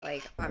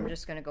Like, I'm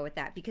just going to go with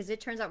that because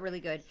it turns out really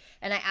good.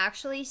 And I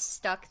actually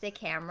stuck the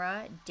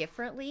camera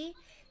differently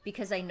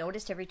because I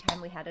noticed every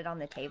time we had it on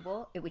the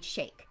table, it would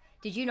shake.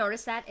 Did you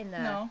notice that in the...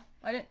 No,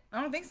 I didn't.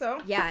 I don't think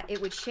so. Yeah, it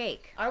would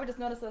shake. I would just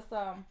notice this.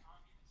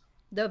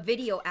 The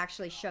video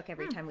actually shook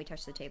every time we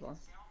touched the table.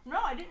 No,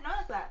 I didn't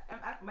notice that.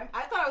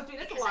 I thought I was doing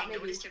this a lot. Maybe.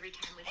 Every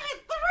time we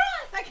Hey, the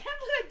rest! I can't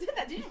believe I did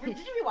that. Did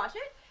you rewatch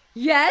it?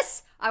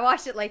 Yes, I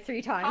watched it like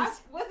 3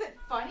 times. Was it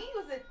funny?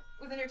 Was it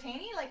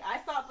entertaining? Like I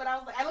saw it, but I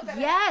was like, I looked at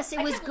it. Yes,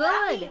 it was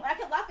good. I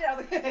kept laughing. I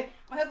was like,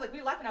 my husband's like, we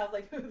were laughing. I was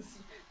like, this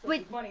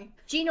is funny.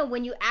 Gino,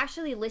 when you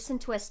actually listen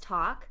to us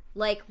talk,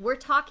 like we're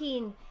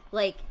talking,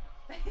 like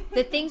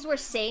the things we're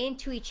saying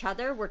to each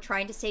other, we're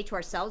trying to say to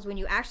ourselves. When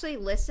you actually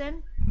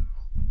listen,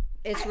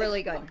 it's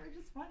really good.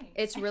 Funny.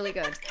 It's really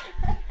good.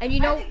 And you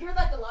know, I think you're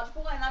like the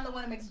logical one, and I'm the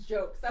one who makes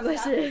jokes. That's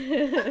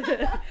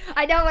listen.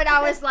 I know when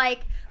I was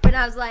like,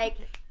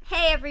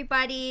 hey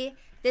everybody,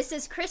 this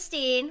is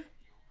Christine.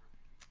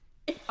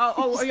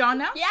 Oh, are you on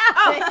now? Yeah.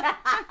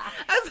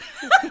 Oh.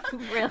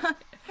 Really?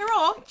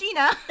 Hello,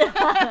 Gina.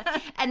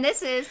 And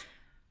this is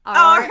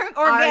our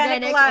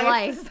organic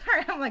life.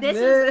 Sorry, I'm like, this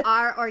is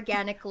our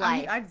organic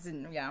life. I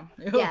didn't, yeah.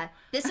 Yeah,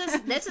 this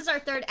is our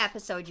 3rd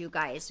episode, you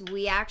guys.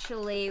 We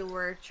actually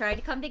were trying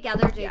to come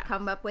together to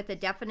come up with a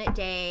definite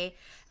day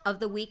of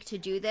the week to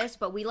do this,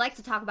 but we like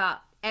to talk about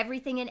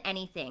everything and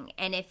anything.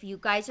 And if you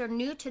guys are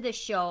new to the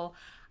show,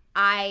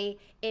 I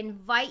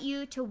invite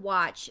you to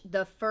watch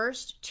the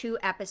first 2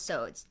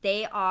 episodes.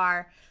 They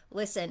are,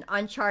 listen,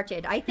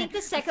 Uncharted. I think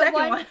the second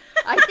one.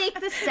 I think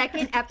the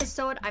second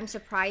episode, I'm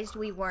surprised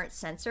we weren't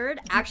censored.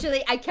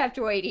 Actually, I kept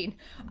waiting.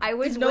 I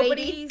was Did waiting.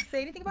 nobody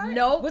say anything about it?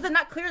 No. Was it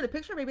not clear in the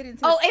picture? Maybe they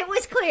didn't see It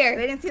was clear.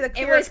 They didn't see the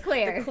clear. It was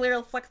clear. The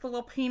clear,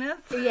 flexible penis.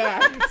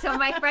 Yeah. So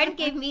my friend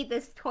gave me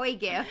this toy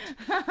gift.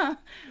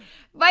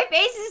 My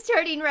face is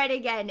turning red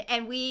again,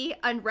 and we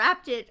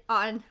unwrapped it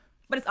on...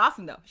 But it's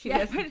awesome, though.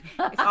 It's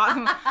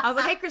awesome. I was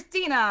like, hey,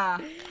 Christina,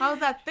 how's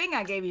that thing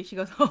I gave you? She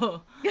goes,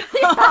 oh. Well,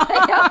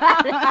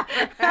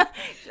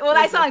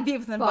 I sound like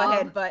Beavis and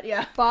Butthead, but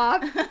yeah.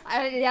 Bob.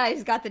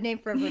 He's got the name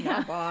for him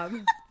now, Bob.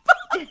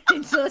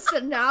 So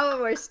now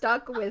we're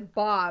stuck with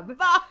Bob.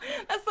 Bob.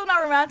 That's so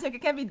not romantic.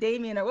 It can't be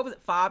Damien or what was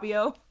it,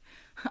 Fabio?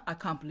 I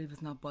can't believe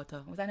it's not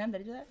butter. Was that him?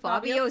 Did he do that?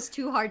 Fabio is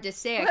too hard to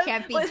say. I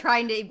can't be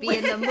trying to be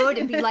in the mood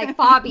and be like,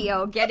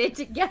 Fabio, get it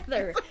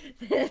together.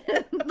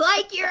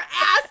 Like your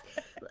ass.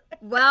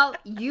 Well,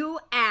 you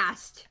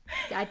asked.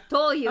 I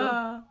told you.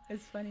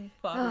 It's funny.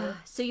 Fabio.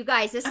 So you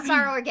guys, this is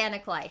our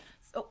organic life.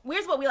 So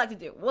here's what we like to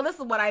do. Well, this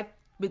is what I've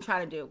been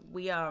trying to do.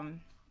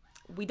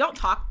 We don't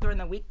talk during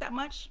the week that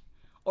much.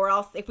 Or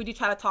else if we do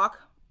try to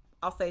talk,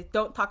 I'll say,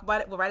 don't talk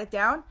about it. We'll write it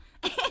down.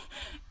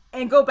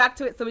 And go back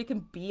to it so we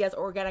can be as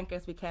organic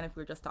as we can if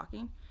we're just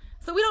talking.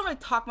 So we don't really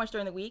talk much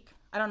during the week.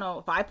 I don't know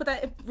if I put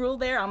that rule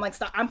there. I'm like,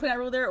 stop. I'm putting that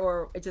rule there,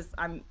 or it just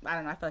I don't know.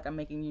 I feel like I'm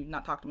making you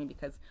not talk to me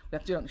because we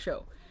have to do it on the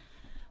show.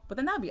 But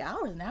then that'd be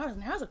hours and hours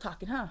and hours of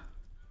talking, huh?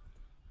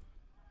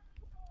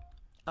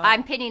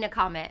 I'm pinning a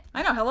comment.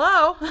 I know.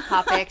 Hello.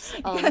 Topics.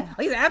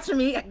 Please answer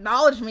me.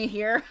 Acknowledge me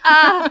here.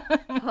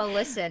 Oh,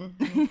 listen.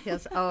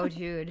 Oh,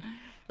 dude.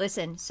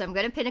 Listen. So I'm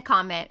gonna pin a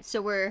comment.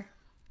 So we're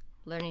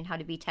learning how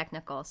to be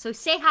technical. So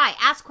say hi,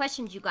 ask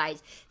questions, you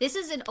guys. This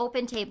is an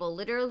open table.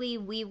 Literally,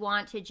 we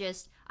want to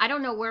just, I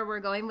don't know where we're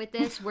going with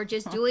this. We're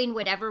just doing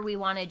whatever we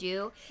want to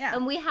do. Yeah.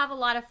 And we have a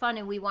lot of fun,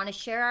 and we want to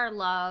share our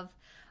love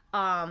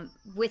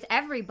with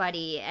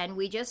everybody, and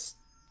we just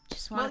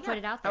want to put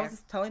it out there. I was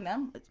just telling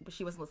them, but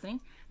she wasn't listening,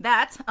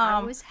 that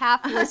I was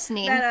half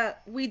listening.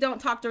 That we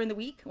don't talk during the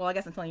week. Well, I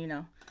guess I'm telling you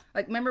now.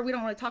 Like, remember, we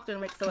don't really talk during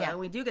the week, so when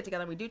we do get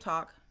together, we do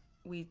talk.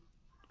 We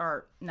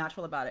are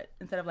natural about it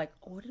instead of like,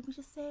 oh, what did we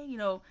just say? You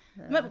know,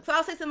 so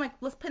I'll say something like,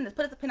 let's pin this,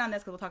 put a pin on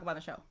this because we'll talk about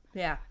it on the show.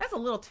 Yeah, that's a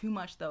little too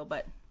much though,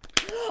 but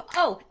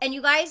oh, and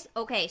you guys,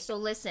 okay, so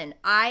listen,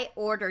 I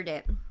ordered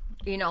it.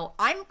 You know,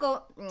 I'm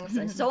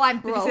so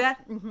I'm broke. Did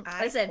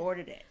you see that? I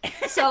ordered it.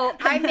 So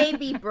I may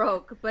be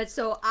broke, but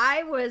so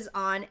I was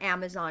on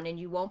Amazon, and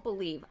you won't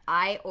believe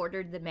I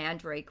ordered the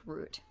mandrake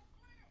root.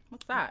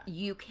 What's that?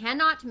 You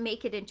cannot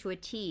make it into a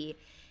tea.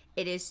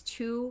 It is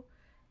too.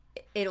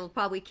 It'll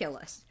probably kill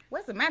us.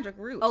 What's the mandrake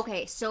root?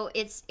 Okay, so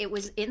it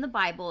was in the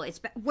Bible.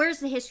 Where's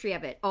the history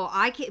of it? Oh,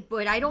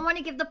 but I don't want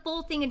to give the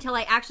full thing until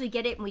I actually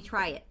get it and we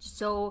try it.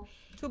 So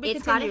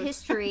it's got a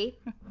history.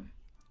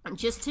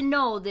 Just to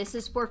know, this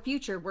is for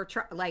future. We're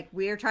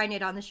trying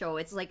it on the show.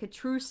 It's like a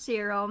true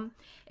serum.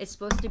 It's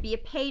supposed to be a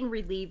pain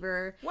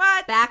reliever.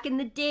 What? Back in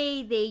the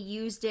day, they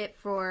used it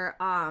for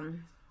all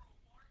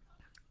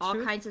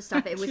kinds of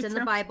stuff. It was in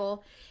the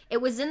Bible.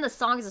 It was in the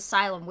Songs of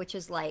Solomon, which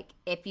is like,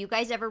 if you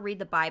guys ever read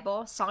the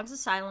Bible, Songs of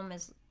Solomon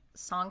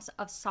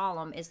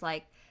is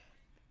like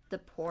the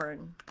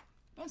porn.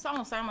 Don't Songs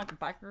of Solomon like the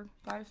biker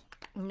guys?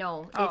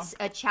 No, it's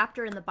a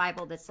chapter in the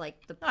Bible that's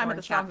like the porn I meant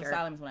the chapter. Songs of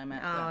Solomon is what I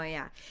meant. Oh,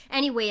 yeah.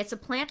 Anyway, it's a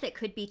plant that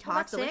could be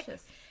toxic. That's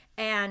delicious.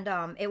 And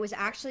it was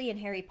actually in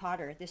Harry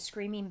Potter, the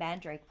screaming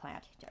mandrake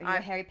plant. Are you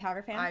a Harry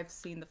Potter fan? I've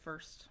seen the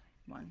first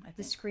one. I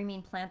The think.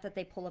 screaming plant that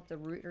they pull up the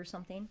root or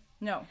something.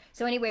 No.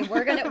 So anyway,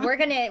 we're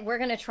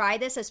gonna try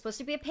this. It's supposed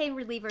to be a pain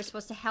reliever. It's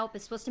supposed to help.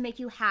 It's supposed to make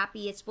you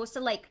happy. It's supposed to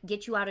like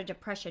get you out of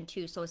depression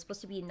too. So it's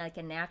supposed to be like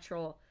a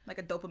natural, Like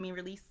a dopamine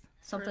release.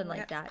 something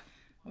like that.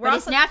 We're But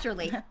it's also-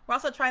 naturally. We're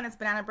also trying this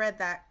banana bread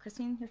that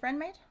Christine, your friend,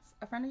 made.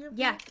 A friend of yours?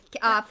 Yeah,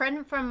 a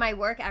friend from my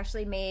work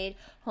actually made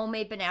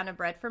homemade banana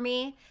bread for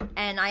me,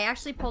 and I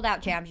actually pulled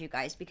out jams, you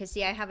guys, because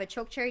see, I have a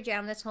choke cherry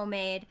jam that's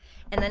homemade,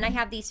 and then I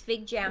have these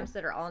fig jams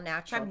that are all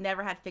natural. I've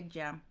never had fig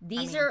jam.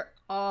 These are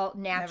all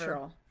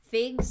natural.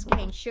 Figs,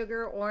 cane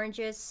sugar,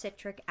 oranges,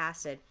 citric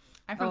acid.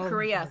 I'm from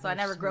Korea, so I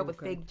never grew up with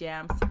good. fig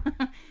jams.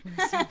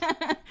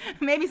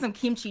 Maybe some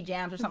kimchi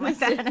jams or something like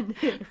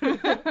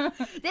that.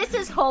 This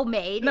is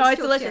homemade. No, it's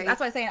choke delicious. cherry. That's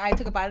why I'm saying I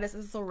took a bite of this.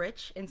 This is so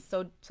rich and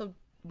so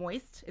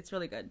moist. It's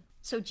really good.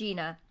 So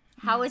Gina,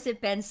 how has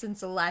it been since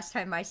the last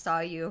time I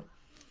saw you?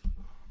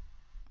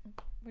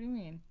 What do you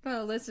mean?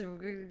 Well, listen.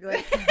 What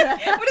does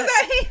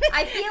that mean?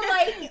 I feel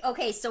like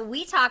okay. So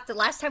we talked. The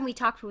last time we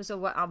talked was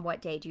on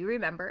what day? Do you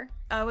remember?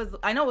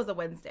 I know it was a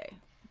Wednesday.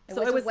 It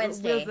was a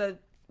Wednesday. It was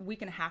a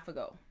week and a half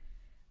ago.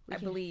 I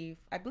believe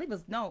it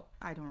was no.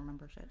 I don't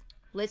remember shit.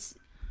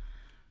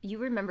 You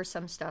remember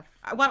some stuff.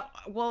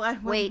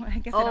 Wait. I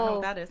guess I don't know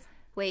what that is.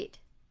 Wait.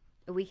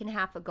 A week and a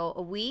half ago.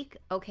 A week?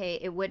 Okay,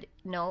 a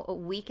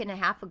week and a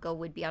half ago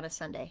would be on a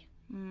Sunday.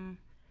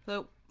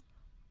 So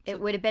It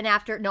would have been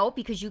after, no,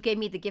 because you gave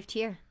me the gift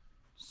here.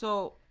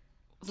 So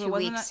 2 it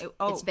wasn't weeks.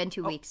 It's been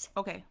 2 weeks.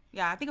 Okay.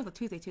 Yeah, I think it was a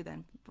Tuesday too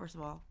then, first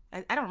of all.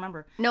 I don't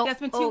remember. No. Yeah,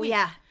 it's been 2 weeks.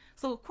 Yeah.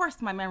 So of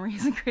course my memory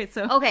isn't great.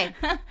 So Okay.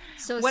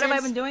 So what have I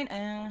been doing?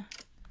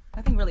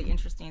 Nothing really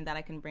interesting that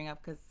I can bring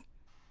up because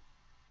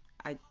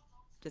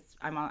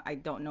I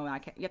don't know.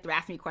 You have to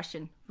ask me a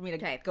question for me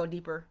to go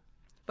deeper.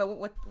 But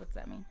what's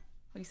that mean?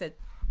 What you said?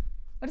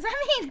 What does that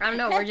mean? I don't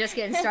know. We're just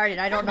getting started.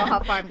 I don't know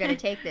how far I'm going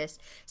to take this.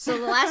 So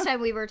the last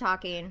time we were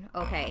talking,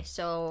 okay,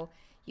 so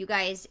you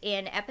guys,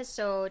 in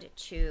episode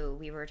 2,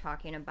 we were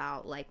talking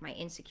about like my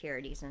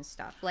insecurities and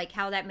stuff, like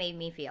how that made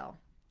me feel.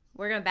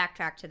 We're going to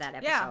backtrack to that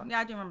episode. Yeah,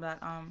 I do remember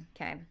that.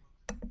 Okay.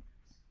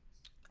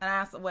 And I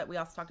also we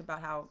also talked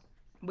about how,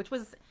 which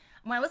was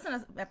when I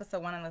listened to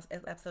episode 1 and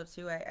episode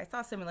 2, I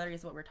saw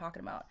similarities to what we're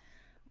talking about.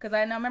 Because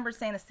I remember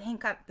saying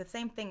the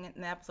same thing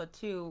in episode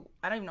 2.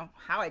 I don't even know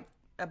how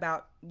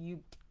about you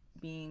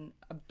being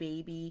a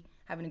baby,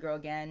 having to grow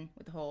again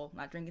with the whole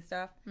not drinking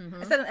stuff.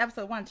 I said in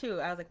episode 1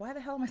 too. I was like, why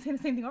the hell am I saying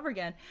the same thing over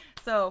again?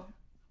 So,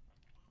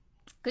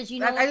 because you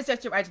know, I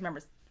just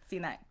remember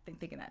seeing that,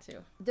 thinking that too.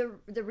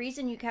 The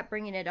reason you kept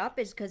bringing it up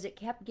is because it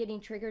kept getting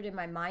triggered in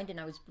my mind,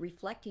 and I was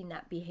reflecting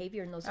that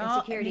behavior and those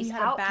insecurities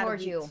out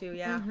towards you. Too.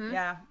 Yeah,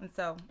 yeah. And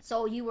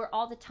so you were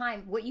all the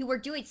time what you were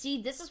doing.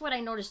 See, this is what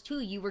I noticed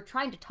too. You were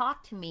trying to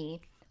talk to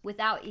me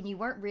and you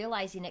weren't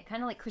realizing it.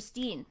 Kind of like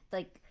Christine,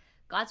 like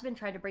God's been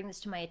trying to bring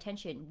this to my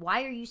attention.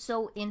 Why are you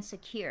so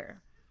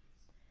insecure?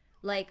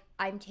 Like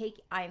I'm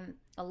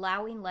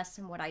allowing less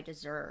than what I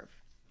deserve.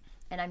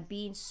 And I'm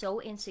being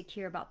so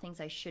insecure about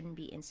things I shouldn't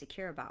be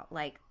insecure about.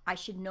 Like, I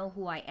should know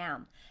who I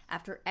am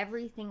after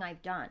everything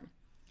I've done.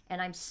 And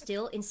I'm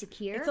still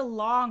insecure. it's a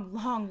long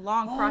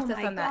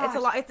process on that. It's a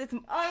lot. It's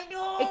I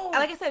know.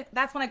 like I said,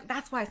 that's why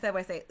I said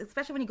what I say.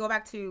 Especially when you go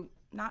back to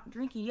not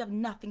drinking, you have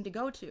nothing to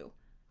go to.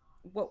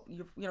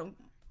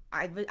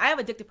 I have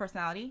addictive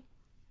personality.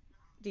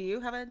 Do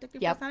you have an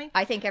addictive personality?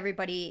 I think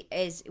everybody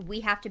is.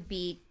 We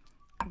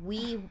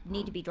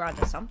need to be drawn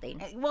to something.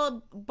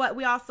 Well, but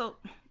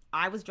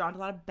I was drawn to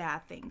a lot of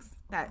bad things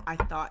that I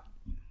thought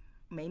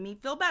made me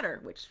feel better,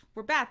 which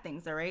were bad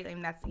things, all right? I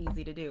mean, that's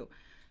easy to do.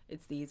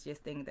 It's the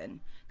easiest thing then,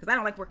 because I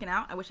don't like working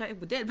out. I wish I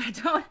did, but I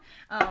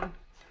don't.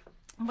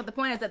 But the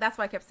point is that's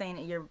why I kept saying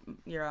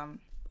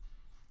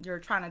you're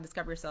trying to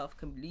discover yourself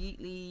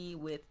completely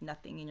with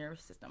nothing in your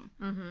system,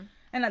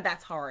 and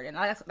that's hard. And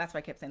that's why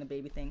I kept saying the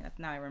baby thing.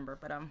 Now I remember,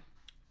 but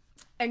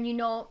And you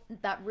know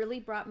that really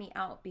brought me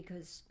out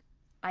because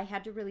I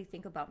had to really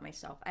think about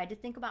myself. I had to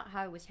think about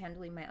how I was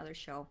handling my other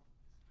show.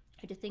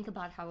 I had to think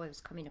about how I was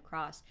coming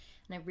across.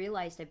 And I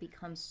realized I've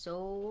become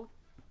so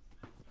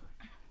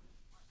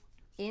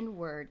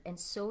inward and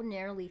so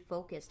narrowly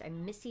focused.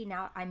 I'm missing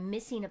out. I'm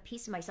missing a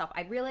piece of myself.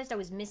 I realized I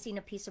was missing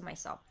a piece of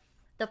myself.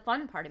 The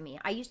fun part of me.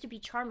 I used to be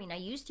charming. I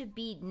used to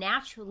be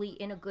naturally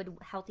in a good,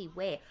 healthy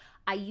way.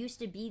 I used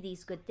to be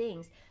these good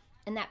things.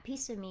 And that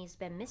piece of me has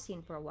been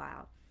missing for a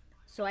while.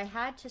 So I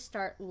had to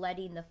start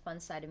letting the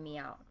fun side of me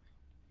out.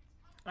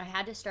 I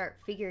had to start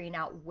figuring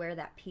out where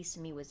that piece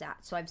of me was at.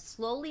 So I'm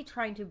slowly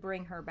trying to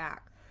bring her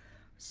back.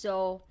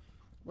 So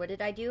what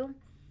did I do?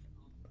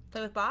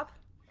 Play with Bob?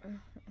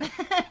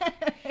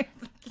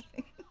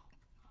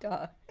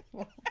 Duh.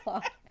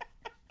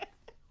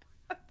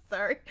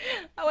 Sorry.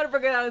 I want to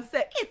bring it out and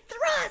say, it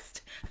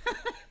thrust!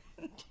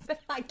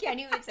 I can't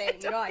even say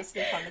it. You know, I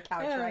sleep on the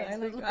couch, right? I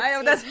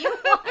know that's you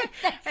want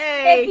that.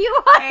 Hey, If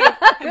you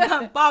want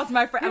hey, Bob's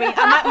my friend. I mean,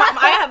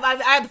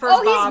 I have the first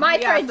Oh, Bob. he's my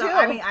friend so, too.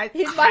 I mean,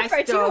 He's my I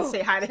friend still too.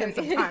 say hi to him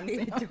sometimes.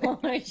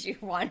 Don't you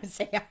want to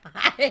say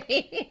hi?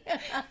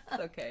 It's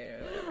okay.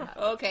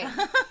 Okay.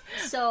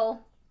 So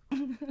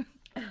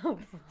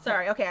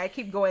Sorry. Okay, I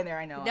keep going there.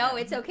 I know. No,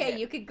 it's okay.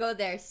 You could go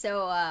there.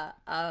 So,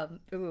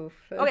 oof.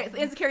 Okay, so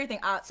insecurity thing.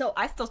 So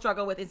I still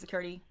struggle with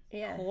insecurity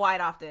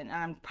quite often, and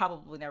I'm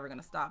probably never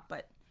gonna stop.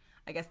 But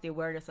I guess the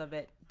awareness of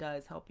it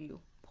does help you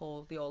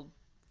pull the old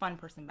fun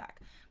person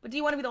back. But do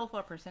you want to be the old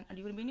fun person, or do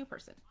you want to be a new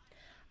person?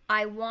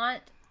 I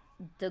want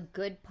the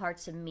good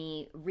parts of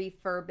me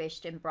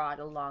refurbished and brought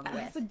along with.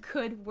 That's a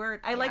good word.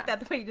 I like that,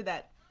 the way you did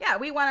that. Yeah,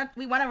 we want to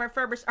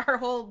refurbish our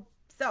whole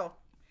self.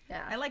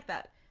 Yeah, I like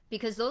that.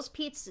 Because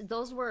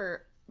those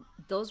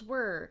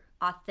were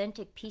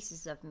authentic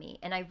pieces of me,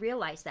 and I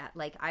realized that.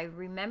 Like, I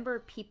remember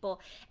people,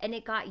 and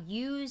it got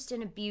used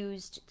and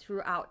abused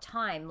throughout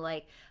time.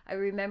 Like, I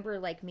remember,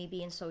 like, me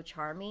being so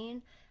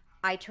charming,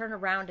 I turned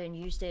around and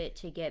used it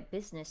to get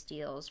business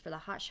deals for the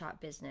hot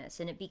shot business,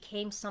 and it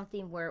became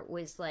something where it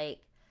was like,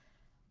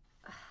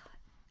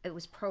 it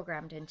was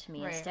programmed into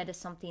me instead of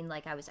something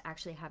like I was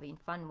actually having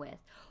fun with.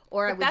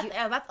 Or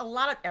that's a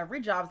lot of every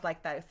job's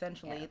like that,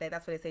 essentially. Yeah.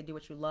 That's what they say, do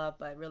what you love,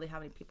 but really how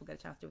many people get a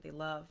chance to do what they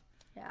love?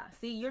 Yeah.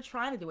 See, you're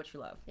trying to do what you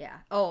love. Yeah.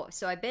 Oh,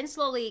 so I've been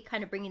slowly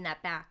kind of bringing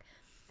that back.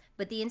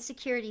 But the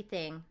insecurity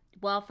thing,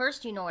 well,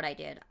 first, you know what I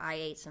did? I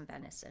ate some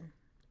venison.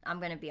 I'm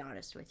going to be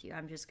honest with you.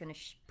 I'm just going to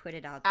put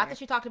it out there. After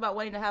she talked about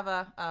wanting to have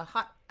a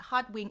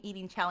hot wing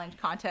eating challenge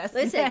contest.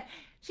 Listen.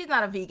 She's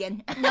not a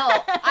vegan. No,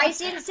 I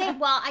didn't say,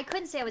 well, I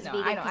couldn't say I was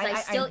vegan because I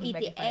still eat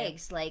the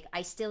eggs. Like,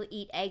 I still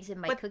eat eggs in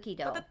my cookie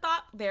dough. But the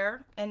thought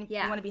there, and you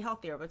want to be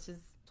healthier, which is,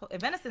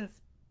 venison's,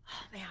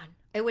 oh man,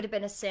 it would have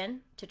been a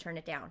sin to turn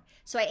it down.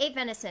 So I ate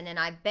venison, and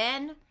I've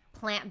been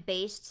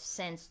plant-based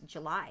since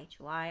July,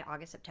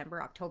 August,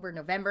 September, October,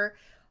 November,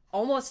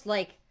 almost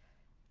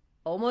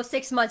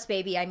 6 months,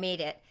 baby. I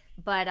made it,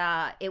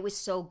 but it was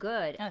so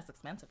good. And it's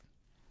expensive.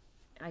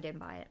 I didn't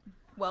buy it.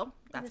 Well,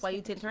 that's why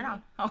you didn't turn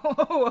on.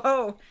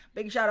 Oh,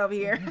 big shot over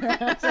here.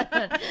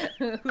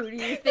 Who do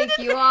you think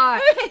you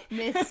are,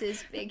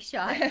 Mrs. Big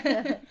Shot?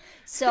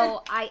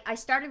 So I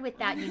started with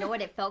that. You know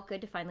what? It felt good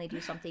to finally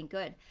do something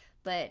good.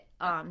 But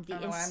I'm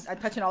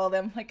touching all of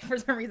them. Like, for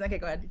some reason, okay,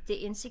 go ahead.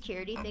 The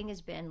insecurity thing has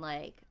been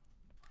like.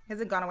 Has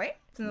it gone away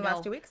in the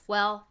last 2 weeks?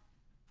 Well,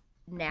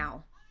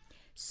 now.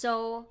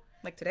 So.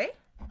 Like today?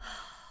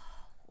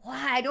 Well,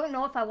 I don't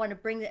know if I want to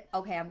bring the.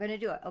 Okay, I'm gonna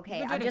do it.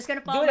 Okay, I'm just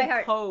gonna follow my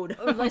heart. Code.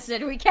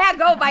 Listen, we can't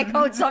go by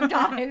code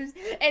sometimes.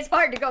 It's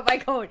hard to go by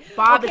code.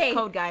 Bob is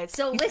code, guys.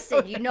 So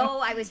listen,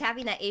 I was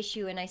having that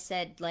issue, and I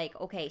said, like,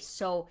 okay,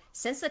 so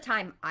since the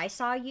time I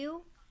saw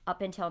you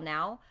up until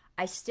now,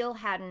 I still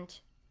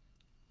hadn't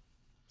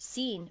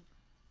seen.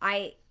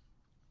 I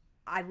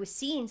was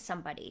seeing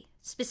somebody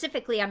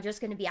specifically. I'm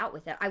just gonna be out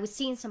with it. I was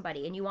seeing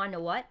somebody, and you want to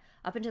know what?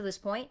 Up until this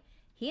point,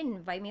 he didn't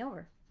invite me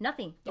over.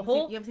 Nothing. You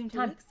haven't seen 2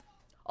 weeks?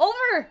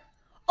 Over.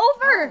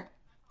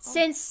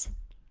 Since,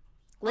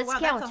 let's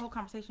count. That's a whole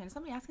conversation. Is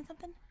somebody asking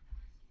something?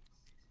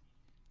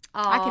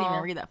 I can't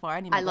even read that far.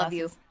 I need my glasses. Love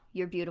you.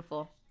 You're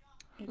beautiful.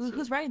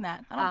 Who's writing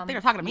that? I don't think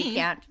they're talking to me. You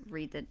can't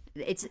read the.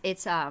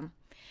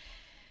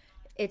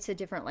 It's a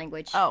different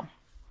language. Oh.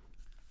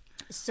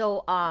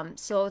 So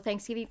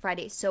Thanksgiving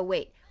Friday. So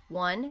wait.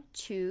 1,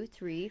 2,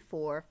 3,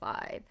 4,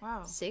 5,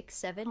 6,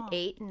 7,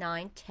 8,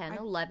 9, 10,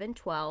 11,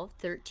 12,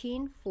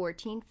 13,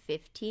 14,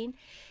 15,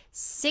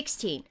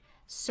 16.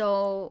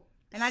 So,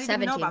 and I didn't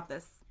even know about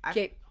this.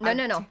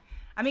 No.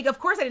 I mean, of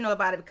course I didn't know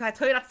about it because I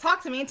told you not to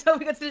talk to me until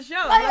we get to the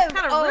show. That's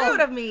kind of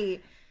rude of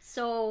me.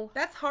 So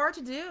that's hard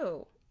to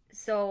do.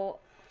 So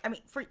I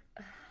mean,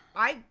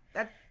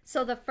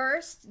 so the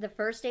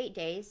first 8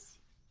 days,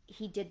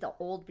 he did the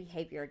old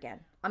behavior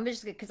again. I'm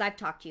just because I've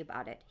talked to you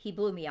about it. He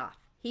blew me off.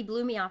 He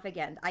blew me off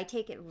again. I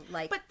take it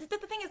like. But the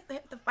thing is,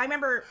 I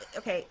remember.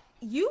 Okay,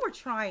 you were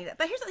trying.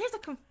 But here's the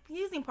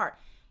confusing part.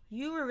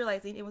 You were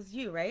realizing it was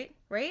you, right?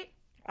 Right?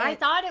 I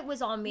thought it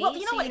was on me. Well,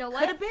 you know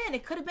what?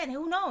 It could have been.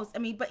 Who knows? I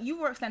mean, but you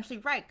were essentially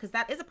right because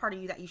that is a part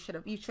of you that you should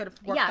have worked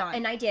on. Yeah,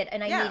 and I did,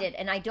 and I needed,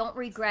 and I don't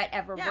regret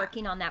ever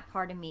working on that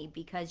part of me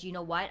because you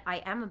know what?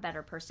 I am a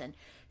better person.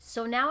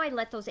 So now I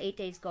let those 8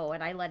 days go,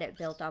 and I let it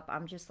build up.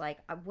 I'm just like,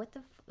 what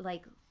the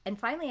like. And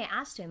finally, I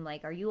asked him,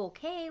 like, are you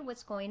okay?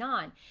 What's going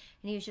on?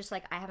 And he was just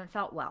like, I haven't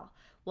felt well.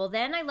 Well,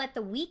 then I let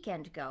the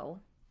weekend go.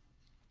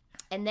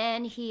 And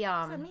then he...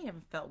 What does that mean you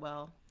haven't felt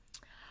well?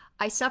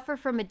 I suffer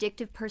from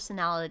addictive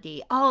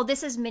personality. Oh,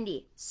 this is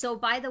Mindy. So,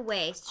 by the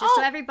way, just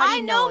so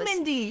everybody knows. I know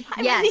Mindy.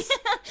 Hi, yes. Mindy.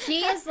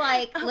 She is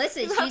like,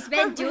 listen, she's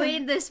been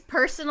doing this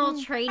personal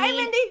training. Hi,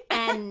 Mindy.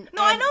 And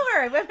I know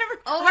her. I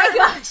remember. Oh, my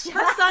gosh.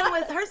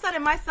 Her son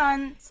and my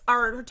son,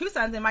 or her 2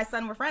 sons and my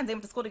son were friends. They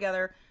went to school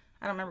together.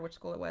 I don't remember which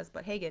school it was,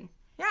 but Hagen.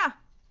 Yeah.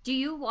 Do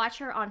you watch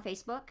her on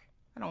Facebook?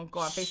 I don't go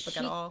on Facebook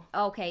at all.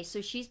 Okay,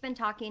 so she's been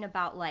talking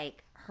about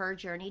like her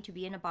journey to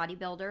being a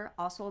bodybuilder,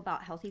 also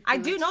about healthy foods. I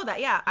do know that,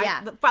 yeah.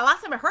 The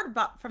last time I heard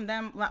about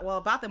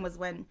them was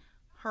when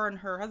her and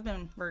her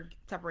husband were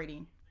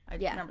separating. I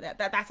remember that.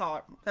 That's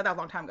all. That was a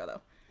long time ago,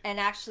 though. And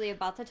actually,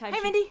 about the time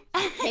Mindy.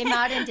 came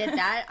out and did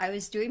that, I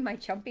was doing my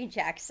jumping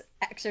jacks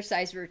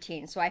exercise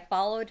routine. So I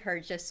followed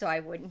her just so I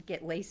wouldn't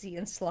get lazy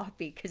and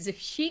sloppy. Because if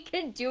she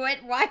can do it,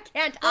 why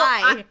can't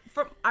I?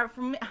 From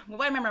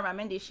what I remember about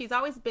Mindy, she's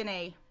always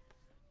been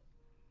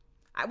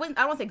I don't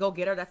want to say go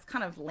get her. That's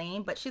kind of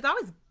lame, but she's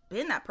always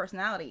been that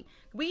personality.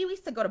 We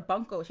used to go to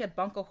Bunko. She had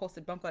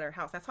hosted Bunko at her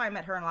house. That's how I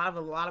met her and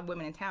a lot of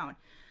women in town.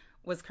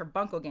 Was her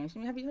Bunko games.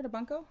 Have you heard of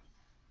Bunko?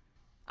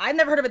 I've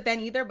never heard of it then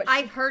either, but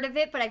I've heard of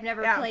it, but I've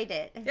never played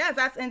it.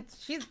 Yeah, and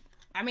she's.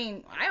 I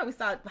mean, I always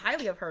thought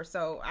highly of her,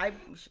 so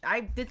I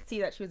did see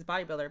that she was a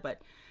bodybuilder,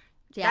 but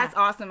that's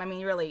awesome. I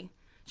mean, really,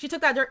 she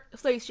took that dirt.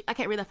 So I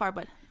can't read that far,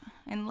 but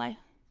in life.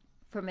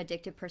 From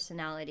addictive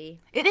personality.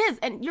 It is,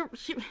 and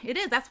it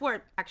is. That's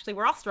where actually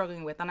we're all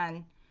struggling with, and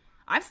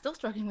I'm still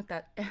struggling with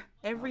that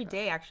every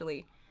day.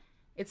 Actually,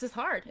 it's just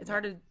hard. It's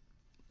hard to.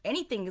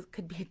 Anything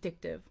could be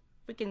addictive.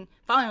 Freaking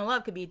falling in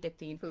love could be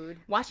addicting. Food.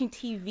 Watching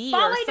TV.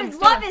 Falling in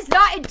love is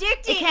not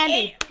addicting. It can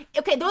be.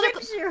 Okay,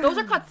 those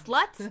are called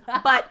sluts,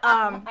 but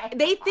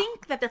they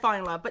think that they're falling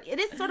in love, but it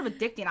is sort of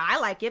addicting. I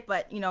like it,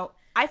 but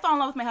I fall in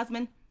love with my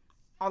husband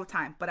all the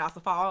time, but I also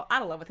fall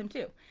out of love with him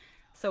too.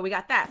 So we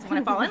got that. So when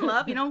I fall in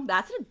love,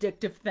 that's an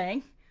addictive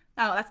thing.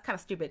 No, that's kind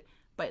of stupid,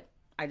 but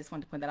I just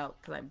wanted to point that out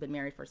because I've been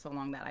married for so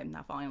long that I'm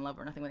not falling in love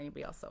or nothing with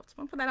anybody else. So just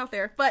want to put that out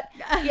there. But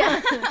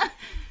yeah.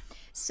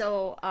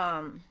 So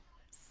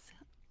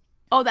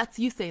oh, that's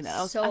you saying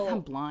that.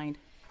 I'm blind.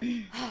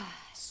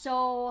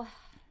 So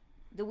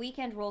the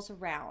weekend rolls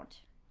around,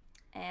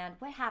 and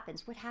what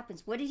happens?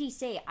 What did he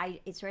say?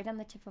 It's right on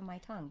the tip of my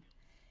tongue.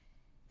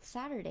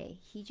 Saturday,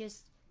 he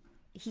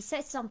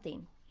said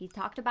something. He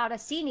talked about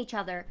us seeing each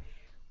other,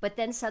 but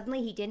then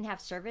suddenly he didn't have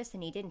service,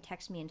 and he didn't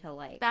text me until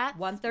like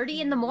 1:30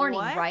 in the morning,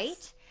 what?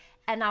 Right?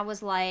 And I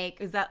was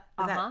like, is that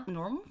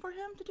normal for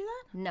him to do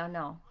that?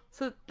 No.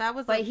 So that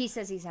was. But he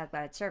says he's had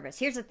bad service.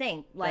 Here's the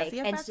thing, like, does he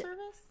have bad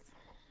service?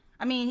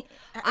 I mean,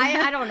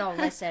 I don't know.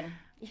 Listen,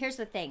 here's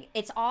the thing.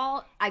 It's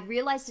all. I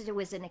realized that it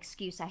was an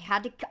excuse. I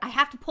have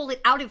to pull it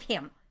out of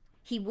him.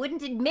 He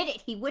wouldn't admit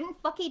it. He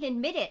wouldn't fucking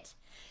admit it.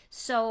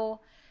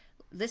 So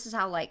this is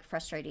how like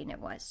frustrating it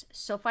was.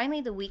 So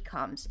finally the week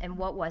comes, and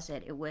what was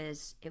it? It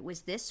was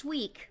this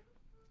week.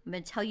 I'm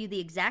gonna tell you the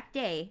exact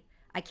day.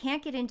 I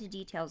can't get into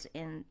details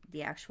in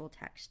the actual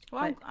text.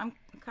 Well, I'm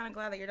kind of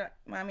glad that you're not.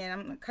 I mean,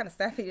 I'm kind of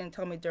sad that you didn't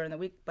tell me during the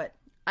week, but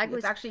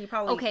it's actually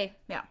probably okay.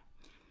 Yeah.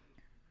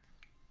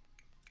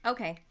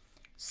 Okay,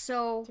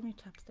 so give me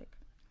a chopstick.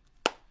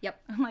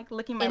 Yep, I'm like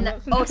licking my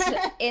lips.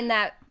 In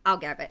that, I'll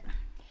grab it.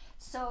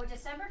 So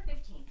December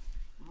 15th.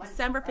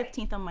 December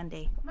 15th on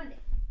Monday.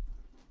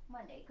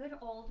 Monday, good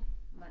old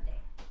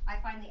Monday. I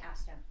finally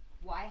asked him,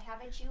 "Why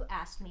haven't you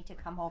asked me to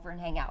come over and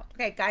hang out?"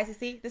 Okay, guys, you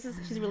see,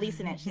 she's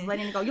releasing it. She's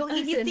letting it go.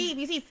 If you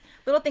see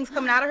little things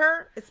coming out of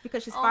her, it's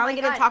because she's finally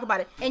going to talk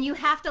about it. And you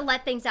have to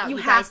let things out. You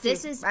have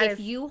guys.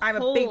 to. I'm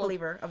a big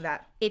believer of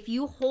that. If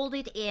you hold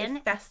it in,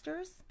 it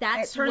festers.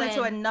 That's it turns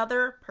into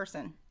another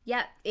person.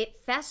 Yeah,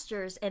 it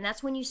festers, and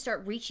that's when you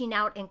start reaching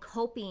out and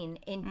coping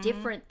in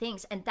different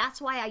things. And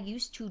that's why I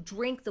used to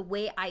drink the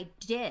way I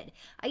did.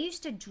 I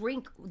used to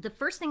drink. The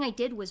first thing I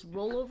did was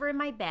roll over in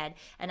my bed,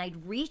 and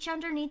I'd reach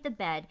underneath the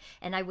bed,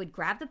 and I would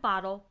grab the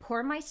bottle,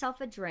 pour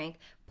myself a drink,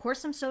 pour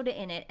some soda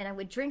in it, and I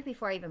would drink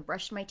before I even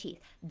brushed my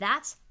teeth.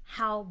 That's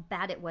how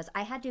bad it was.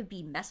 I had to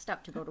be messed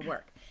up to go to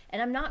work.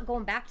 And I'm not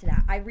going back to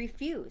that. I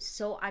refuse.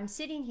 So I'm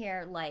sitting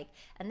here like,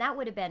 and that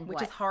would have been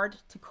Which is hard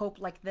to cope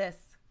like this.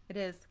 It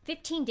is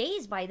 15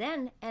 days by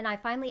then. And I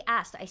finally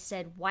asked, I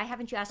said, "Why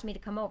haven't you asked me to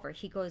come over?"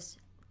 He goes,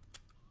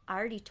 "I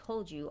already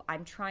told you,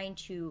 I'm trying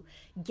to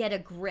get a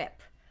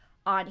grip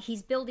on,"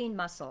 he's building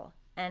muscle.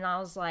 And I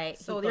was like,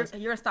 so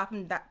you're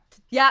stopping that.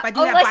 Yeah.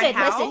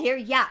 Listen here.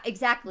 Yeah,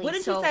 exactly. What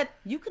did you said?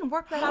 You can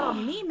work that out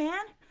on me,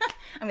 man.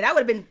 I mean, that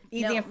would have been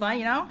easy and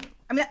fun,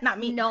 I mean, not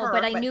me. No,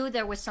 but I knew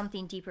there was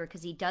something deeper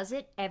because he does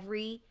it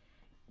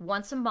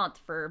once a month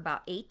for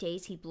about 8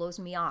 days. He blows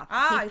me off.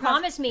 He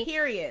promised me.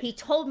 Period. He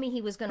told me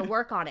he was going to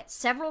work on it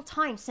several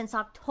times since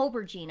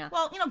October, Gina.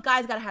 Well,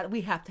 guys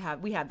we have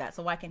that.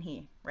 So why can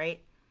he,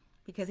 right?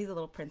 Because he's a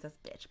little princess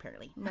bitch,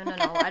 apparently. No.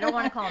 I don't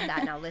want to call him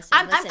that now. Listen.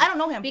 I don't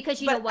know him.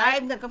 Because you know what?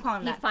 I'm going to call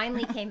him that. He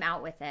finally came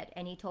out with it.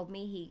 And he told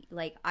me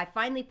I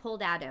finally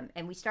pulled at him.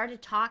 And we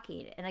started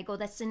talking. And I go,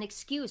 "That's an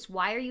excuse.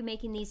 Why are you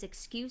making these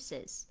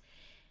excuses?"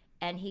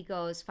 And he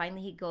goes,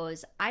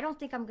 "I don't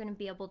think I'm going to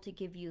be able to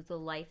give you the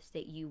life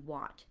that you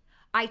want.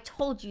 I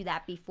told you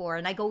that before."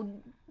 And I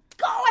go,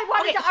 I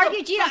wanted to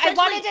argue, Gina. I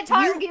wanted to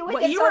argue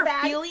with him so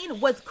bad. What you were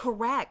feeling was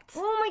correct.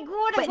 Oh my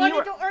God, I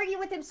wanted to argue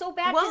with him so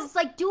bad. Because it's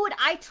like, dude,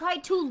 I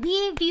tried to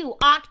leave you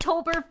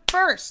October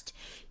 1st.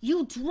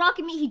 He drug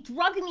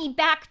me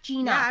back,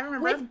 Gina. Yeah, I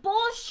remember. With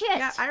bullshit.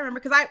 Yeah, I remember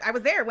because I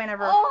was there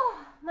whenever. Oh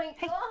my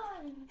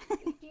God.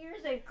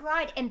 Tears I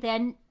cried. And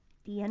then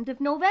the end of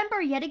November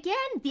yet again.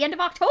 The end of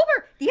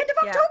October. Yeah.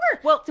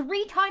 Well,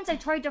 3 times I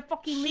tried to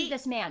fucking leave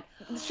this man.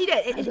 She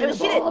did. She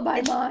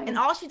did. And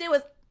all she did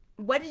was,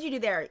 what did you do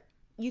there?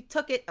 You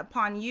took it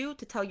upon you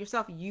to tell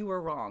yourself you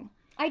were wrong.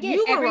 I did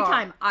every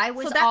time. I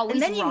was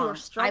always and then wrong. You were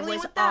struggling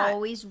with that. I was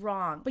always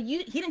wrong. But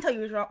he didn't tell you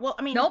he was wrong. Well,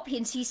 I mean, nope.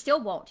 He still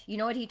won't. You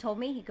know what he told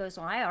me? He goes,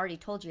 "Well, I already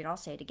told you, and I'll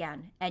say it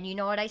again." And you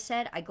know what I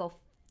said? I go,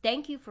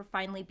 "Thank you for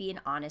finally being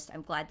honest.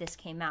 I'm glad this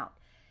came out."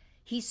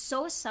 He's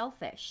so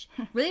selfish,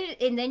 really.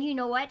 And then you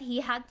know what?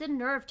 He had the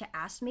nerve to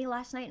ask me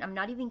last night. And I'm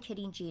not even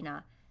kidding,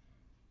 Gina.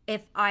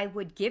 if I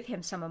would give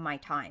him some of my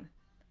time.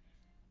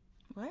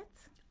 What?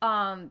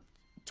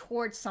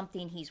 Towards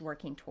something he's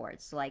working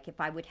towards. Like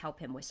if I would help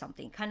him with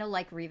something. Kind of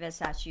like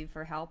Rivas asked you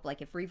for help.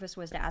 Like if Rivas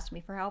was to ask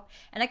me for help.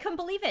 And I couldn't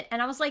believe it.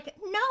 And I was like,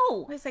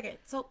 no. Wait a second.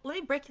 So let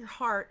me break your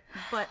heart.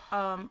 But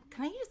can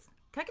I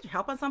get your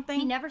help on something?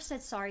 He never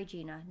said sorry,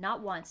 Gina.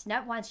 Not once.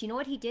 Not once. You know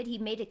what he did? He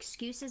made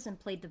excuses and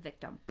played the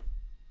victim.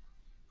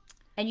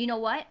 And you know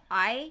what?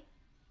 I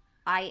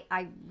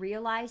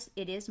realize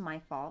it is my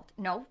fault.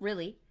 No,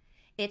 really.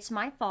 It's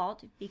my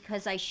fault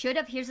because I should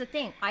have. Here's the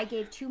thing. I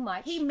gave too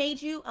much. He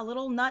made you a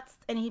little nuts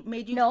and he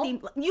made you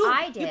seem...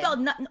 I did. You felt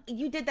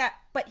you did that,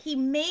 but he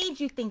made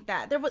you think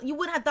that. You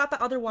wouldn't have thought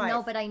that otherwise.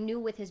 No, but I knew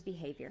with his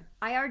behavior.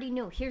 I already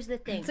knew. Here's the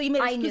thing. So you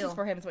made excuses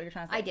for him is what you're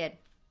trying to say. I did.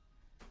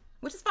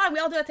 Which is fine. We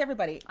all do that to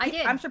everybody. I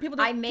did. I'm sure people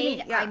do. I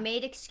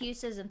made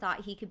excuses and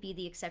thought he could be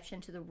the exception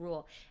to the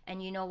rule.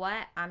 And you know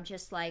what? I'm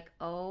just like,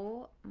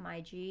 oh my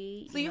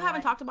G. So you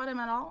haven't talked about him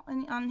at all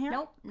on here?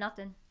 Nope,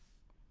 nothing.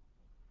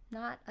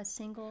 Not a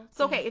single.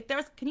 So okay, if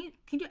there's can you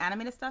do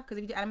animated stuff? Because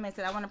if you do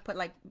animated, I want to put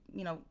like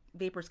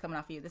vapors coming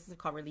off you. This is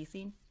called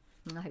releasing.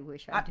 I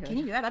wish I could. Can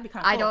you do that? That'd be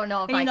kind of cool. I don't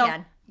know if I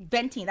can.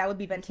 Venting. That would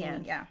be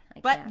venting. Yeah.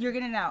 But you're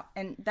getting it out,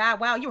 and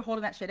wow, you were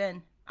holding that shit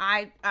in.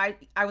 I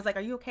was like,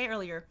 are you okay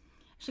earlier?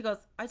 She goes,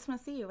 I just want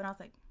to see you. And I was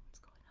like, what's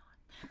going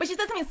on? But she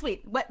said something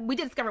sweet. We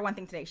did discover one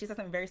thing today. She said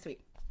something very sweet.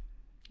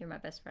 You're my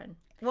best friend.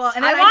 Well,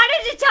 and I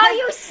wanted to tell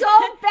you so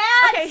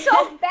bad,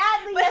 so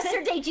badly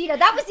yesterday, Gina.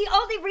 That was the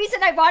only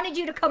reason I wanted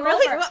you to come over.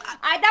 Well,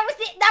 that was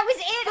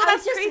it. So I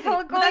was just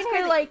crazy. going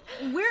here like...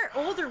 We're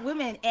older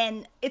women,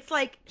 and it's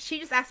like, she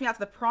just asked me out to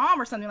the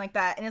prom or something like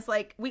that. And it's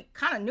like, we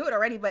kind of knew it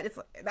already, but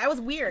that was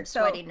weird. I'm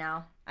sweaty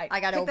now. I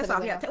got to open the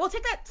window. Well,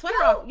 take that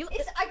sweater off.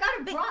 I got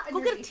a bra.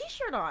 Go get a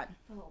t-shirt on.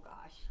 Oh, gosh.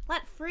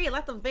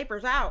 Let the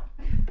vapors out.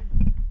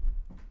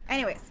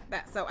 Anyways,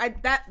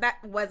 that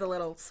was a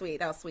little sweet.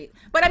 That was sweet.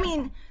 But I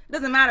mean, it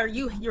doesn't matter.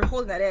 You're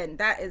holding that in.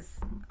 That is,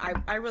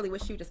 I really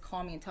wish you would just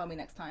call me and tell me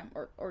next time,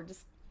 or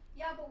just.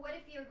 Yeah, but what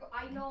if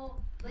I know?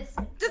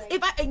 Listen. Just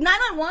if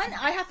 911,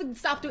 I have to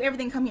stop doing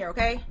everything. Come here,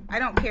 okay? I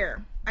don't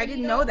care. I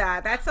didn't know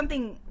that. That's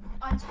something.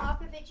 On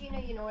top of it, Gina,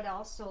 you know what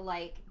else? So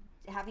like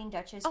having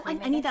Duchess. Oh, I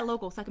need that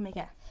logo so I can make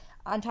it.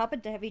 On top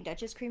of having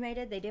Duchess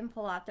cremated, they didn't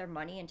pull out their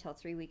money until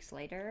 3 weeks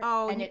later.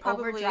 Oh, and it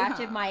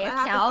overdrafted my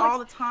account. All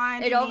the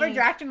time. It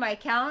overdrafted my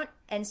account,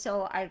 and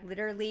so I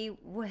literally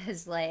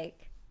was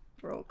like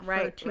broke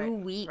for 2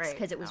 weeks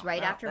because it was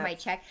right after my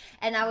check,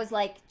 and I was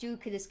like,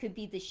 dude, this could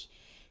be the.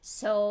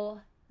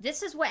 So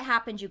this is what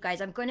happened, you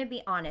guys. I'm going to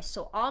be honest.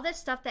 So all this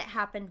stuff that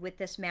happened with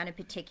this man in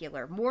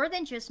particular, more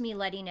than just me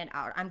letting it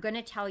out, I'm going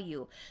to tell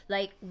you,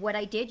 like, what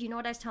I did. You know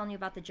what I was telling you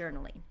about the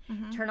journaling?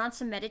 Mm-hmm. Turn on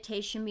some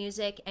meditation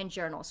music and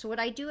journal. So what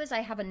I do is I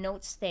have a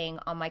notes thing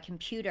on my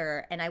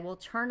computer, and I will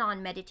turn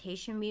on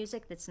meditation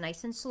music that's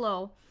nice and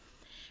slow,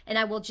 and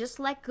I will just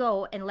let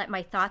go and let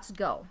my thoughts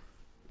go.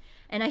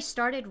 And I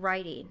started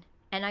writing,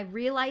 and I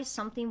realized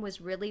something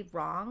was really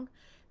wrong,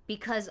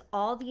 because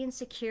all the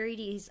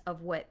insecurities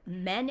of what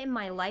men in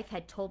my life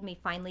had told me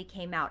finally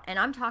came out. And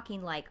I'm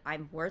talking like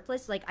I'm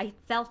worthless. Like I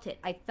felt it.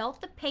 I felt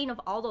the pain of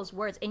all those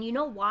words. And you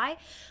know why?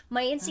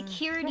 My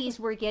insecurities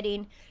were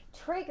getting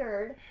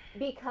triggered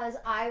because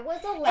I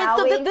was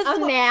allowing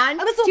a man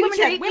to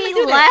treat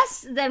me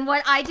less than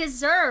what I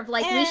deserve.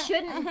 Like we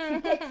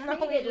shouldn't get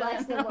treated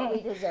less than what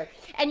we deserve.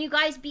 And you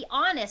guys, be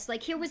honest.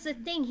 Like here was the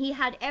thing. He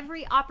had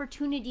every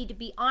opportunity to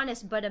be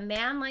honest, but a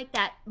man like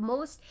that,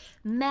 most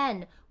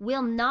men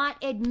will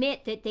not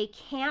admit that they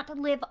can't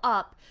live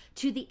up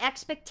to the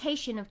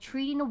expectation of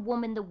treating a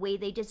woman the way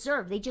they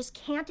deserve. They just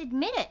can't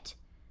admit it.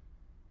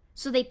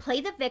 So they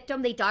play the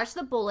victim, they dodge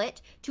the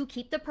bullet to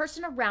keep the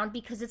person around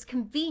because it's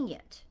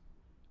convenient.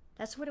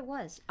 That's what it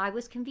was. I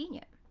was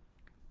convenient.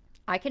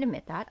 I can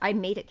admit that. I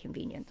made it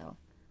convenient, though.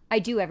 I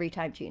do every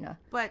time, Gina.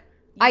 But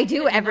I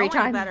do every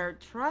time. Better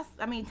trust.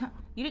 I mean,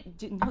 you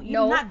did not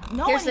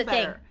know here's any the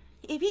better.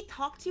 Thing. If he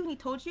talked to you and he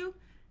told you,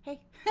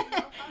 hey.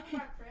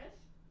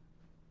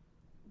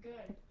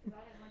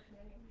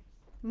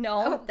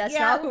 No, that's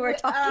not who we're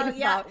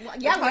talking about.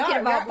 Yeah, we're talking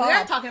about Bob. We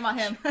are talking about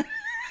him.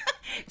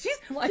 she's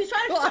trying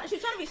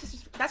to be.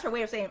 That's her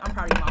way of saying I'm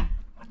proud of you, Mom.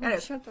 That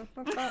is. Shut the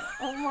fuck up!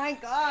 Oh my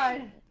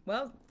God.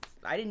 Well,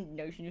 I didn't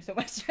know she knew so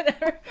much.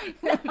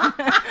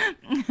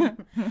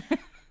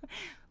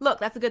 Look,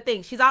 that's a good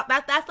thing. She's out.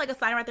 That's like a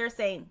sign right there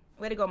saying,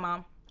 "Way to go,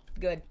 Mom.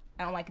 Good.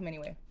 I don't like him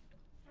anyway."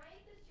 Can I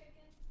eat this chicken?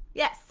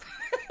 Yes.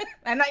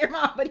 I'm not your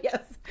mom, but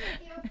yes.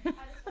 Thank you.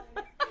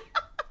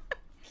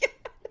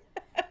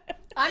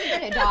 I'm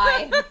gonna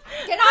die.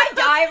 Can I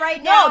die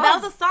right now? No,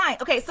 that was a sign.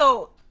 Okay,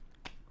 so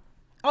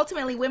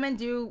ultimately, women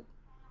do.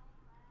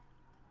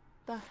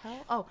 The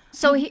hell? Oh,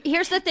 so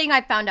here's the thing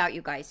I found out,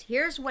 you guys.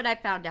 Here's what I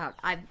found out.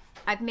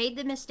 I've made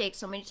the mistake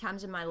so many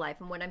times in my life,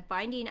 and what I'm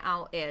finding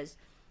out is,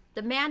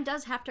 the man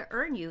does have to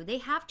earn you. They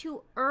have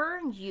to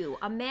earn you.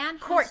 A man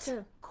has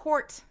to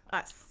court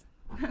us.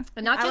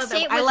 And not just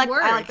say it with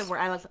words. I like the word.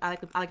 I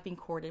like being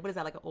courted. What is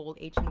that? Like an old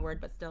ancient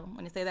word, but still,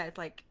 when you say that, it's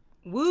like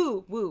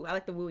woo. I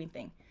like the wooing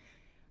thing.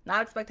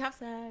 Not expect to have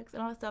sex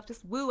and all that stuff.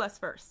 Just woo us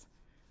first.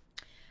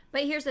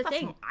 But here's the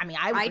thing. I mean,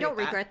 I don't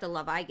regret the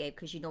love I gave,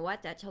 because you know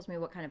what? That tells me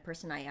what kind of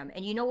person I am.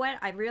 And you know what?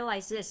 I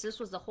realized this. This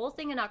was the whole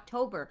thing in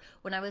October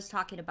when I was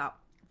talking about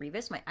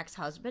Revis, my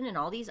ex-husband, and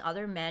all these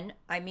other men.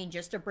 I mean,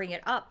 just to bring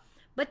it up.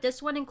 But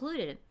this one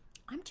included.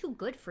 I'm too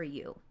good for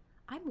you.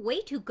 I'm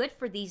way too good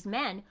for these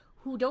men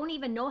who don't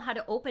even know how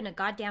to open a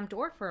goddamn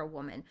door for a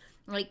woman.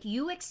 Like,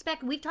 you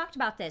expect, we've talked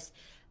about this.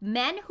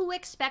 Men who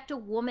expect a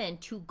woman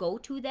to go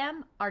to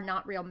them are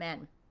not real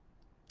men.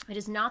 It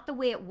is not the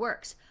way it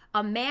works.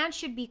 A man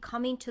should be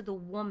coming to the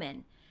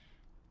woman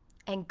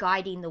and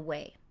guiding the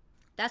way.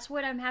 That's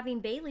what I'm having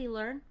Bailey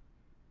learn.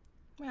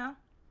 Yeah.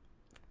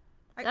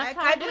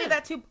 I believe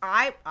that too.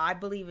 I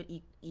believe it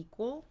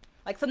equal.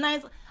 Like,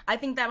 sometimes I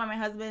think that about my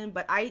husband,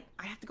 but I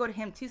have to go to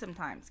him too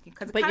sometimes.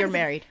 But you're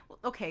married.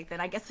 Okay,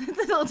 then I guess it's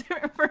a little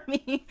different for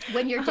me.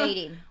 When you're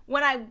dating.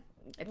 When I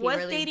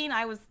was dating,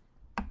 I was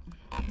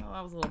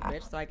a little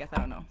bitch, so I guess I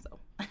don't know. So.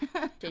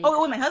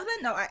 Oh, with my husband?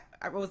 No,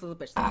 I was a little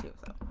bitch then too.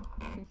 So.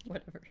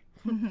 Whatever.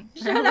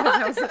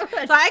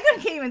 So I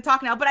can't even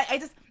talk now, but I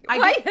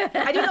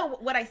do know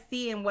what I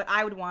see and what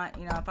I would want,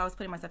 you know, if I was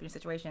putting myself in a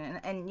situation.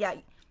 And yeah,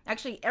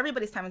 actually,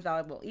 everybody's time is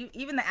valuable.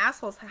 Even the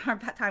assholes,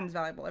 that time is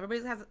valuable.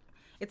 Everybody has.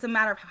 It's a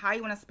matter of how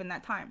you want to spend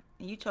that time.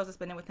 And you chose to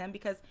spend it with him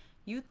because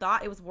you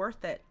thought it was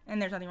worth it,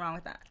 and there's nothing wrong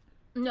with that.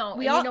 No,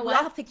 we all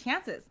have to take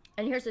chances.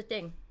 And here's the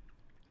thing.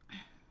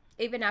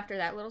 Even after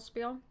that little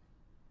spiel,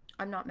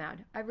 I'm not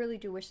mad. I really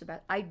do wish the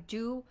best. I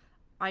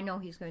know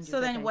he's going to do. So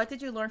then, what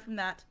did you learn from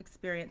that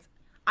experience?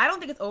 I don't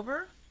think it's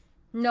over.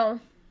 No,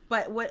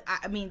 but what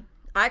I mean,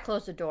 I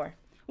closed the door.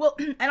 Well,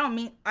 I don't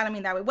mean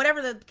that way.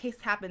 Whatever the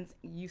case happens,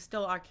 you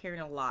still are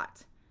carrying a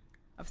lot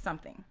of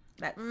something.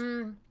 That's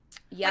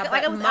yeah,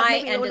 like but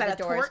my end of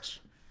the doors.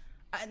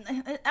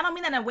 I don't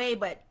mean that in a way,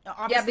 but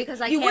obviously, yeah,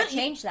 because I can't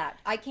change that.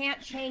 I can't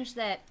change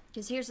that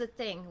because here's the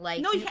thing.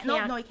 Like, no, you can't.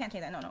 No, you can't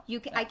change that. No.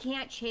 I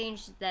can't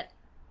change that.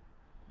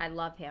 I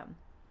love him,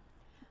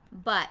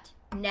 but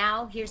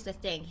now here's the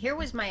thing. Here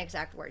was my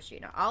exact words,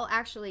 Gina. I'll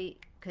actually,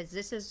 because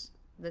this is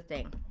the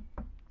thing.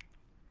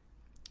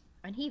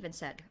 And he even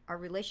said, our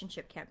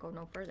relationship can't go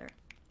no further.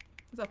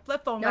 It's a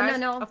flip phone, guys.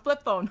 No. A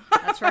flip phone.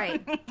 That's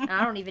right.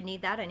 I don't even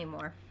need that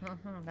anymore.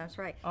 That's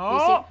right.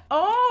 Oh.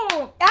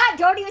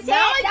 Don't even say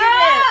it.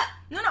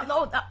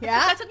 No.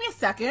 Yeah? That took me a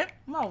second.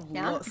 I'm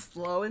all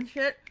slow and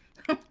shit.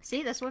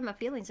 See, that's why my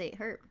feelings ain't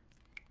hurt.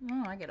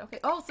 Oh, I get it. Okay.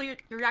 Oh, so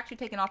you're actually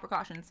taking all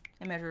precautions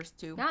and measures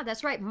too. Yeah,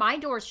 that's right. My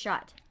door's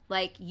shut.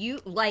 Like,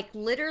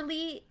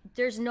 literally,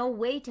 there's no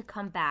way to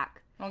come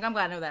back. Well, I'm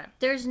glad I know that.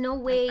 There's no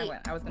way.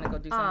 I was going to go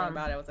do something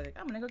about it. I was like,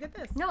 I'm going to go get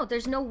this. No,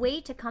 there's no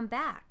way to come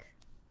back.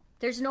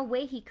 There's no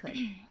way he could.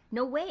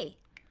 No way.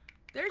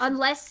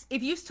 Unless.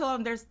 If you still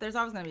have, there's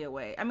always going to be a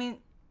way. I mean,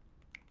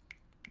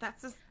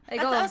 that's just.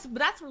 But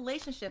that's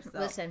relationships, though.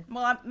 Listen.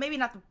 Well, maybe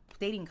not the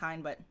dating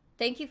kind, but.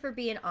 Thank you for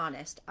being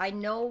honest. I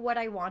know what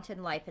I want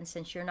in life, and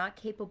since you're not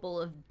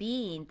capable of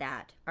being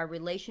that, our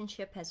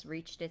relationship has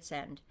reached its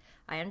end.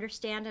 I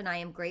understand, and I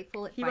am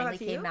grateful it finally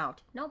came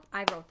out. Nope,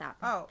 I wrote that.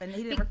 Oh, and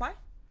he didn't reply?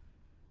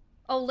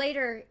 Oh,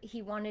 later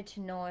he wanted to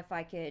know if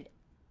I could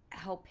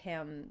help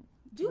him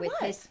with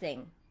his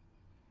thing.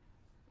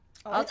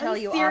 Oh, I'll tell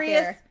you off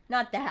air.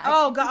 Not that.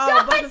 Oh,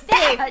 God. Not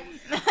that.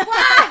 Wow.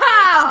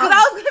 Because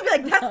I was going to be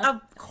like, that's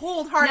a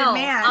cold-hearted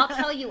man. I'll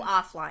tell you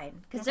offline.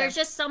 Because there's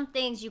just some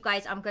things, you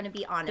guys, I'm going to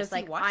be honest. Does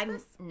he watch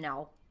this?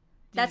 No.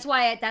 That's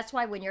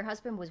why when your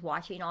husband was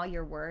watching all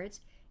your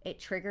words, it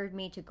triggered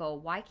me to go,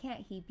 why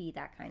can't he be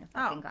that kind of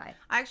fucking guy?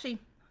 I actually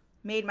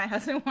made my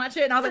husband watch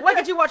it, and I was like, why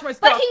can't you watch my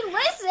stuff? But he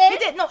listened. He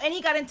did. No, and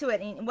he got into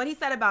it. And what he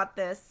said about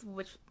this,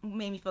 which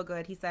made me feel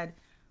good, he said,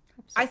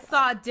 I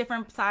saw a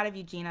different side of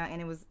you, Gina,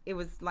 and it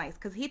was nice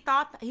because he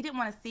thought he didn't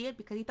want to see it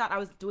because he thought I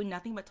was doing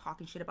nothing but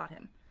talking shit about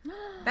him.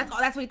 That's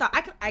what he thought.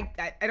 I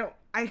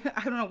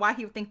don't know why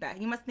he would think that.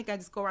 He must think I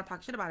just go around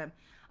talking shit about him.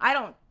 I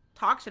don't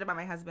talk shit about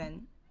my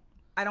husband.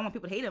 I don't want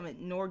people to hate him,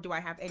 nor do I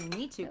have any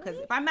need to. Because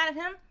if I'm mad at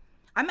him,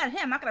 I'm mad at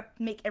him. I'm not gonna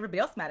make everybody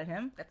else mad at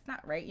him. That's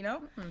not right, you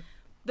know. Mm-hmm.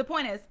 The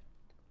point is,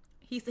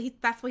 he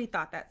that's what he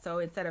thought that. So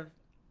instead of,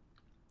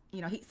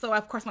 so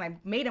of course when I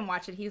made him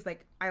watch it, he was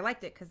like, I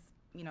liked it because.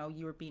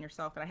 You were being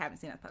yourself, and I haven't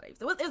seen that side of you.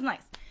 So it was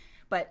nice.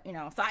 But,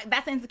 so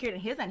that's the insecurity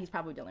in his end he's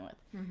probably dealing with.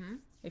 Mm-hmm.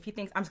 If he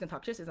thinks, I'm just going to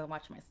talk shit, he's going to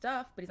watch my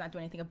stuff, but he's not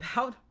doing anything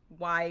about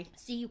why.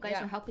 See, you guys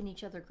are helping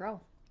each other grow.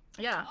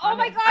 Yeah. Oh,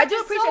 my God. I do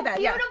appreciate that.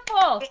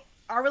 Beautiful. Yeah.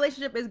 Our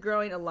relationship is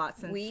growing a lot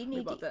since we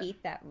need to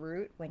eat that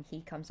root when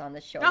he comes on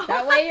the show.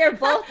 That way you're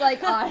both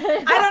like on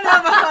it. I don't know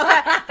about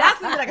that. That's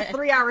going to be like a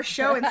 3-hour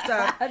show and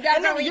stuff. And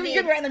then you're going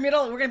to be right in the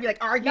middle. We're going to be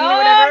like arguing or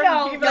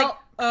whatever. No.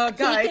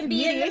 Guys, he can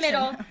be in the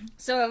middle.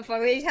 So if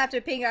we have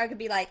to ping, I could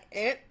be like,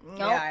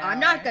 I'm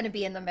not going to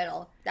be in the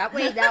middle. That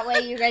way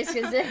you guys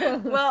can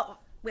do. Well,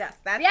 yes,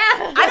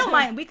 I don't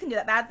mind. We can do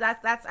that.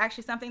 That's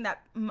actually something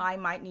that I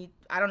might need.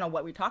 I don't know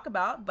what we talk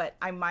about, but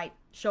I might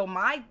show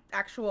my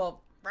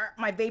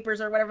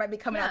vapors or whatever might be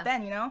coming out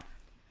then,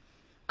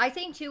 I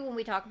think, too, when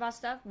we talk about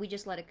stuff, we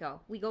just let it go.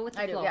 We go with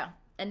the flow.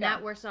 And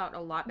that works out a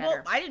lot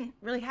better. Well, I didn't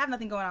really have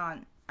nothing going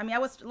on. I mean, I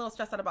was a little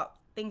stressed out about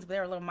things, but they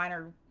were little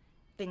minor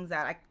things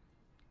that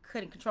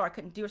couldn't control, I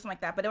couldn't do or something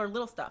like that. But there were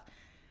little stuff.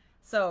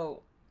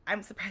 So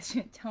I'm surprised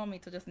you didn't tell me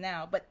till just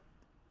now. But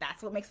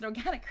that's what makes it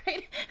organic,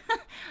 right?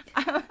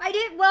 I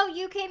did. Well,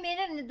 you came in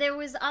and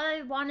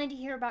I wanted to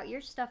hear about your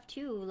stuff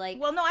too.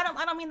 Like, well, no, I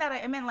don't mean that.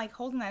 I meant like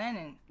holding that in,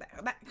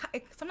 and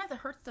sometimes it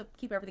hurts to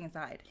keep everything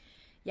inside.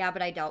 yeah,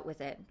 but I dealt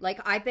with it. Like,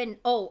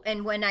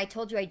 and when I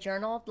told you I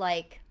journaled,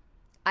 like,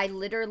 I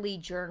literally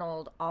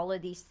journaled all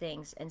of these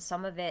things, and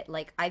some of it,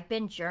 like, I've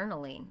been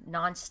journaling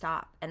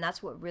nonstop, and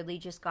that's what really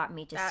just got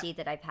me to see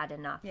that I've had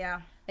enough.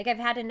 Yeah. Like, I've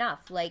had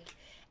enough. Like,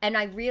 and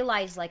I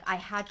realized, like, I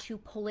had to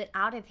pull it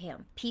out of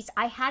him.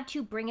 I had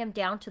to bring him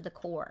down to the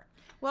core.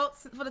 Well,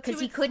 for the 2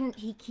 because he couldn't.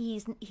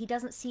 He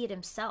doesn't see it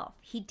himself.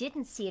 He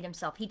didn't see it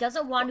himself. He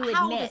doesn't want to admit.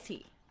 How old is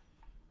he?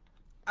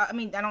 I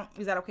mean, I don't.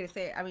 Is that okay to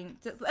say? I mean,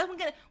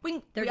 we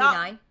can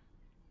 39.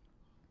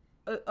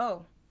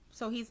 Oh,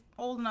 so he's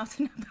old enough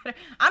to know better.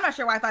 I'm not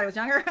sure why I thought he was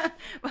younger,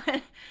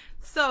 but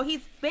so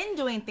he's been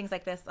doing things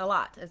like this a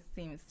lot. It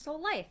seems. His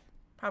whole life.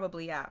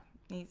 Probably, yeah.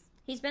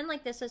 He's been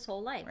like this his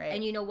whole life. Right.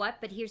 And you know what?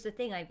 But here's the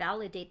thing: I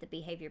validate the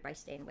behavior by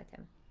staying with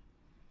him.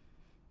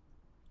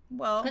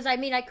 Well, because I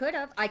mean, I could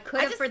have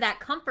for that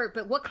comfort,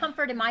 but what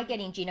comfort am I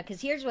getting, Gina? Because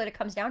here's what it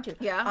comes down to.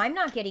 Yeah. I'm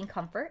not getting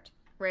comfort.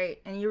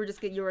 Right, and you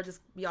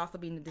also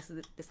being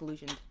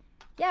disillusioned.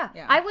 Yeah.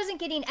 I wasn't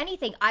getting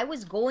anything. I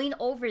was going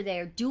over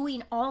there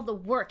doing all the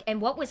work, and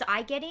what was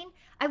I getting?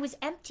 I was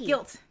empty.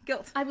 Guilt.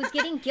 I was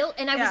getting guilt,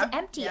 and I was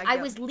empty. I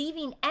was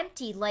leaving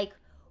empty. Like,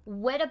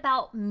 what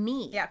about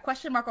me? Yeah,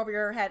 question mark over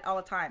your head all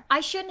the time. I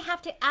shouldn't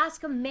have to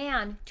ask a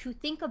man to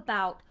think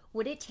about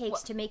what it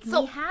takes to make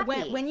me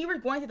happy. When you were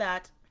going through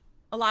that,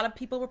 a lot of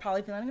people were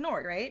probably feeling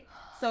ignored, right?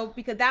 So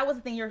because that was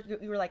the thing, you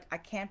were like, I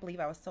can't believe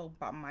I was so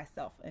about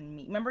myself and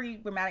me. Remember, you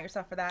were mad at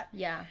yourself for that?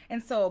 Yeah.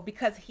 And so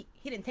because he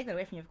didn't take that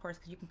away from you, of course,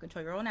 because you can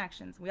control your own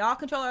actions. We all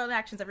control our own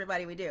actions,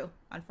 everybody. We do.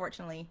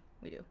 Unfortunately,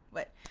 we do.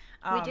 But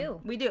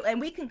we do,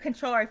 and we can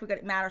control if we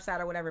get mad or sad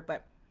or whatever.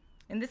 But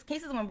in this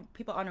case, is when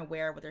people are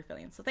unaware of what they're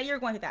feeling. So say you're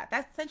going through that.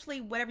 That's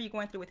essentially whatever you're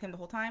going through with him the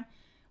whole time.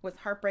 Was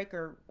heartbreak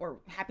or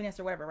happiness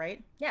or whatever,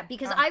 right? Yeah,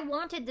 because I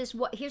wanted this.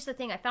 Here's the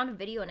thing: I found a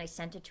video and I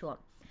sent it to him.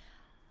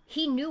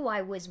 He knew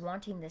I was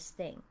wanting this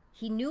thing.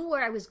 He knew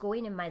where I was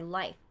going in my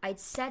life. I'd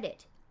said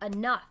it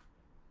enough.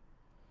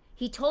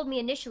 He told me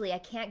initially, I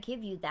can't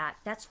give you that.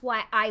 That's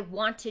why I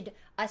wanted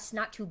us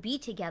not to be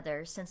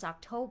together since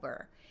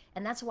October.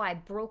 And that's why I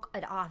broke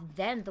it off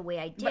then the way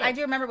I did. But I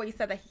do remember what you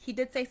said, that he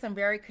did say some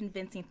very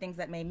convincing things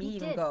that made me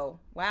go,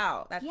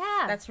 wow,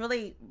 that's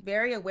really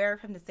very aware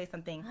of him to say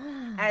something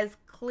as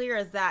clear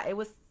as that. It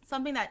was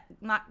something that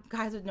not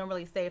guys would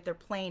normally say if they're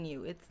playing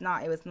you. It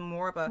was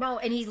more of a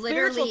and he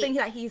spiritual thing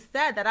that he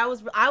said that I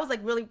was like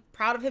really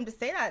proud of him to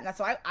say that. And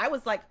so I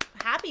was like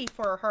happy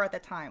for her at the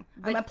time.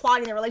 I'm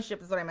applauding the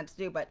relationship is what I meant to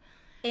do, but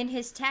in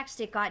his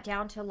text it got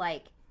down to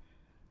like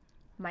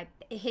my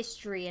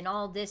history and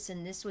all this,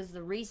 and this was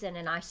the reason,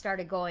 and I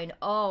started going,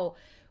 oh,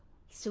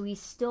 so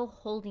he's still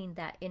holding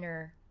that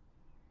inner.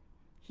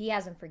 He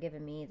hasn't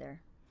forgiven me either.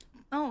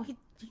 Oh,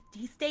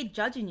 he stayed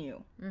judging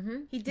you. Mm-hmm.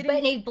 He didn't.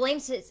 But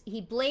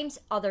he blames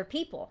other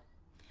people.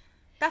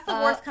 That's the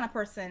worst kind of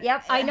person.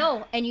 Yep, I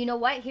know. And you know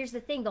what? Here's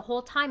the thing. The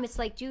whole time it's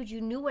like, dude,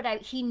 he knew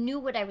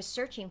what I was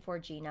searching for,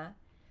 Gina.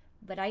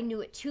 But I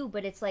knew it too.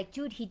 But it's like,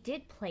 dude, he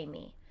did play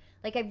me.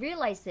 Like, I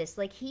realized this.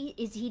 Like,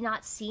 is he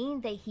not seeing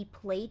that he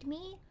played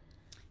me?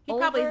 He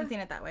probably isn't seeing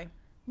it that way.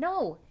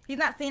 No. He's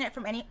not seeing it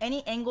from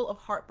any angle of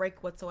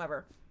heartbreak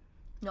whatsoever.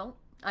 No.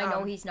 I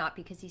know he's not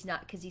because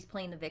he's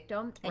playing the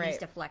victim and he's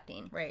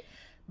deflecting. Right.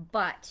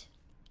 But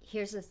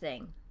here's the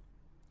thing.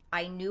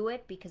 I knew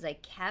it because I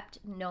kept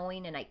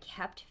knowing and I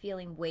kept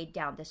feeling weighed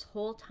down. This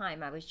whole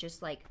time I was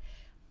just like,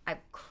 I've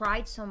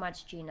cried so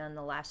much, Gina, in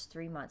the last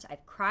 3 months.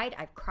 I've cried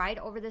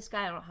over this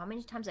guy. I don't know how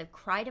many times I've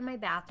cried in my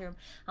bathroom,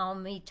 how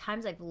many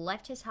times I've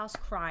left his house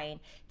crying,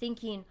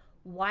 thinking,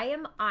 why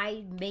am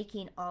I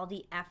making all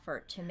the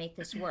effort to make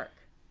this work?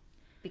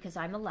 Because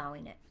I'm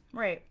allowing it.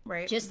 Right.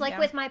 Just like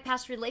with my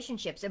past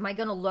relationships. Am I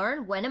going to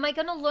learn? When am I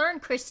going to learn,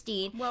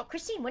 Christine? Well,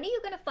 Christine, when are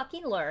you going to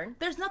fucking learn?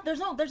 There's none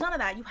of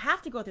that. You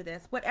have to go through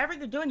this. Whatever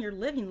you're doing, you're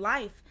living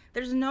life.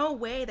 There's no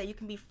way that you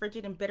can be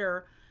frigid and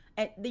bitter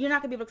and you're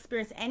not going to be able to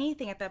experience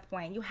anything at that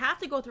point. You have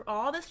to go through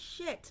all this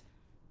shit.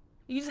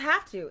 You just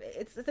have to.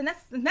 It's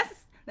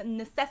a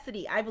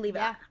necessity, I believe.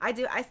 Yeah. I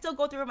do. I still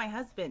go through with my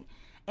husband.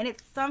 And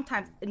it's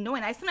sometimes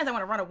annoying. Sometimes I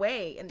want to run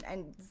away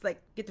and just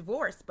like get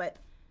divorced. But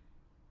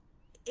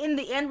in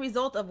the end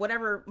result of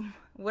whatever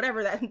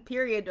that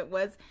period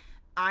was,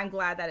 I'm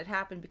glad that it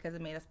happened because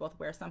it made us both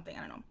aware of something. I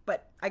don't know.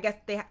 But I guess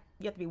you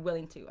have to be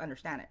willing to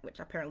understand it,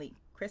 which apparently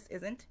Chris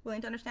isn't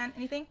willing to understand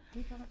anything.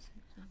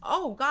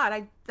 Oh,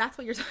 God. That's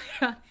what you're talking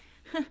about.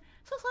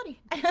 So sorry.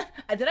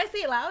 Did I say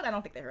it loud? I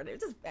don't think they heard it.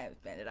 Just bend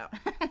it out.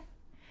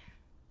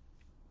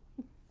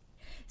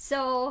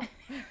 So...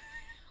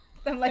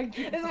 I'm like,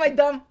 this is my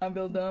dumb. I'm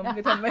Bill Dumb.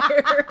 I'm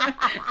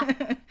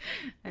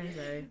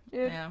sorry.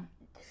 Yeah.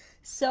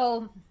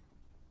 So,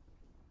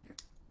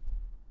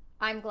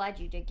 I'm glad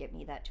you did get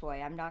me that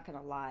toy. I'm not going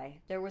to lie.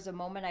 There was a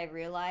moment I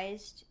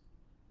realized,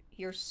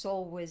 your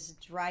soul was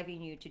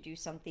driving you to do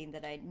something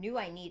that I knew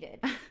I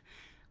needed.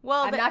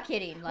 Well, I'm not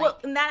kidding. Well,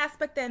 in that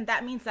aspect, then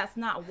that means that's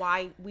not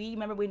why we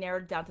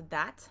narrowed it down to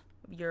that,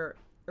 your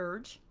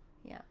urge.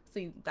 Yeah.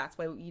 So that's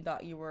why you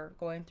thought you were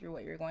going through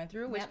what you were going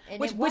through,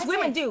 which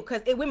women do,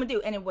 because women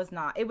do, and it was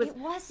not. It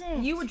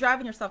wasn't. You were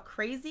driving yourself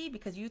crazy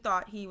because you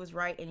thought he was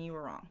right and you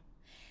were wrong.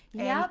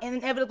 Yeah. And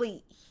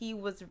inevitably he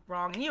was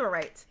wrong and you were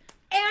right.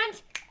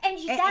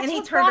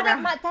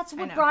 That's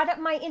what brought up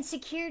my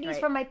insecurities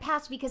from my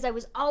past, because I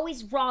was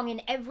always wrong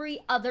in every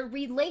other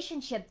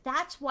relationship.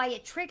 That's why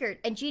it triggered.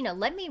 And Gina,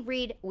 let me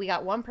read. We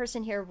got one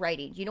person here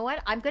writing. You know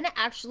what? I'm going to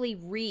actually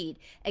read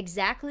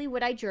exactly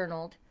what I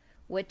journaled.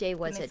 What day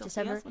was it?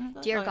 December?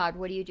 Dear God,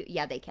 what do you do?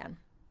 Yeah, they can.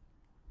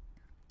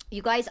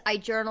 You guys, I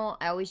journal.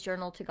 I always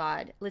journal to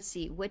God. Let's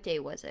see. What day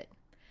was it?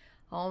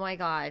 Oh my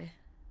God.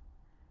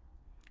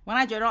 When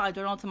I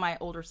journal to my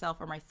older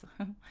self, or my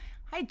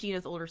hi,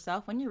 Gina's older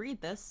self. When you read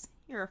this,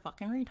 you're a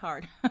fucking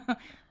retard.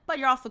 But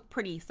you're also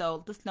pretty,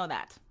 so just know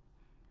that.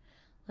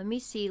 Let me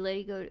see.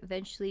 Letting go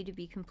eventually to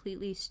be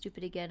completely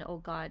stupid again. Oh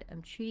God,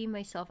 I'm treating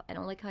myself. I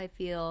don't like how I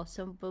feel.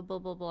 Some blah, blah,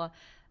 blah, blah.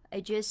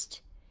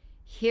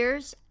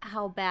 Here's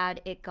how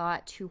bad it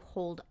got to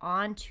hold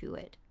on to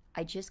it.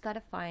 I just got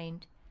to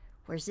find,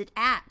 where's it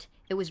at?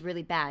 It was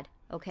really bad.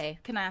 Okay.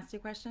 Can I ask you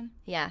a question?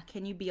 Yeah.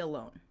 Can you be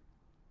alone?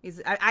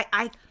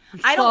 I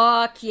don't.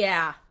 Fuck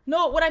yeah.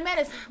 No, what I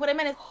meant is.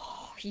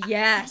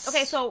 Yes.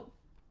 Okay, so,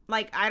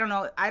 like, I don't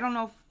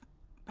know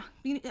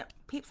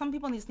if some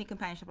people need sneak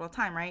companionship all the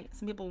time, right?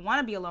 Some people want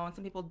to be alone,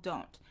 some people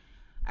don't.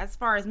 As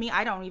far as me,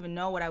 I don't even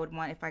know what I would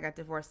want if I got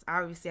divorced.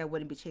 Obviously, I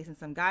wouldn't be chasing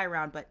some guy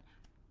around, but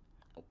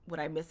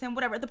would I miss him?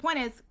 Whatever. The point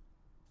is,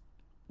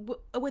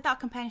 without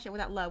companionship,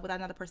 without love, without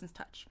another person's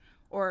touch,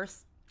 or...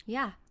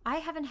 Yeah, I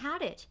haven't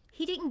had it.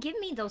 He didn't give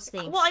me those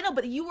things. Well, I know,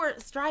 but you were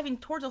striving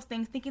towards those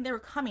things, thinking they were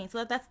coming.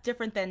 So that's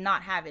different than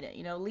not having it.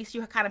 You know, at least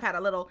you kind of had a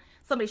little,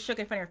 somebody shook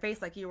in front of your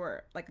face like you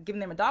were like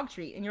giving them a dog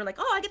treat. And you're like,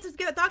 oh, I get to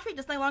get a dog treat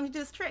just as long as you do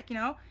this trick, you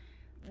know?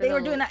 They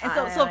were doing that.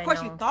 And so of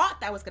course, you thought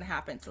that was going to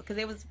happen. So because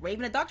they was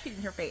waving a dog treat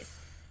in your face.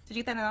 Did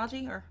you get that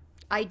analogy? Or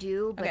I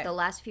do, but the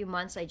last few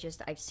months,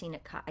 I've seen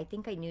it. I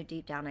think I knew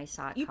deep down I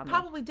saw it you coming. You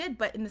probably did,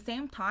 but in the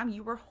same time,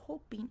 you were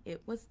hoping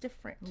it was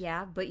different.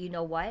 Yeah, but you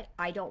know what?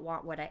 I don't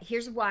want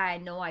here's why I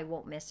know I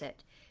won't miss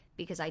it.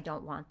 Because I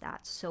don't want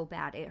that so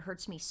bad. It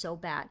hurts me so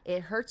bad.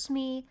 It hurts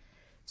me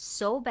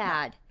so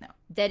bad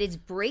that it's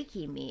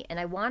breaking me. And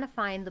I want to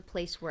find the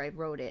place where I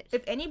wrote it.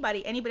 If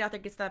anybody out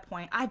there gets to that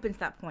point, I've been to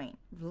that point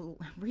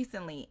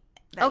recently.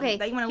 Here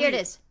it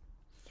is.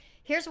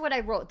 Here's what I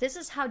wrote. This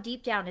is how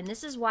deep down, and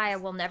this is why I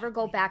will never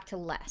go back to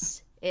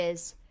less,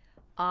 is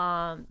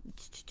I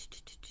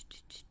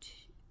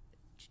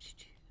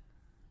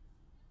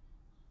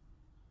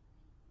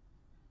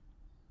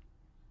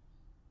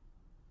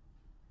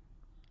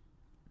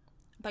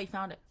thought you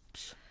found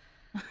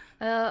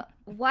it.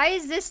 Why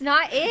is this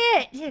not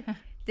it?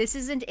 This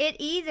isn't it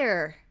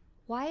either.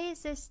 Why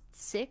is this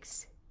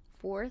 6th,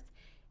 4th?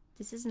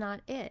 This is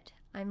not it.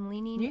 I'm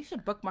leaning. You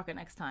should bookmark it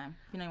next time.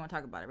 If you know you want to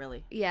talk about it,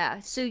 really. Yeah.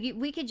 So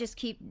we could just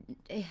keep.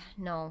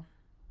 No.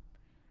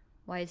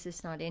 Why is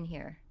this not in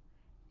here?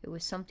 It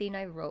was something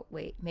I wrote.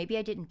 Wait, maybe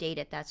I didn't date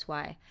it. That's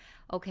why.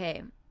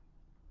 Okay.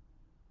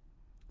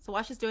 So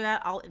while she's doing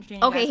that, I'll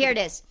introduce. Okay, here it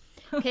is.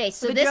 Okay,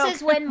 so this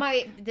was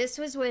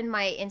when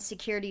my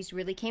insecurities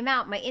really came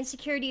out. My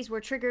insecurities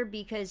were triggered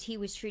because he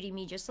was treating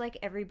me just like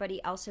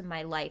everybody else in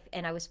my life,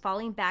 and I was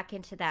falling back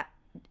into that.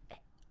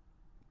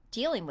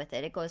 Dealing with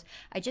it. It goes,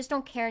 I just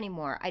don't care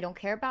anymore. I don't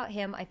care about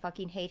him. I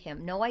fucking hate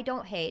him. No, I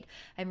don't hate.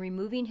 I'm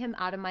removing him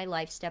out of my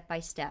life step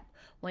by step.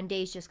 One day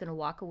he's just going to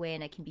walk away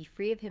and I can be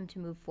free of him to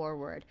move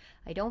forward.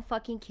 I don't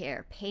fucking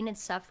care. Pain and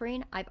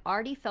suffering, I've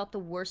already felt the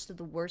worst of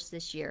the worst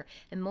this year,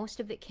 and most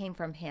of it came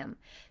from him.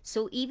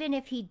 So even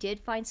if he did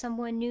find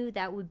someone new,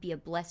 that would be a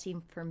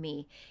blessing for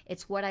me.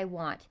 It's what I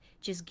want.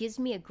 Just gives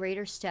me a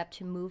greater step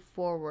to move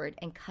forward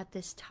and cut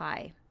this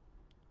tie.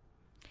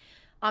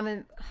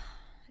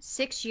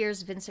 6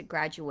 years Vincent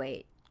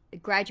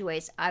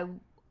graduates,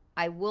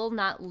 I will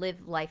not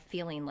live life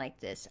feeling like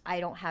this. I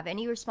don't have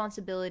any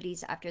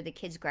responsibilities after the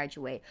kids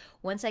graduate.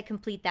 Once I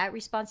complete that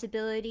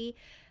responsibility,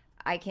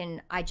 I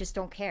just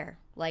don't care.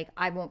 Like,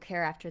 I won't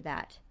care after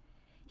that.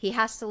 He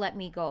has to let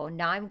me go.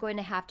 Now I'm going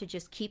to have to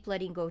just keep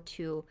letting go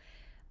too.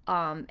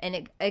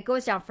 And it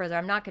goes down further.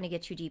 I'm not going to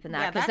get too deep in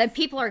that because then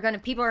people are going to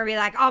be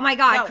like, oh my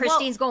God,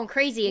 Christine's going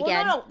crazy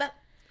again. No,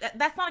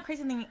 that's not a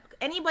crazy thing.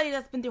 Anybody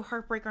that's been through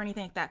heartbreak or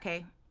anything like that,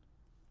 okay,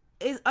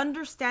 is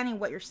understanding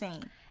what you're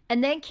saying.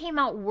 And then came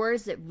out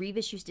words that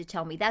Revis used to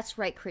tell me. That's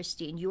right,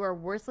 Christine. You are a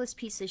worthless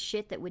piece of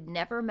shit that would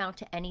never amount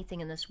to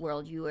anything in this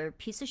world. You are a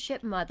piece of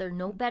shit mother,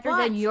 no better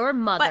than your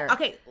mother. But,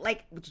 okay,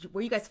 like,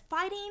 were you guys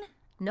fighting?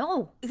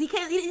 No.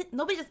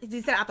 Nobody just,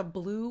 he said out the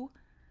blue?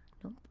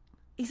 Nope.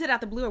 He said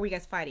out the blue, or were you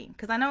guys fighting?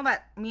 Because I know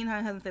that me and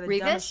my husband said the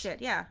dumbest shit.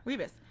 Yeah,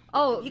 Revis.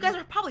 Oh, you guys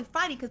are probably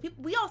fighting because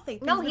we all say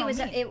things. No, he was.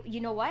 You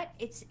know what?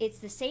 It's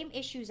the same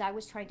issues I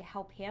was trying to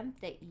help him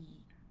that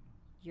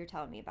you're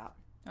telling me about.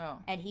 Oh.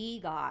 And he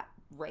got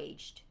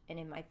raged and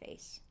in my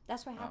face.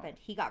 That's what happened.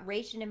 He got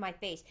raged and in my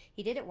face.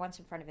 He did it once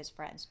in front of his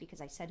friends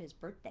because I said his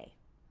birthday.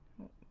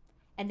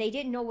 And they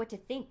didn't know what to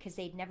think because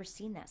they'd never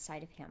seen that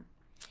side of him.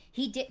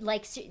 He did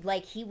like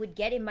he would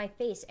get in my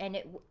face and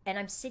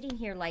I'm sitting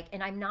here like,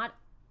 and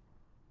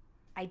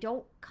I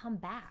don't come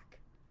back.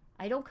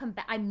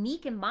 I'm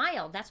meek and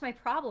mild. That's my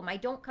problem. I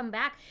don't come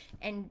back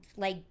and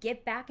like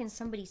get back in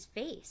somebody's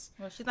face.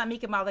 Well, she's not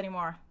meek and mild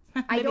anymore.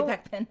 I don't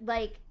back then.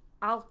 Like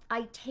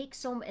I take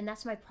and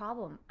that's my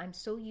problem. I'm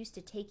so used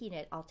to taking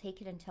it. I'll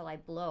take it until I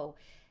blow.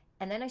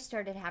 And then I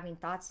started having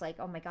thoughts like,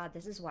 oh my God,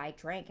 this is why I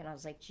drank. And I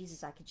was like,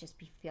 Jesus, I could just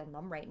feel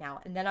numb right now.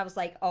 And then I was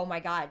like, oh my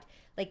God,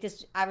 like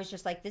this, I was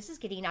just like, this is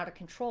getting out of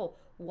control.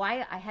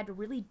 Why I had to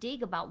really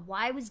dig about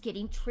why I was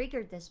getting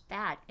triggered this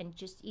bad. And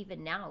just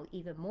even now,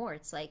 even more,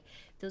 it's like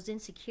those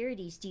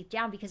insecurities deep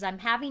down because I'm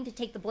having to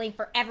take the blame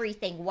for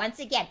everything. Once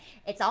again,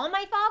 it's all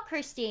my fault,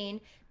 Christine,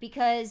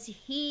 because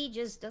he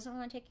just doesn't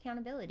want to take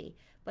accountability.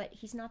 But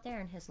he's not there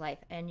in his life.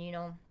 And, you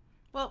know.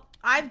 Well,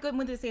 I've went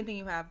through the same thing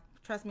you have.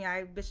 Trust me,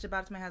 I bitched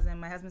about it to my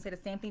husband. My husband said the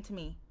same thing to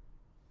me.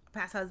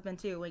 Past husband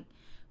too. Like,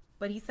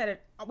 but he said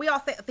it. We all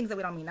say things that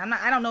we don't mean.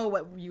 I don't know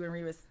what you and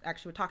Revis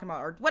actually were talking about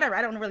or whatever.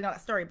 I don't really know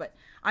that story, but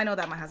I know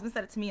that my husband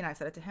said it to me and I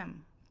said it to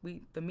him.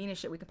 The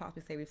meanest shit we could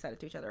possibly say, we've said it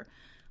to each other.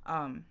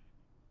 I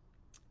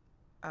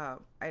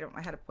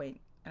had a point.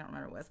 I don't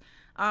remember what it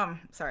was.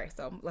 Sorry.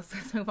 So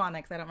let's move on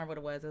next. I don't remember what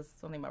it was. It was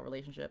something about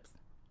relationships.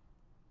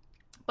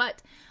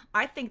 But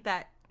I think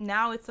that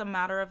now it's a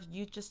matter of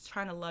you just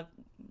trying to love.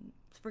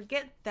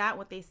 Forget that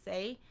what they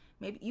say.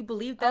 Maybe you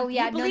believe them. Oh,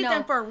 yeah, you believe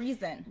them for a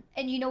reason.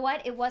 And you know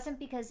what? It wasn't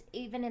because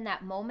even in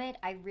that moment,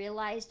 I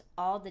realized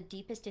all the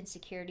deepest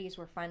insecurities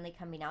were finally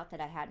coming out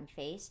that I hadn't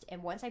faced.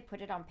 And once I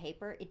put it on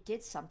paper, it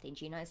did something,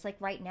 Gina. It's like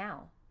right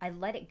now. I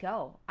let it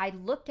go. I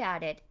looked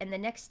at it, and the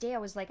next day I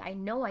was like, I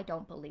know I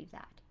don't believe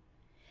that.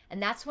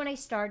 And that's when I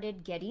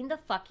started getting the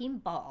fucking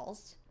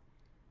balls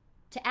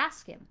to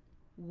ask him,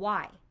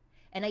 why?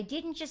 And I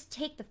didn't just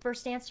take the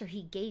first answer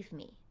he gave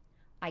me.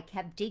 I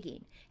kept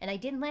digging, and I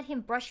didn't let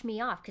him brush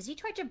me off because he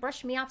tried to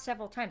brush me off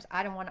several times.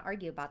 I don't want to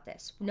argue about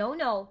this.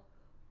 No,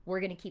 we're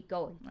going to keep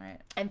going. Right.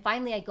 And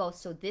finally I go,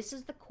 so this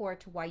is the core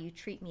to why you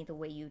treat me the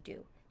way you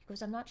do. He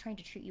goes, I'm not trying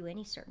to treat you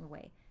any certain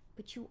way,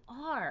 but you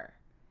are.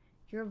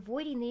 You're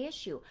avoiding the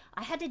issue.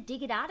 I had to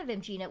dig it out of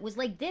him, Gina. It was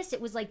like this.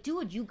 It was like,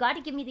 dude, you got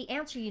to give me the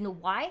answer. You know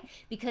why?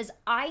 Because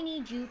I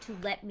need you to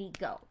let me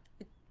go.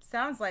 It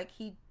sounds like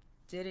he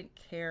didn't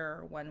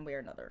care one way or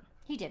another.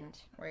 He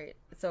didn't. Right.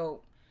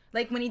 So...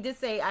 like when he did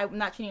say I'm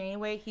not treating you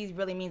anyway, he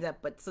really means that.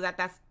 But so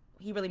that's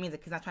he really means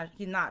it because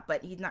he's not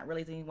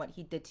realizing what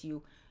he did to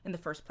you in the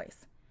first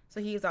place. So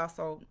he is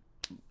also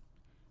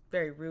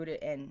very rude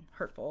and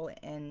hurtful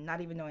and not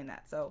even knowing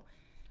that. So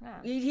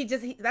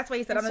that's why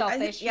he said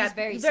selfish. He's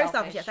very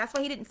selfish. Yes, that's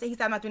why he didn't say. He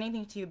said I'm not doing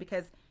anything to you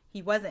because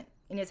he wasn't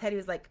in his head. He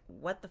was like,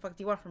 what the fuck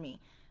do you want from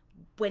me?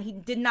 When he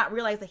did not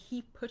realize that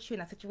he put you in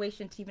that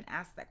situation to even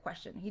ask that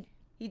question.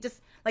 He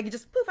just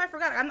poof, I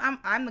forgot.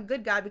 I'm the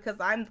good guy because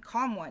I'm the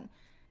calm one.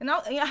 And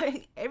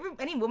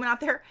any woman out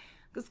there,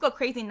 let's go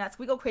crazy nuts.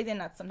 We go crazy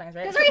nuts sometimes,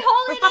 right? Because we're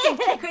holding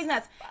it. Crazy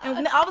nuts.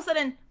 And all of a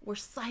sudden, we're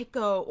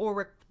psycho or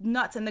we're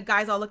nuts. And the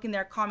guy's all looking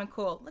there calm and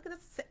cool. Look at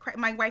this.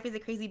 My wife is a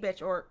crazy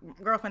bitch or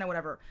girlfriend or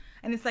whatever.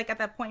 And it's like at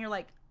that point, you're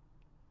like,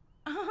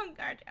 oh,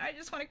 God, I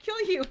just want to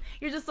kill you.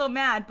 You're just so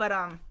mad. But,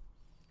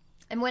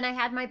 And when I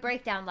had my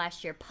breakdown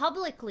last year,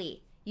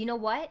 publicly, you know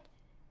what?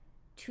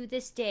 To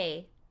this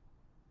day,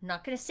 I'm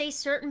not going to say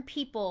certain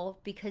people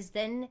because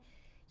then,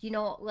 you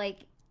know,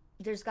 like,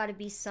 there's got to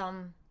be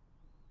some,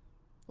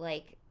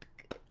 like,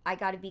 I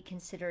got to be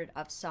considerate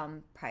of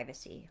some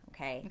privacy,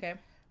 okay? Okay.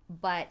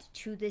 But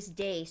to this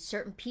day,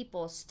 certain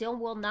people still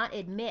will not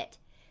admit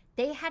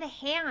they had a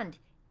hand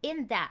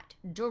in that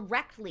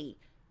directly.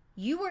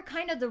 You were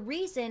kind of the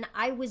reason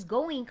I was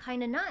going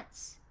kind of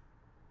nuts.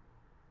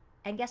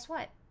 And guess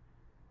what?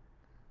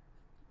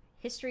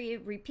 History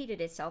repeated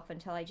itself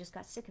until I just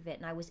got sick of it.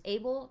 And I was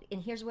able,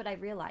 and here's what I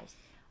realized.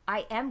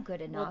 I am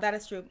good enough. Well, that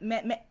is true.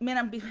 Men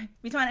have you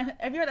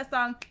heard that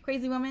song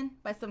 "Crazy Woman"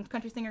 by some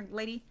country singer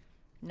lady?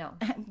 No.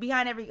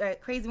 Behind every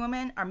crazy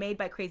woman are made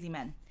by crazy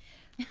men.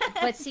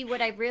 But see,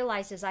 what I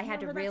realized is I had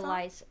to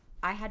realize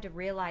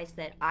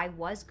that I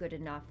was good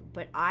enough,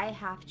 but I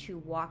have to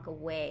walk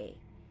away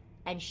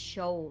and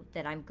show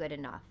that I'm good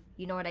enough.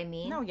 You know what I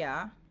mean? No,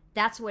 yeah.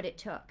 That's what it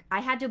took.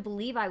 I had to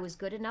believe I was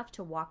good enough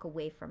to walk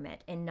away from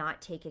it and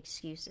not take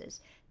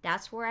excuses.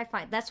 That's why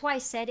I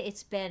said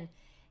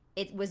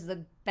it was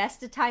the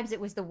best of times, it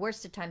was the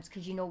worst of times,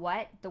 because you know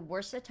what? The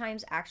worst of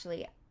times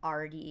actually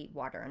already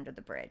water under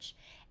the bridge.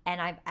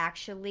 And I've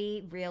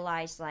actually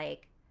realized,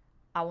 like,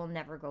 I will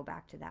never go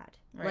back to that.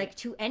 Right. Like,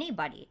 to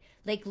anybody.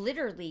 Like,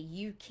 literally,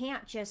 you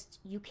can't.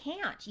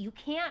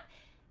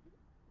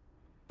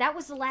 That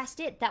was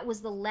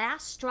the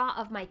last straw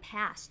of my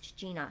past,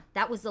 Gina.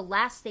 That was the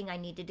last thing I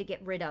needed to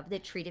get rid of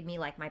that treated me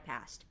like my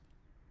past.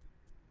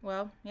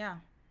 Well, yeah.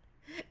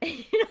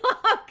 You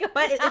know,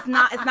 but it's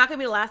not going to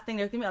be the last thing.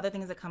 There's going to be other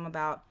things that come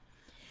about.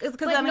 Because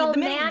But I mean, no the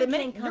minute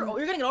man can you're come-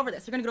 gonna get over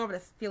this. You're gonna get over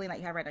this feeling that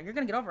you have right now. You're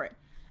gonna get over it,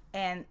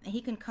 and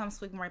he can come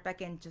sweeping right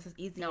back in just as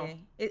easy. No.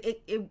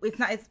 It's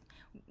not. It's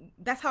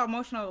that's how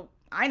emotional.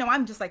 I know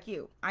I'm just like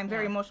you. I'm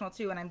very Yeah. emotional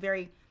too, and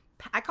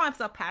I call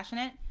myself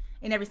passionate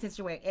in every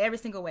single way. Every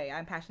single way,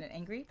 I'm passionate,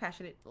 angry,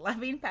 passionate,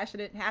 loving,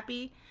 passionate,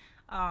 happy.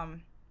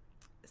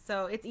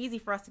 So it's easy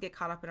for us to get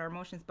caught up in our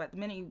emotions, but the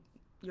minute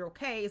you're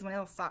okay is when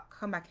it'll stop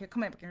coming back in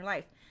your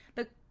life.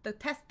 The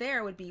test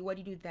there would be, what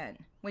do you do then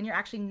when you're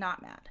actually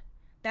not mad?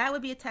 That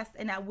would be a test,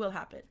 and that will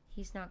happen.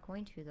 He's not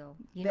going to, though.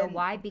 You know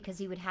why? Because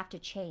he would have to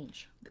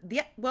change.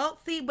 Yeah, well,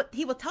 see, but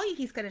he will tell you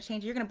he's going to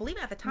change. You're going to believe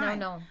it at the time.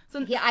 No. So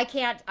yeah, I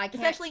can't.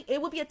 essentially,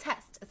 it will be a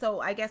test.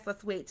 So I guess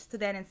let's wait to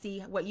then and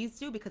see what you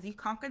do, because you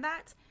conquered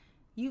that.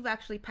 You've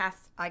actually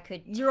passed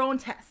your own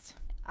test.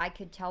 I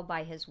could tell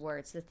by his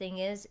words. The thing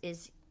is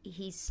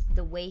he's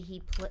the way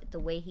he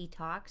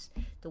talks,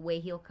 the way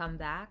he'll come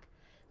back,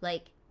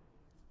 like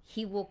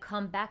he will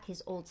come back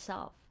his old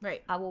self.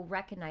 Right. I will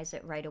recognize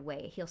it right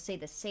away. He'll say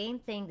the same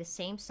thing, the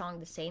same song,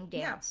 the same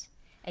dance.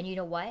 Yeah. And you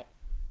know what?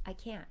 I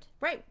can't.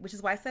 Right. Which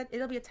is why I said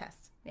it'll be a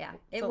test. Yeah.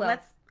 It will.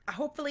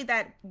 Hopefully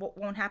that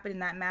won't happen in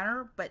that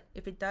manner. But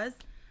if it does,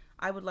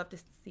 I would love to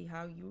see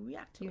how you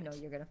react to it. You know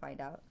you're going to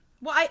find out.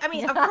 Well, I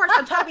mean, of course,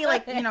 I'm trying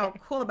to be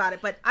cool about it,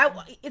 but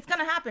it's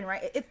gonna happen,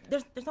 right?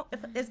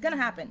 It's gonna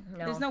happen.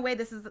 No. There's no way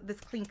this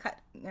clean cut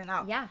and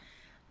out. Yeah.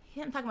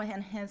 I'm talking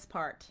about his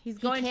part. He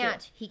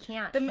can't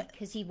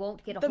because he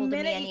won't get a hold of me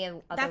any other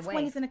way. That's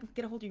when he's gonna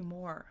get a hold of you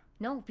more.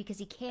 No, because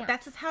he can't.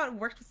 That's just how it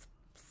works with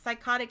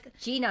psychotic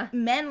Gina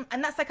men.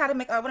 I'm not psychotic.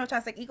 What am I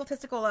trying to say?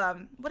 Egotistical.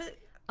 What is it?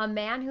 A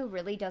man who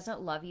really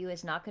doesn't love you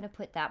is not going to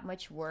put that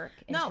much work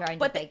in trying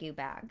to beg you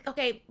back.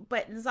 Okay,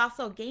 but there's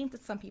also a game to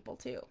some people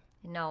too.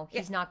 No,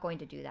 he's not going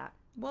to do that.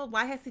 Well,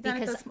 why has he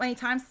done it this many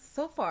times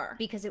so far?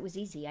 Because it was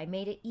easy. I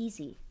made it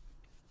easy.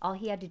 All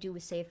he had to do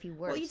was say a few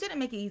words. Well, you didn't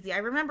make it easy. I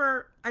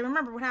remember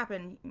what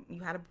happened.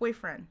 You had a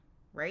boyfriend,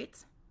 right?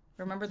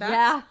 Remember that?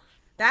 Yeah.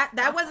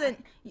 That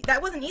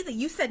wasn't easy.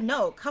 You said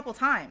no a couple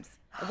times.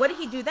 What did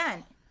he do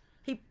then?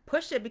 He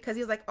pushed it because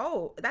he was like,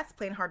 "Oh, that's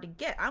playing hard to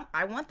get.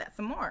 I want that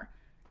some more."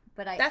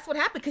 That's what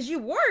happened because you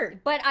were.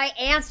 But I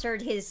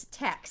answered his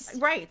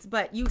text. Right,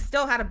 but you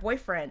still had a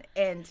boyfriend,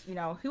 and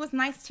he was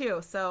nice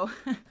too. So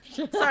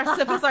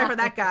sorry for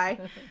that guy.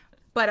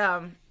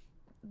 But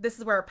this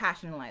is where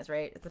passion lies,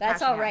 right?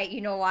 That's all right.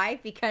 You know why?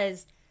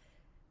 Because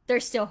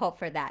there's still hope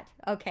for that.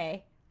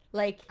 Okay,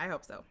 I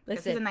hope so.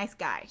 Because he's a nice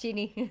guy.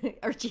 Genie.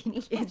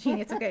 Genie,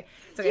 it's okay.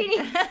 Genie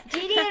in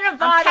a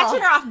bottle. I'm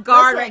catching her off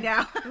guard right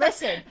now.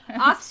 Listen,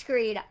 off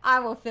screen, I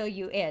will fill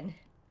you in.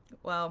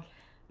 Well.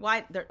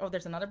 Why?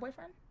 There's another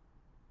boyfriend?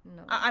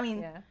 No. I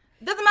mean,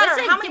 doesn't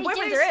matter how many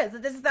boyfriends there is.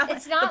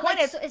 It's not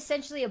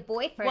essentially a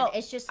boyfriend. Well,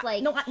 it's just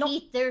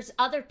there's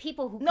other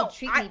people who can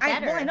treat me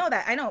better. Well, I know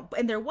that. I know.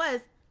 And there was,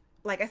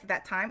 like I said,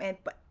 that time. And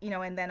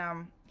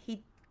then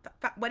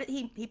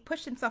he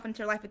pushed himself into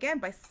your life again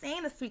by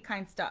saying the sweet,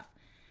 kind stuff.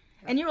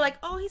 And you were like,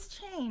 oh, he's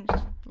changed.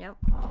 Yep.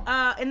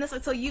 And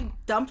so you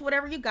dumped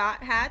whatever you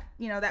had,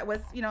 that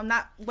was,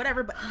 not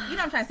whatever, but you know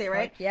what I'm trying to say,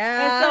 right?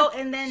 Yeah.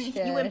 And then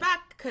you went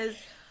back because...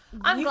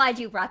 I'm glad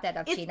you brought that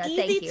up, Gina.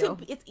 Thank you.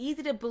 It's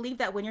easy to believe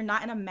that when you're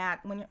not in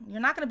when you're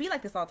not going to be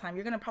like this all the time.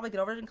 You're going to probably get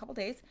over it in a couple of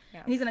days,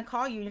 and he's going to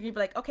call you, and you're going to be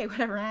like, okay,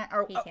 whatever.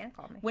 Or he can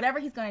call me. Whatever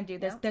he's going to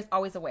do, there's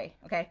always a way.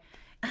 Okay,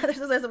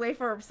 there's a way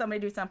for somebody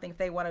to do something if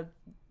they want to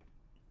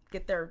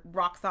get their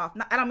rocks off.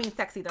 I don't mean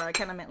sexy though. I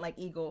kind of meant like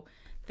ego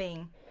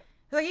thing.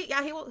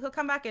 He'll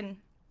come back and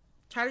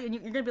try to, and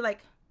you're going to be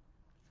like,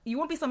 you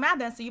won't be so mad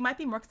then, so you might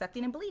be more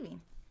accepting and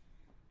believing.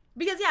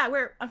 Because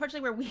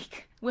unfortunately we're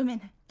weak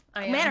women.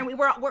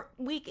 We're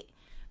weak.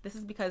 This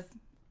is because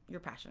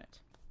you're passionate.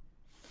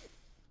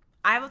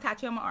 I have a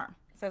tattoo on my arm.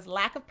 It says,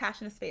 lack of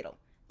passion is fatal.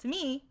 To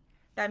me,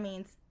 that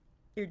means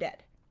you're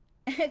dead.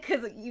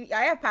 Because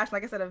I have passion,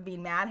 like I said, of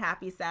being mad,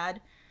 happy,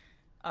 sad,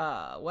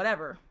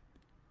 whatever.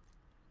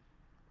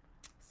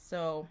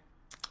 So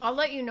I'll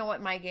let you know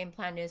what my game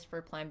plan is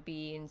for plan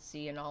B and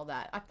C and all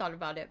that. I've thought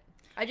about it.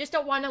 I just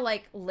don't want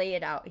to lay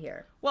it out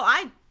here.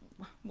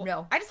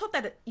 No. I just hope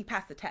that you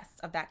pass the test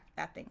of that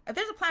thing. If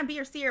there's a plan B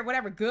or C or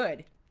whatever,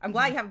 good. I'm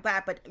glad you have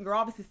that, but you're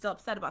obviously still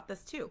upset about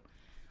this too.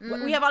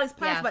 We have all these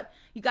plans, but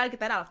you got to get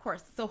that out, of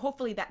course. So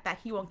hopefully that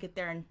he won't get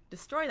there and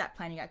destroy that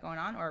plan you got going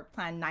on, or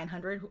plan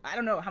 900. I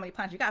don't know how many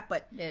plans you got,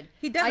 but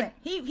he doesn't.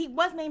 He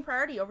was main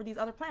priority over these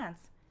other plans.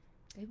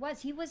 He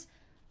was. He was,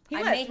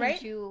 right?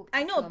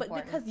 I know, but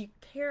important. Because you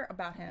care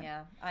about him.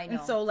 Yeah, I know.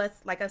 And so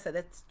like I said,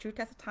 it's true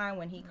test of time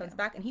when he comes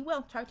back, and he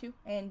will try to,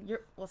 and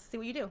we'll see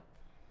what you do.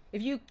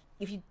 If you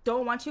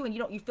don't want to and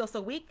you feel so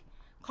weak,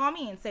 call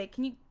me and say,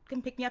 can you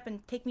come pick me up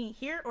and take me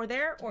here or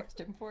there, or text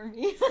him for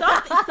me.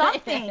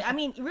 something. I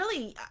mean,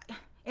 really.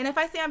 And if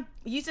I say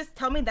you just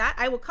tell me that,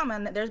 I will come,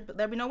 and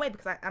there'll be no way,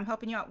 because I'm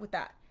helping you out with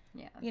that.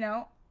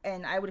 Yeah.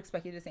 And I would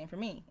expect you to do the same for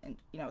me. And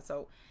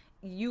so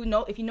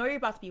if you know you're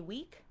about to be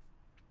weak,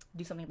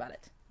 do something about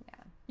it.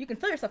 Yeah. You can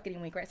feel yourself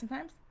getting weak, right?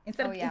 Sometimes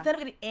instead of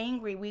getting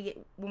angry,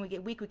 when we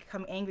get weak, we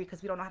become angry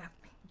because we don't know how to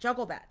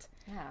juggle that.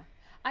 Yeah.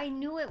 I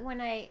knew it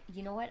when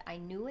you know what? I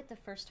knew it the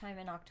first time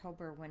in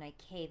October when I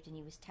caved, and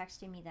he was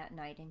texting me that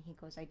night, and he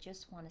goes, I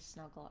just want to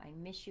snuggle. I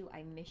miss you.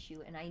 I miss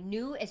you. And I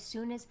knew as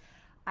soon as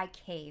I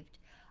caved.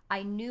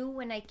 I knew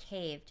when I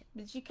caved.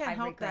 But you can't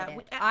help that.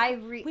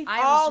 We've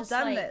all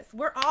done this.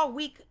 We're all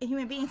weak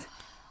human beings.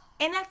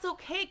 And that's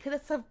okay,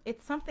 because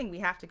it's something we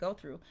have to go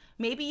through.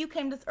 Maybe you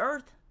came to this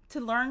earth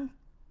to learn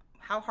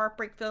how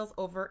heartbreak feels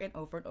over and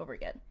over and over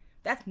again.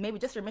 That's maybe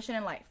just your mission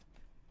in life.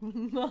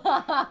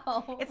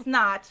 It's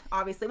not,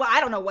 obviously. Well,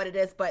 I don't know what it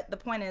is, but the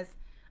point is,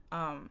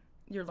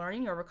 you're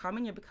learning, you're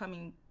overcoming, you're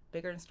becoming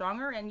bigger and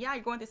stronger. And yeah,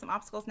 you're going through some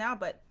obstacles now,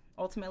 but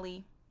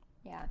ultimately,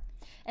 yeah,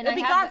 and it'll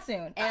be gone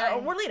soon.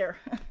 We're later.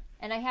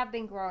 And I have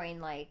been growing.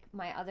 Like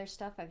my other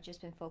stuff, I've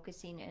just been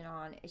focusing in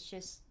on. It's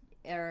just,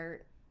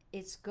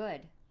 it's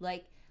good.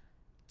 Like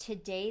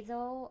today,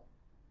 though,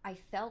 I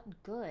felt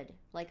good.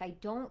 Like I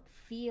don't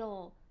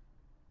feel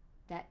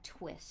that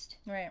twist.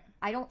 Right.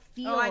 I don't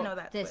feel. Oh, I know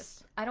that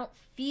twist. I don't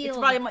feel. It's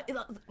probably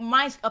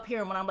mine's up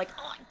here when I'm like,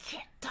 oh, I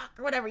can't talk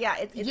or whatever. Yeah.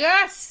 It's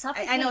yes,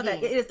 suffocating. I know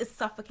that it is. It's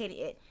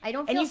suffocating. I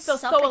don't feel. And you feel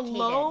so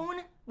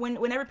alone.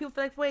 Whenever people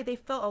feel like the way, they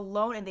feel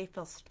alone and they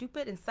feel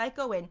stupid and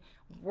psycho and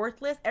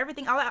worthless.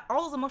 Everything, all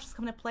those emotions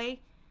come into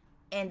play,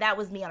 and that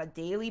was me on a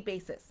daily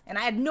basis, and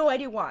I had no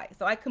idea why.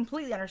 So I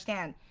completely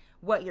understand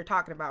what you're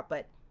talking about,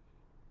 but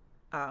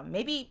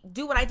maybe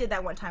do what I did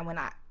that one time when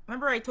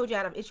remember I told you I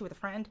had an issue with a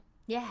friend.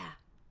 Yeah.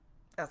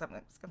 I'm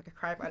just gonna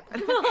cry about it.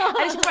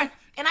 I just friend,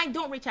 and I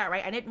don't reach out,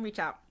 right? I didn't reach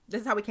out.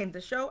 This is how we came to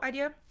the show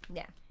idea.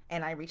 Yeah.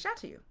 And I reached out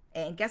to you,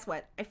 and guess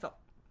what? I felt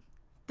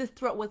this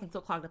throat wasn't so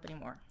clogged up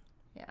anymore.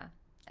 Yeah.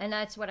 And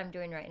that's what I'm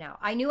doing right now.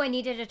 I knew I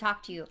needed to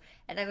talk to you,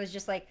 and I was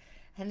just like,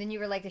 and then you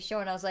were like the show,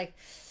 and I was like,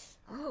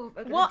 oh,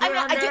 well,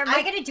 am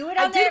I gonna do it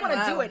on there? I did want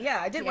to do it.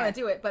 Yeah, I did want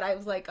to do it, but I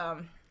was like, I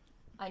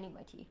need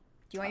my tea.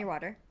 Do you want your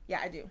water?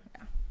 Yeah, I do.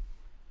 Yeah.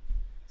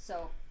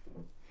 So,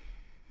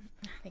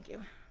 thank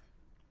you.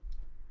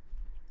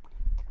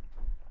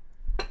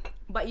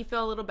 But you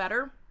feel a little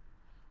better?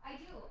 I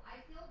do. I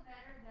feel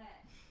better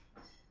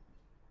that...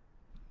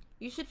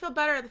 You should feel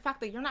better at the fact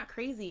that you're not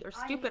crazy or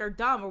stupid or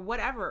dumb or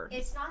whatever.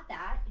 It's not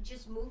that.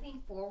 Just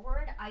moving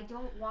forward, I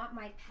don't want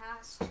my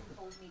past to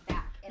hold me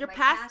back. And your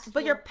past,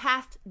 but your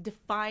past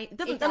define... It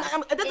doesn't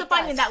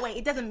define you in that way.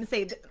 It doesn't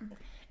say...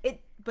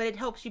 But it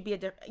helps you be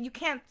you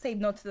can't say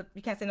no to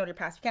you can't say no to your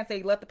past. You can't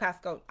say let the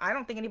past go. I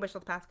don't think anybody should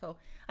let the past go.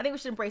 I think we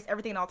should embrace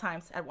everything at all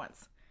times at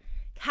once.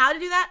 How to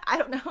do that? I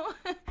don't know.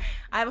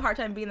 I have a hard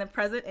time being in the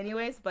present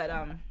anyways, but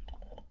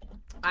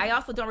I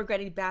also don't regret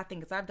any bad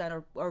things I've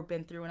done or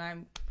been through,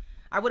 and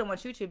I wouldn't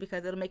want you to,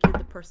 because it'll make you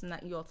the person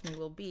that you ultimately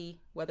will be,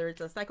 whether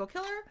it's a psycho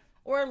killer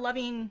or a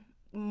loving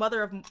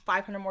mother of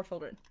 500 more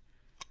children.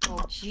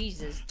 Oh,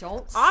 Jesus,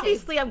 don't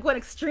Obviously, I'm going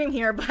extreme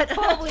here, but...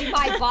 Probably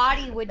my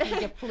body would be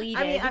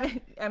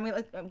depleted. I'm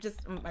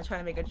trying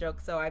to make a joke,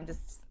 so I'm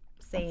just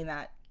saying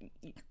that...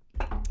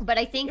 But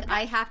I think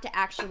I have to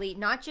actually,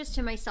 not just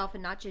to myself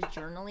and not just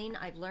journaling,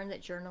 I've learned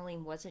that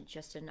journaling wasn't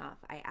just enough.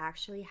 I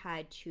actually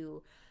had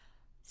to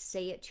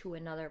say it to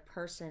another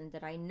person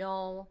that I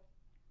know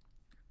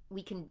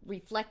we can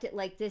reflect it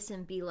like this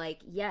and be like,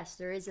 yes,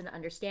 there is an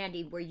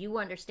understanding where you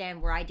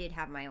understand where I did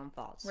have my own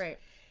faults. Right.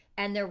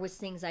 And there was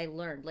things I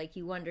learned. Like,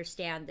 you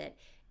understand that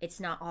it's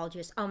not all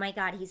just, oh my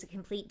God, he's a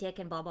complete dick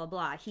and blah, blah,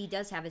 blah. He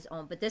does have his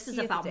own, but this is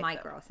about my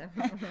growth.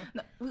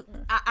 No,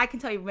 I can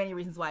tell you many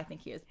reasons why I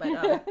think he is,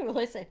 but...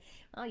 Listen,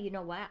 oh, you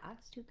know what? I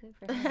was too good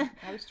for him.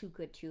 I was too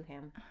good to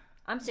him.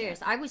 I'm serious.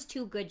 I was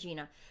too good,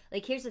 Gina.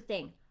 Like, here's the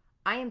thing.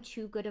 I am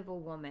too good of a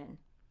woman.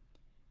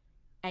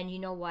 And you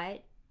know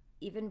what?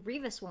 Even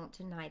Revis won't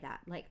deny that.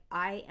 Like,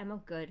 I am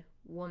a good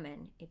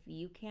woman. If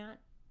you can't,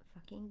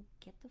 fucking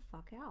get the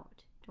fuck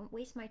out. Don't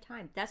waste my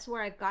time. That's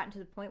where I've gotten to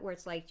the point where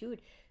it's like,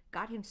 dude,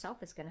 God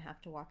himself is going to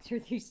have to walk through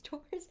these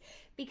doors,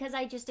 because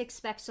I just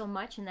expect so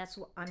much, and that's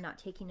what I'm not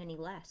taking any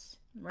less.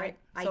 Right.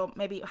 So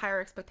maybe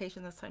higher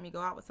expectations this time you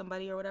go out with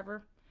somebody or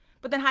whatever.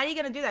 But then how are you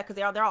going to do that? Because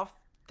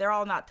they're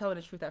all not telling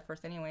the truth at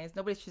first anyways.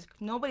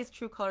 Nobody's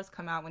true colors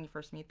come out when you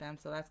first meet them.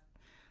 So that's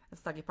the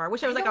sucky part. I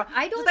wish there was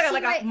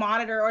a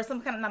monitor or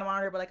some kind of, not a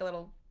monitor, but like a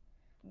little,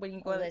 when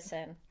you go.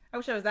 Listen. I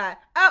wish there was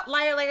that. Oh,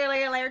 liar.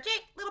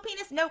 Jake, little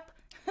penis. Nope.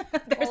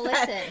 Well,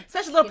 listen.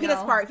 Especially little penis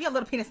part. If you have a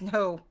little penis,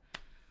 no.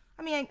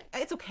 I mean,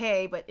 it's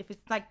okay, but if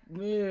it's like,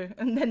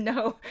 and then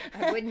no.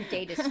 I wouldn't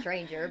date a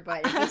stranger,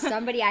 but if it's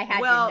somebody I had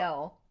to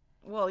know.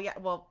 Well, yeah,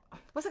 what's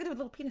it gonna do with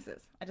little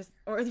penises?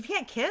 Or if you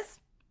can't kiss?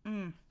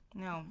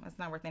 No, that's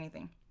not worth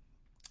anything.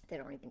 They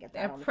don't even get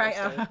that on the first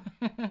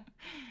date.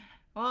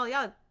 Well,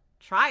 yeah,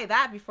 try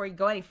that before you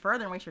go any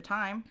further and waste your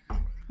time.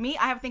 Me,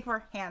 I have a thing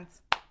for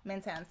hands.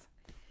 Men's hands.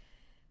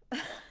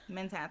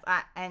 Men's hands.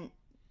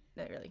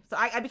 Really. So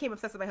I became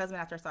obsessed with my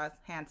husband after I saw his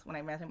hands when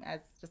I met him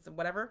as just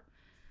whatever.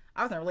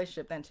 I was in a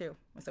relationship then too,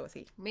 and so was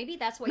he. Maybe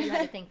that's why you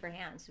had a thing for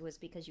hands, was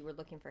because you were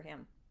looking for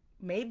him.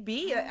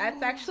 Maybe.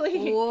 That's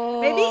actually...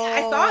 Whoa. Maybe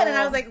I saw it and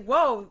I was like,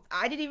 whoa,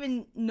 I didn't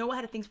even know I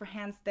had a thing for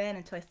hands then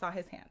until I saw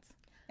his hands.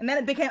 And then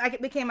it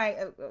became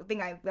my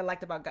thing I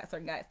liked about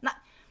certain guys. Not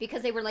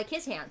because they were like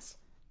his hands.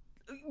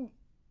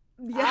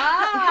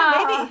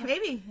 Yeah,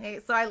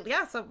 maybe. So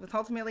so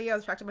ultimately I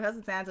was attracted to my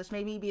husband's hands, which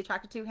made me be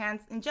attracted to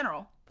hands in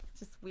general. It's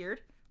just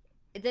weird.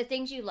 The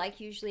things you like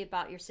usually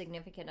about your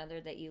significant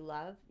other that you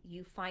love,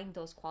 you find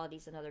those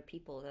qualities in other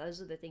people. Those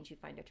are the things you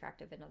find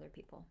attractive in other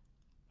people.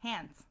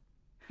 Hands.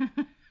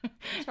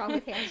 What's wrong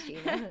with hands,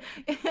 Gina?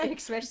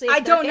 Especially if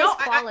I don't know.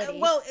 Quality.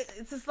 Well,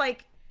 it's just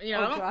like, you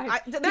know.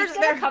 He's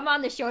gonna come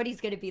on the show and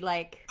he's gonna be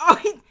like, oh,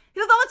 he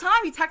does all the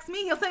time. He texts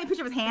me. He'll send me a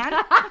picture of his hand.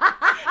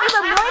 There's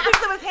a million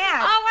pictures of his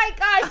hand. Oh my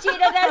gosh,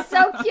 Gina, that's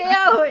so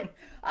cute.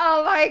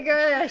 Oh my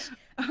gosh.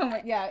 Oh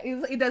my, yeah,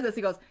 he does this.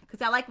 He goes,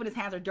 because I like when his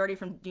hands are dirty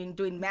from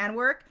doing man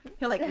work.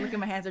 He'll like, look at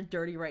my hands are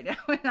dirty right now.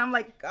 And I'm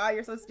like, God,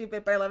 you're so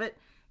stupid, but I love it.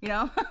 You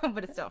know?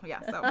 But it's still, yeah,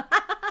 so.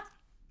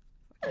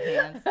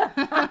 Hands.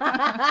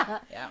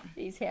 Yeah.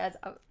 These hands.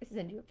 I'll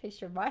send you a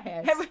picture of my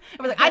hands. I was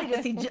like, I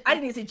didn't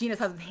need to see Gina's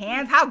husband's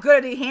hands. How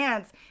good are the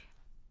hands?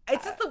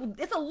 It's just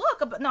it's a look.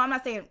 But no, I'm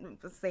not saying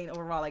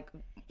overall like.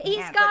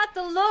 He's got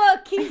the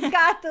look. He's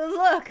got the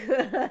look.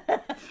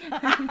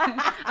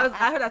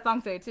 I heard that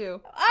song today too.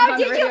 Oh,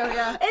 did you?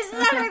 Yeah. Isn't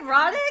that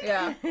ironic?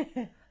 Yeah.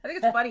 I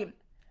think it's funny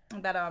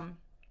that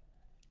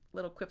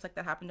little quips like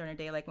that happen during a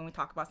day, like when we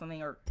talk about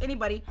something or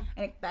anybody,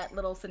 and that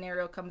little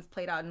scenario comes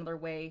played out another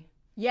way.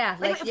 Yeah,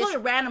 like it's just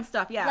random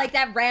stuff. Yeah, like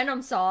that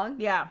random song.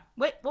 Yeah.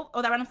 Wait. Well,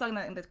 that random song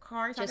in the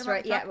car. Just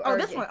right. Yeah. Oh,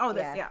 this one. Oh,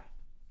 this. Yeah.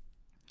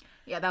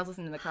 Yeah, that was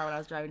listening in the car when I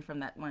was driving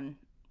from that one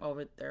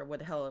over there where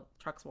the hell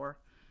trucks were,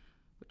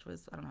 which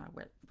was, I don't know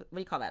what do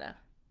you call that?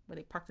 Where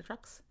they park the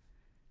trucks?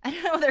 I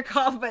don't know what they're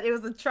called, but it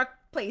was a truck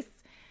place.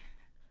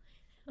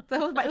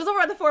 So it was over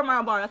at the 4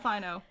 Mile Bar. That's all I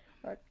know.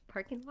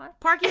 Parking lot.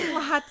 Parking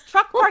lot.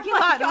 Truck parking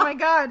lot. Oh my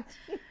god.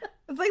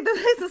 It's like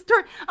this is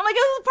store. I'm like,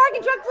 this is a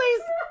parking truck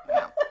place.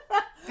 No.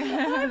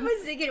 I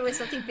was thinking it was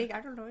something big.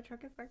 I don't know, a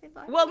truck and parking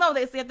lot. Well, no,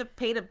 they have to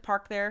pay to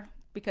park there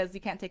because you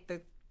can't take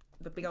the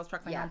big old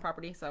trucks on your own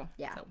property. So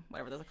yeah, so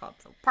whatever those are called.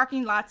 So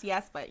parking lots,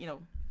 yes, but you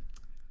know,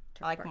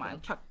 truck I like parking. my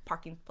truck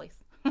parking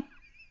place. He's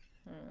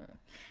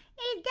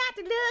got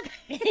to look.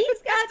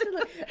 He's got to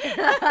look.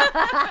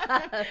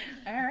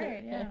 All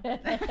right. Yeah.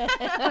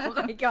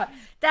 Oh my god,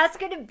 that's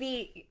gonna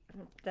be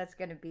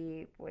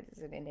what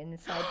is it? An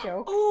inside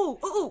joke?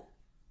 Oh,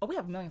 we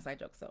have a million side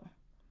jokes though.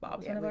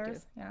 Bob's one of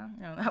ours. Yeah.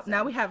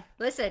 Now we have.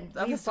 Listen,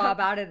 leave Bob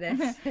out of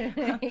this.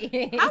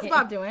 How's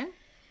Bob doing?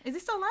 Is he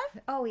still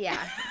alive? Oh yeah.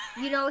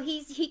 You know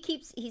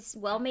he's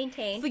well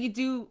maintained. So you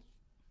do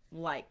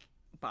like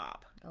Bob?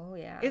 Oh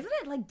yeah. Isn't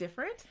it like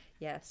different?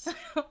 Yes.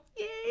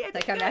 Yay!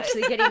 Like I'm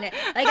actually getting it.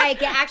 Like I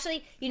get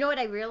actually. You know what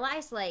I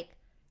realized? Like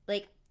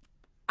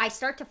I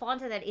start to fall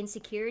into that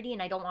insecurity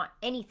and I don't want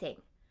anything.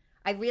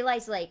 I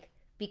realize like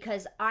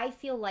because I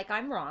feel like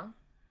I'm wrong.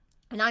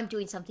 And I'm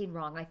doing something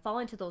wrong. I fall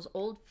into those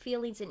old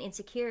feelings and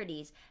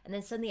insecurities. And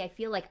then suddenly I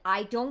feel like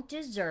I don't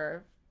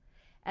deserve.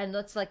 And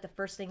that's like the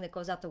first thing that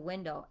goes out the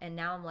window. And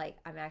now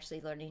I'm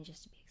actually learning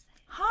just to be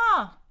excited.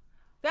 Huh.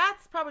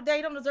 That's probably, that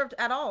you don't deserve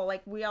at all.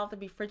 Like, we all have to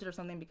be frigid or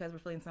something because we're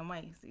feeling some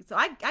way. So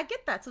I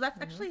get that. So that's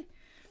actually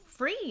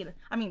freed.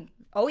 I mean.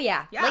 Oh,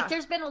 yeah. Like,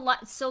 there's been a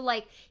lot. So,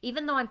 like,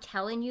 even though I'm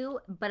telling you,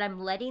 but I'm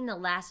letting the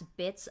last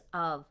bits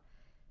of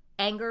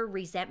anger,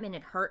 resentment,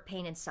 and hurt,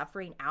 pain, and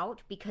suffering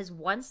out, because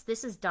once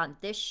this is done,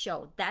 this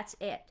show, that's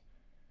it.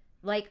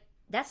 Like,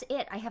 that's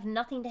it. I have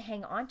nothing to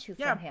hang on to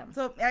from him.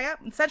 So, yeah,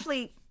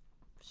 essentially,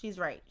 she's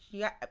right.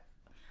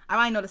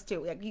 I noticed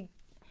too. Like,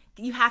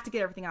 you have to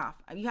get everything off.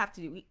 You have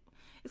to.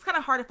 It's kind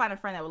of hard to find a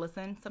friend that will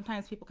listen.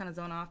 Sometimes people kind of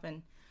zone off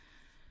and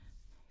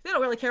they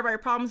don't really care about your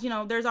problems. You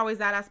know, there's always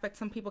that aspect.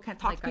 Some people can't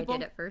talk to people. I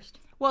did at first.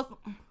 Well,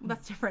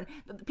 that's different.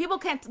 People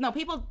can't. No,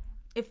 people.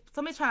 If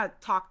somebody's trying to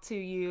talk to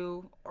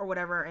you or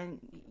whatever, and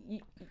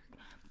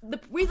the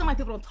reason why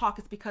people don't talk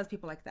is because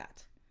people like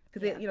that,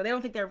 because they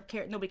don't think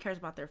nobody cares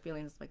about their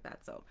feelings like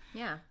that. So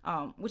yeah,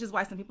 which is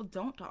why some people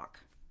don't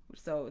talk.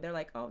 So they're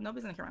like, oh,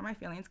 nobody's gonna care about my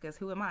feelings because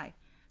who am I?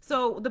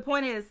 So the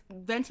point is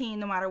venting,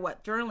 no matter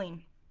what,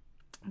 journaling,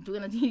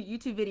 doing a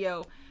YouTube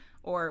video,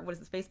 or what is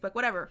this, Facebook,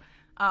 whatever.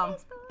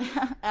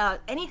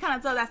 Any kind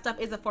of that stuff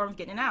is a form of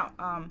getting out.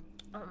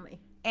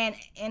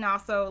 And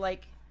also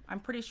like. I'm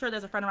pretty sure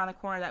there's a friend around the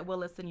corner that will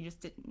listen. You just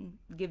didn't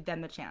give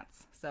them the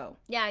chance. So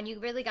yeah, and you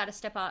really got to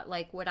step out.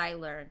 Like what I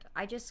learned,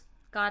 I just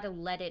got to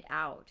let it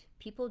out.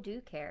 People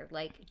do care.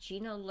 Like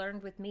Gina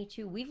learned with me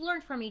too. We've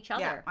learned from each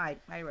other. Yeah,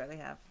 I really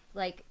have.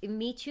 Like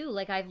me too.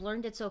 Like I've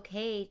learned it's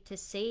okay to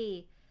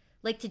say,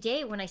 like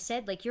today when I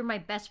said like you're my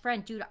best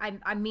friend, dude.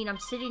 I mean I'm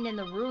sitting in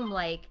the room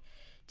like.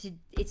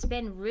 It's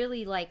been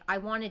really like I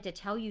wanted to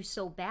tell you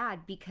so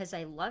bad because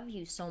I love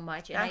you so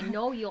much and I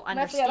know you'll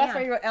understand. That's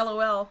why you wrote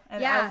LOL.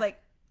 And I was like.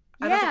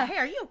 I was like, hey,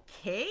 are you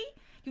okay?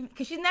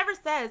 Because she never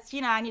says,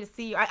 Gina, I need to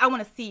see you. I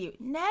want to see you.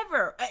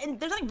 Never. And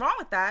there's nothing wrong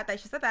with that. That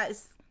she said that.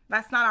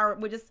 That's not our,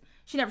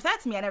 she never said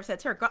it to me. I never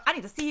said to her, girl, I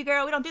need to see you,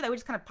 girl. We don't do that. We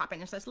just kind of pop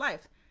in such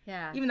life.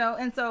 Yeah. Even though,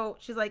 and so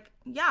she's like,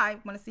 yeah, I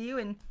want to see you.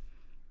 And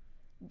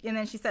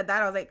then she said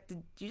that. I was like,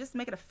 did you just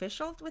make it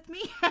official with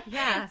me?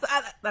 Yeah. So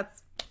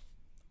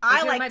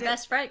I like my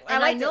best friend.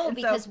 And I know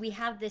because we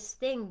have this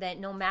thing that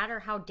no matter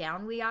how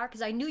down we are,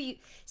 because I knew you,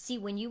 see,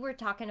 when you were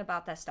talking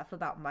about that stuff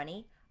about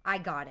money, I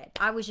got it.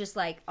 I was just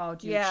like, oh,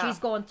 dude, Yeah. she's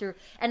going through.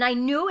 And I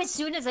knew as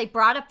soon as I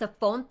brought up the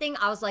phone thing,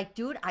 I was like,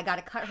 dude, I got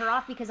to cut her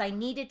off because I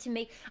needed to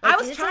make. Like, I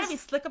was trying to be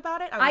slick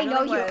about it. I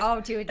know really you. was.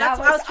 Oh, dude, That's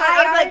that what was. I was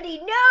trying. I already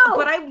knew.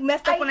 But I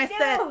messed up when I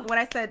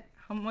said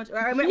how much. When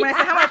I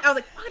said how much, I was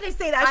like, why did I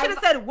say that? I should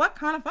have said what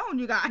kind of phone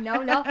you got.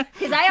 No,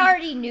 because I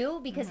already knew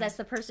because that's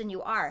the person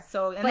you are.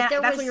 So and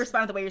that's when you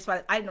responded the way you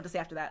responded. I didn't know what to say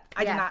after that.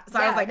 I did not. So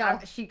I was like, no.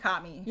 oh, she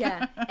caught me.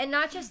 Yeah, and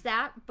not just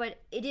that, but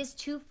it is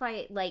to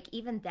fight. Like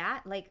even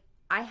that, like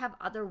I have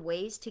other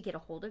ways to get a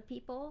hold of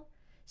people.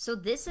 So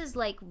this is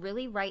like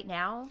really right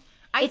now.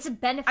 It's a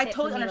benefit. I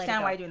totally for me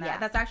understand to why go. you're doing that. Yeah.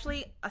 That's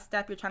actually a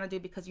step you're trying to do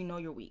because you know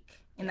you're weak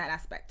in that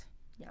aspect.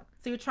 Yeah.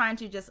 So you're trying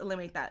to just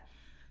eliminate that.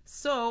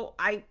 So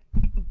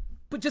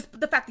but just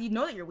the fact that you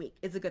know that you're weak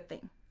is a good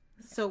thing.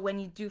 So when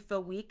you do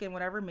feel weak and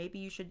whatever, maybe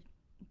you should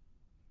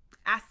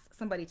ask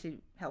somebody to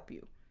help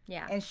you.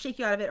 Yeah. And shake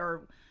you out of it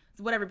or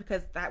whatever,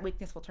 because that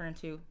weakness will turn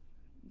into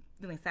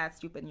feeling sad,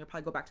 stupid, and you'll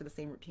probably go back to the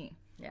same routine.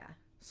 Yeah.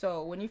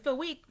 So when you feel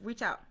weak,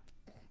 reach out.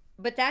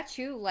 But that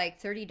too, like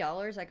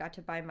 $30, I got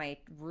to buy my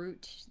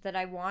route that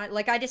I want.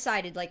 Like I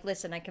decided, like,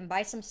 listen, I can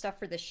buy some stuff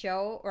for the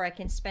show, or I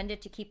can spend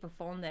it to keep a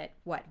phone that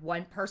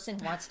one person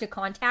wants to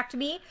contact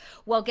me.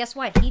 Well, guess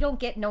what? He don't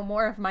get no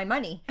more of my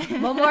money,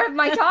 no more of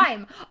my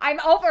time. I'm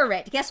over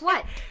it. Guess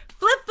what?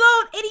 Flip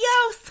phone,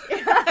 idios.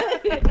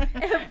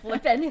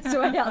 Flipping his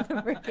way out the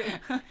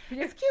freaking.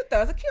 It's cute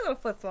though. It's a cute little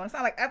flip phone. It's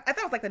not like I thought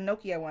it was like the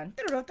Nokia one.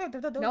 Nope,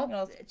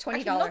 $20.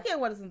 Nokia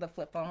one isn't the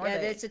flip phone. Yeah,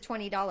 it's a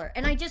 $20.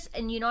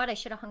 And you know what? I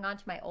should have hung on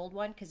to my old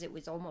one because it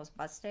was almost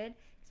busted.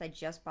 Because I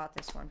just bought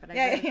this one, but I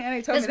didn't. Yeah,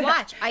 you told me that.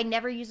 Watch, I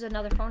never use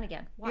another phone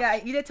again. Watch.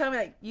 Yeah, you did tell me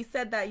that. You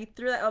said that you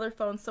threw that other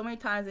phone so many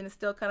times and it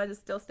still kind of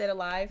just still stayed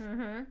alive.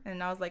 Mm-hmm.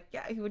 And I was like,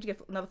 yeah, would you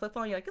get another flip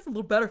phone? You're like, it's a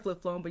little better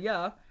flip phone, but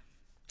yeah.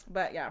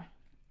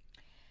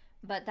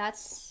 But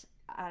that's,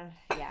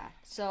 yeah.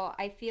 So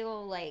I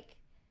feel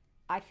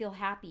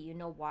happy. You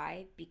know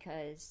why?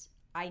 Because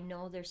I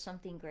know there's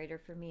something greater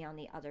for me on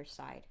the other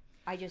side.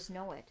 I just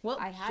know it. Well,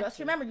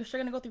 remember, you're sure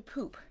going to go through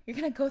poop. You're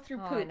going to go through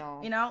poop. I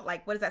know. You know,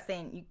 like, what is that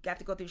saying? You have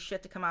to go through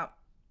shit to come out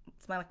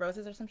smelling like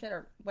roses or some shit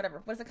or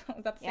whatever. What is it called?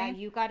 Is that the saying?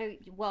 Yeah, you got to,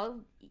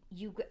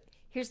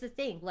 here's the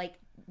thing. Like,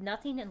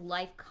 nothing in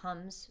life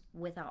comes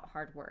without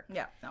hard work.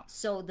 Yeah, no.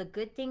 So the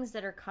good things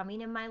that are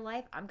coming in my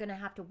life, I'm going to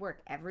have to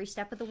work every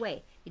step of the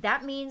way.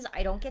 That means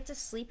I don't get to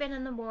sleep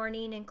in the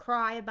morning and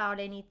cry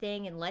about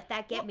anything and let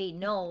that get me.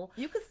 No.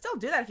 You could still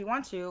do that if you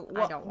want to.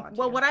 I don't want to.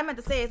 Well, what I meant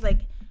to say is, like,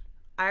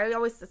 I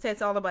always say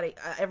it's all about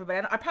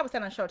everybody. I probably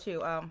said on the show,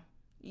 too.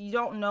 You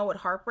don't know what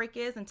heartbreak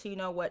is until you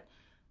know what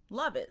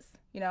love is,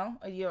 you know?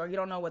 Or you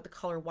don't know what the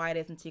color white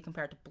is until you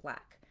compare it to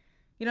black.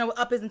 You know what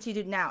up is until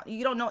you do now.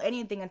 You don't know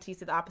anything until you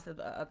see the opposite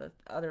of the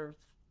other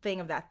thing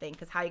of that thing.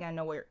 Because how are you going to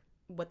know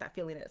what that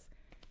feeling is?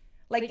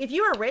 Like, if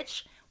you were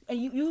rich,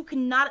 and you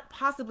cannot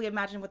possibly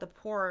imagine what the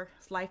poor's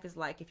life is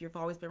like if you've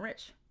always been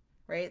rich.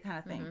 Right? Kind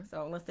of thing. Mm-hmm.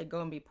 So unless they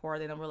go and be poor,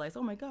 they don't realize,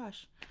 oh my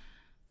gosh.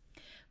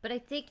 But I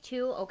think,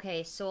 too,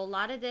 okay, so a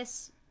lot of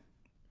this,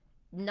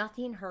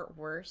 nothing hurt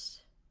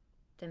worse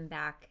than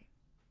back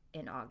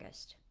in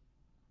August.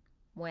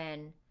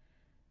 When,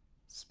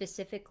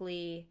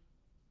 specifically,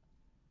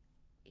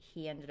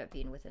 he ended up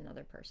being with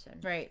another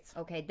person. Right.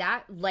 Okay,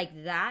 that was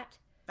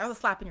a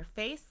slap in your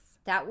face.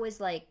 That was,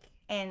 like,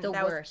 and the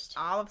worst.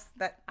 All of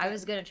that. I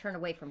was going to turn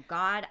away from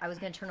God. I was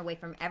going to turn away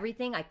from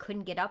everything. I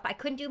couldn't get up. I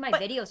couldn't do my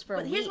videos for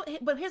a week. Here's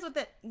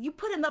what you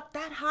put him up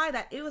that high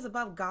that it was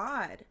above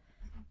God.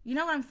 You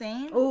know what I'm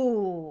saying?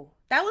 Oh,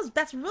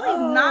 that's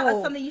really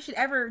not something you should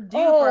ever do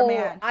for a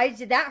man.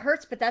 That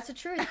hurts, but that's the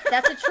truth.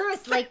 That's the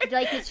truth. like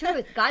the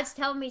truth. God's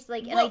telling me,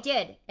 like, and I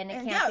did, and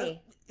it can't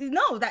be.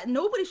 No, that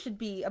nobody should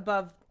be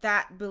above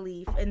that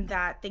belief and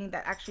that thing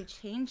that actually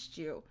changed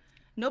you.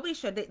 Nobody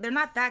should. They're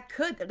not that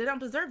good. They don't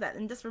deserve that.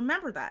 And just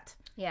remember that.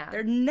 Yeah.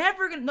 They're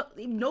never gonna.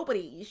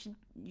 Nobody.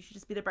 You should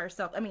just be there by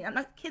yourself. I mean, I'm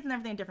not kids and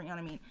everything are different. You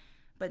know what I mean?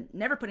 But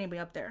never put anybody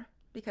up there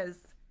because.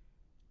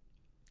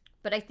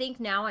 But I think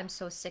now I'm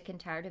so sick and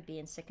tired of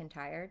being sick and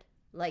tired.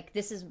 Like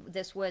this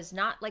was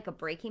not like a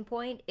breaking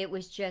point. It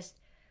was just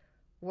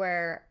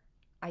where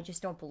I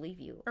just don't believe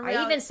you.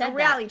 I even said a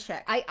reality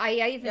check.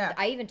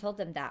 I even told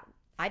them that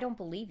I don't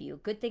believe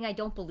you. Good thing I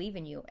don't believe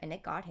in you, and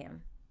it got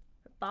him.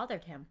 It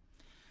bothered him.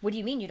 What do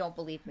you mean you don't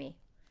believe me?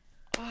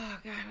 Oh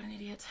God, what an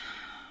idiot.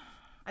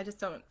 I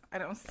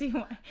don't see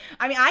why.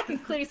 I mean, I can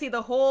clearly see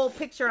the whole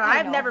picture.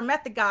 I've never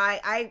met the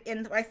guy.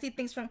 I see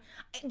things from.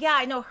 Yeah,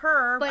 I know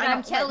her. But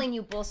I'm telling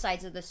you both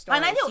sides of the story.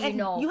 And I know, so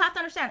and you have to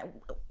understand,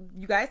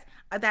 you guys,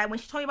 that when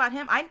she told me about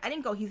him, I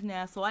didn't go, he's an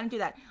asshole. I didn't do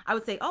that. I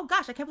would say, oh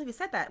gosh, I can't believe he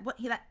said that.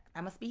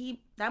 That must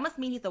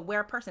mean he's a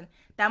aware person.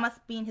 That must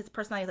mean his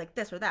personality is like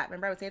this or that.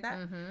 Remember I would say that?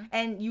 Mm-hmm.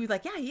 And you was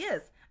like, yeah, he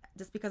is,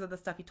 just because of the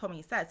stuff he told me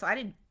he said. So I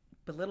didn't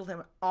belittle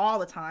him all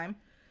the time.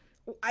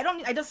 I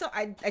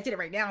did it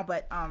right now,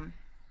 but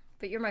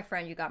But you're my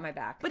friend. You got my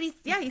back. But he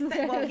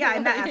said, well, yeah,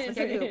 in that aspect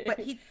I do. But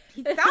he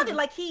sounded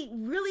like he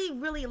really,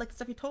 really, like the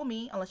stuff he told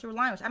me, unless you were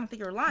lying, which I don't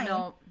think you were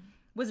lying,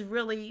 was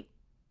really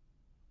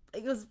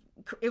it was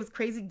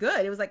crazy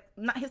good. It was like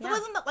not his. It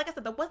wasn't like I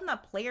said. That wasn't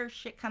that player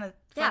shit kind of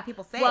stuff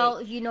people say.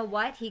 Well, you know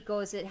what? He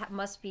goes. It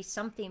must be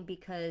something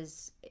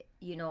because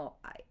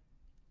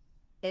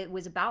it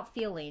was about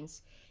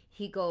feelings.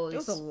 He goes. It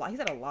was a lot. He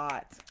said a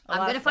lot.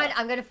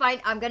 I'm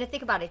gonna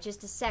think about it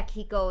just a sec.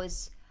 He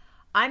goes.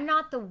 I'm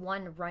not the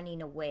one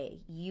running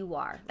away. You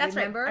are. That's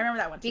Remember? right. I remember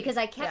that one too. Because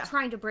I kept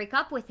trying to break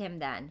up with him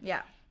then.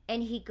 Yeah.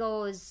 And he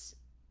goes,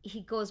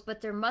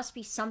 but there must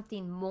be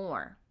something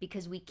more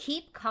because we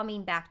keep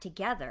coming back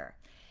together.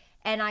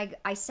 And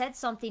I said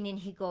something and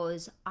he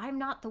goes, I'm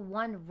not the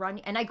one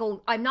running. And I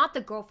go, I'm not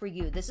the girl for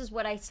you. This is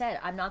what I said.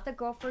 I'm not the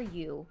girl for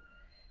you.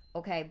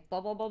 Okay,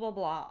 blah, blah, blah, blah,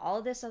 blah.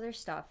 All this other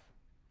stuff.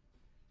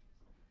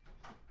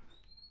 I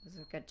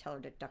was going to tell her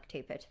to duct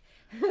tape it.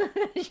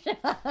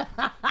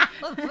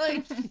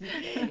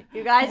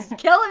 You guys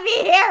killing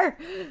me here.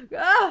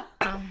 Oh.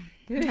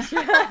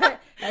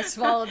 I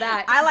swallowed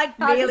that. I like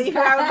Bailey.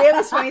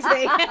 Bailey's funny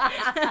today.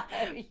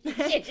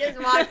 She just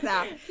walks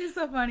out. She's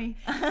so funny.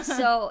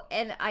 So,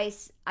 and I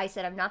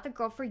said, I'm not the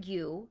girl for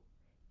you.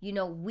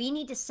 We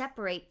need to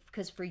separate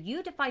because for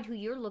you to find who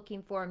you're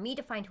looking for and me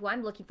to find who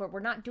I'm looking for, we're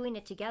not doing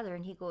it together.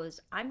 And he goes,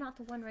 I'm not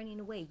the one running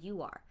away.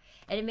 You are.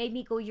 And it made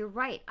me go, you're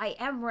right. I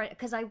am right.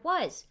 Because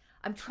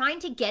I'm trying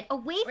to get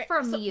away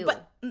from you.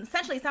 But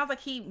essentially, it sounds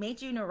like he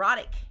made you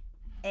neurotic.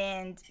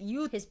 And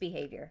his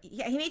behavior.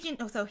 Yeah, he made you.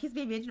 So he's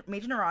made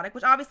you neurotic,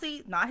 which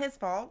obviously not his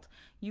fault.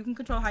 You can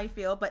control how you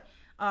feel, but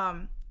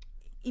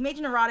he made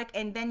you neurotic,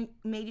 and then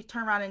made you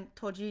turn around and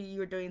told you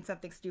were doing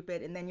something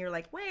stupid, and then you're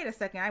like, wait a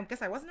second, I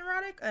guess I wasn't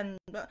neurotic, and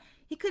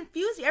he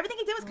confused you. Everything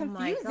he did was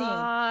confusing. Oh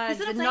my God,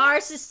 the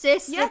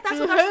narcissistic yes, that's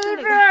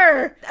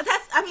behavior.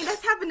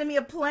 That's happened to me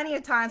plenty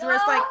of times where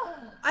it's like,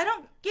 I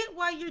don't get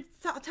why you're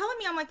telling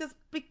me I'm like this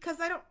because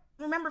I don't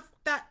remember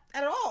that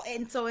at all,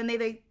 and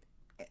they.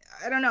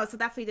 I don't know. So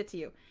that's what he did to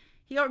you.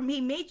 He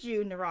made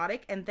you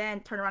neurotic and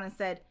then turned around and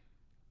said,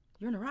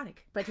 you're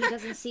neurotic. But he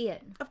doesn't see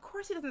it. Of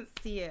course he doesn't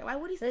see it. Why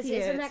would he see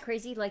it? Isn't that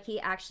crazy? Like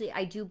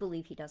I do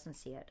believe he doesn't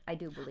see it. I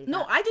do believe No,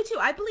 that. I do too.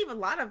 I believe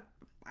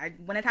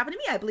when it happened to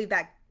me, I believe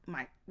that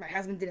my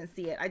husband didn't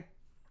see it.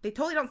 They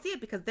totally don't see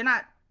it because they're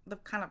not the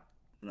kind of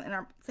in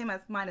our same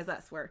as mine as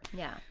us where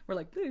we're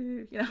like,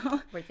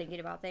 we're thinking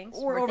about things.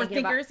 Or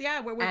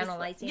overthinkers, we're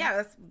analyzing.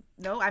 Just,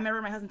 I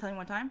remember my husband telling me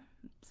one time,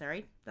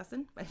 sorry,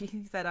 Dustin, but he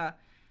said,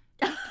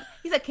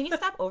 can you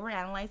stop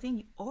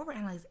overanalyzing?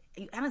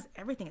 You analyze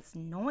everything. It's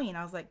annoying.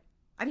 I was like,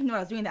 I didn't know I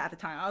was doing that at the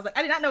time. I was like,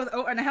 I did not know it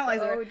was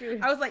overanalyzer. Oh,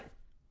 dude. I was like,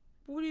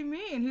 what do you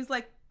mean? He was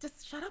like,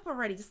 just shut up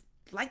already. Just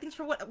like things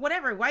for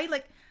whatever. Why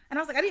like? And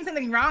I was like, I didn't say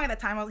anything wrong at that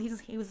time.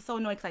 He was so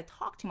annoyed because I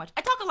talk too much.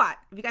 I talk a lot.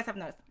 If you guys have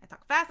noticed, I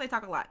talk fast. I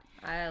talk a lot.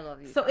 I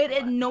love you. So it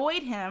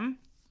annoyed him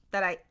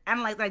that I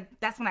analyzed.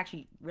 That's when I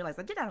actually realized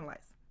I did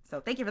analyze. So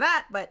thank you for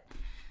that. But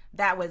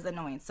that was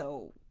annoying.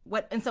 So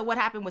what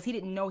happened was he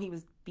didn't know he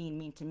was being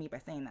mean to me by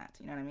saying that.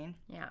 You know what I mean?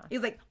 Yeah. He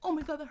was like, oh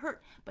my God, that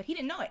hurt. But he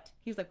didn't know it.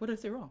 He was like, what did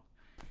I say wrong?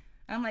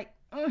 And I'm like,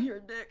 oh, you're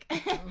a dick.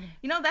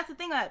 That's the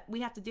thing that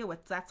we have to deal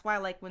with. That's why,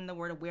 like, when the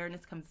word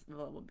awareness comes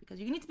available, because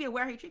you need to be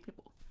aware how you treat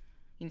people.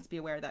 You need to be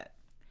aware that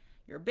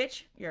you're a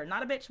bitch, you're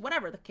not a bitch,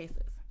 whatever the case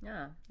is.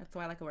 Yeah. That's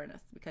why I like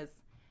awareness, because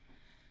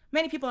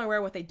many people are aware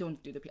of what they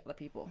don't do to other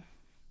people.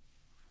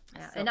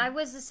 Yeah. So. And I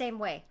was the same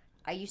way.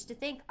 I used to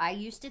think,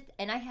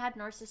 and I had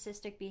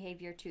narcissistic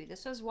behavior too.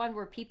 This was one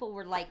where people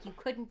were like, you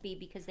couldn't be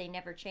because they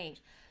never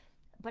changed.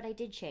 But I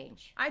did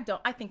change. I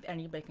think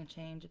anybody can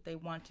change if they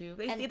want to.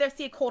 They either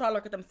see a cold hard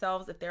look at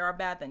themselves. If they are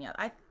bad, then yeah.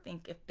 I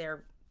think if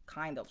they're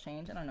kind, they'll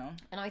change. I don't know.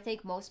 And I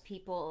think most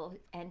people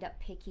end up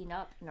picking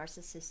up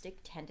narcissistic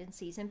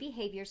tendencies and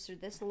behaviors through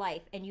this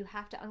life, and you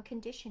have to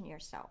uncondition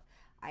yourself.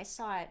 I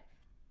saw it.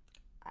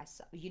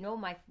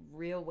 My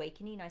real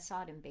awakening, I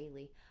saw it in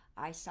Bailey.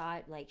 I saw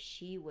it like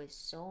she was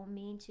so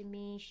mean to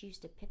me. She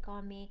used to pick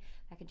on me.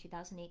 Back in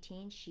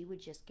 2018, she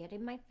would just get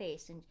in my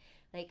face. And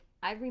like,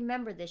 I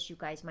remember this, you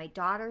guys. My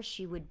daughter,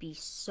 she would be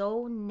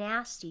so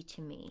nasty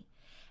to me.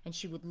 And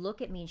she would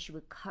look at me and she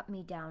would cut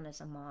me down as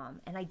a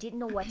mom. And I didn't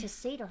know what to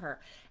say to her.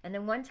 And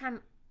then one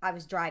time I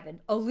was driving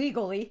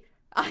illegally.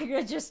 I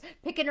was just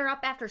picking her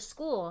up after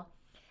school.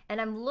 And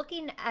I'm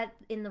looking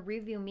in the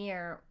rearview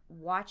mirror,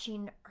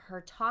 watching her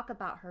talk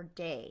about her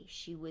day.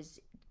 She was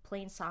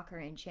playing soccer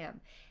in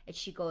gym, and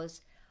she goes,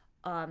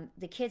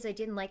 the kids, I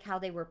didn't like how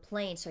they were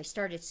playing, so I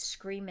started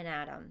screaming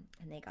at them,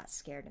 and they got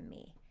scared of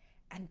me.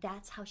 And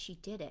that's how she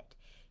did it.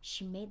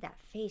 She made that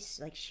face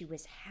like she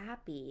was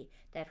happy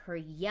that her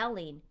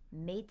yelling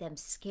made them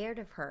scared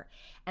of her.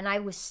 And I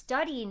was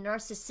studying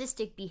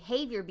narcissistic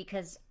behavior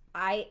because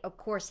I, of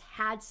course,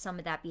 had some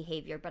of that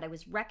behavior, but I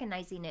was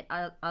recognizing it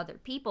in other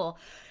people.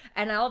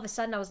 And all of a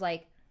sudden I was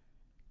like,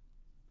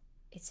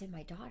 it's in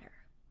my daughter.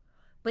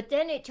 But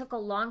then it took a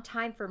long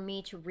time for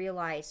me to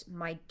realize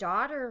my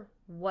daughter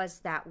was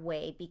that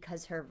way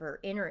because of her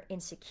inner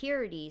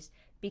insecurities,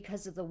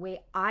 because of the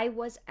way I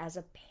was as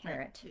a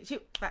parent.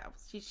 She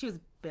was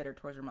bitter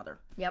towards her mother.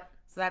 Yep.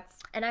 So that's...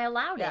 And I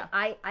allowed it.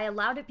 I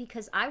allowed it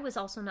because I was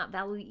also not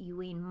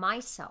valuing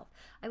myself.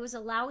 I was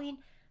allowing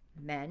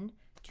men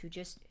to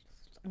just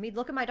I mean,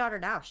 look at my daughter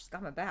now. She's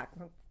got my back.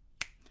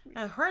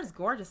 Hers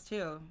gorgeous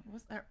too.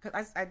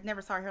 Cause I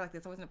never saw her hair like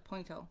this. It wasn't a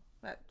ponytail.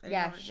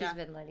 Yeah, she's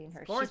been letting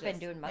her. She's been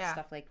doing much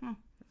stuff like.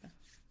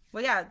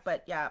 Well, yeah,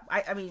 but yeah,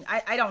 I mean,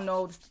 I don't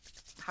know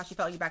how she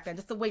felt you back then.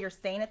 Just the way you're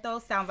saying it, though,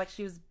 sounds like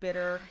she was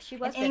bitter. She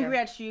was and angry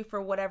at you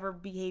for whatever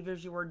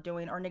behaviors you were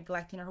doing or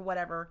neglecting her or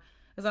whatever.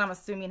 Is what I'm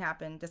assuming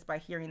happened just by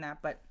hearing that.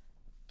 But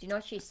do you know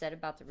what she said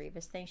about the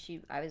Rivas thing?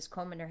 I was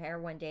combing her hair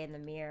one day in the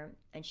mirror,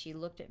 and she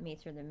looked at me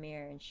through the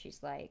mirror, and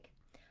she's like,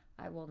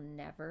 "I will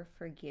never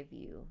forgive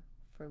you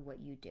for what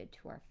you did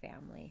to our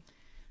family."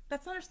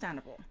 That's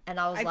understandable. And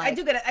I was like, I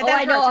do get it.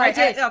 I know, right?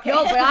 I did. Okay.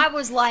 No, but I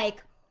was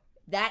like,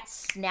 that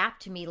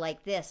snapped to me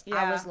like this. Yeah.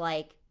 I was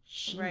like,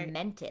 she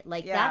meant it.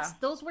 Like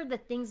those were the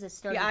things that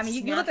started. Yeah, I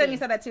mean, you looked at me and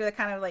said that too. That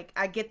kind of like,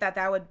 I get that.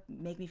 That would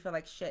make me feel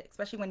like shit,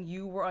 especially when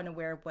you were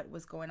unaware of what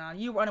was going on.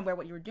 You were unaware of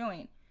what you were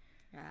doing.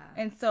 Yeah.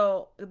 And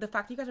so the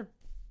fact that you guys are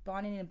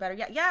bonding and better.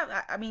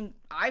 Yeah. I mean,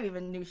 I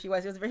even knew she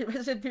was. It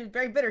was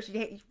very bitter.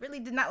 She really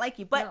did not like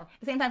you, but at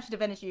the same time, she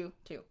defended you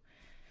too.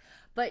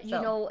 But you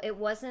know, it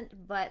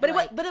wasn't. But it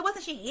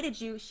wasn't. She hated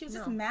you. She was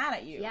just mad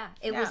at you. Yeah,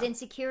 it was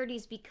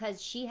insecurities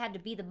because she had to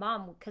be the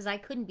mom because I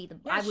couldn't be the.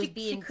 Yeah,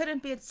 she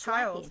couldn't be a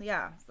child.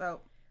 Yeah, so.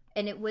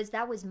 And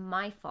that was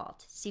my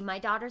fault. See, my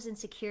daughter's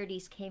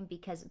insecurities came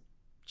because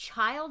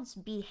child's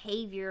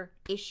behavior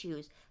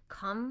issues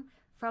come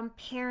from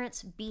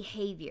parents'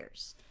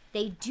 behaviors.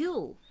 They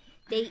do.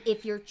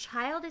 If your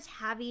child is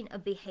having a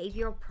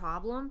behavioral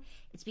problem,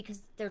 it's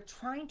because they're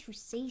trying to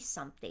say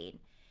something.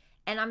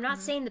 And I'm not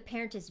saying the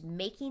parent is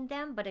making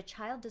them, but a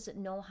child doesn't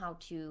know how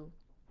to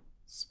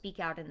speak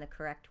out in the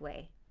correct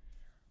way.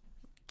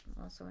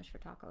 Well, so much for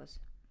tacos.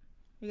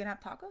 You gonna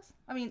have tacos?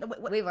 I mean,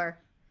 we were.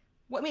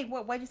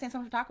 Why'd you say so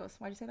much for tacos?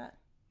 Why'd you say that?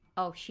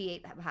 Oh, she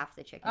ate half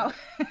the chicken. Oh.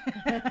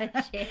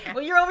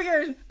 Well, you're over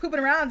here pooping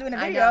around doing a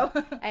video.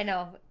 I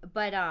know.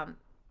 But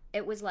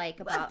it was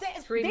like about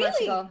 3 months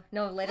ago.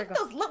 No, later ago.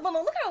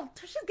 Look how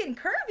she's getting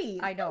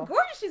curvy. I know. How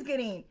gorgeous she's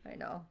getting. I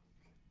know.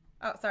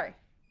 Oh, sorry.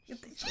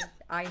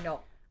 I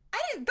know.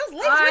 Those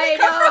legs really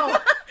come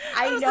from.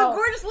 I know. Those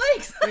gorgeous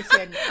legs.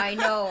 Listen, I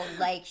know.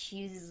 Like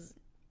she was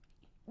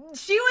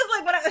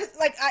like when I was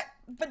like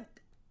but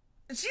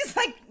she's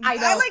like I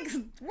know.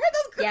 Where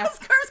those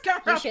curves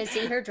come from? You should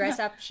see her dress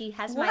up. She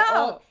has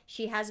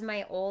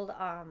my old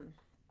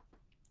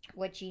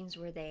what jeans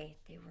were they?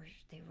 They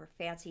were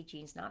fancy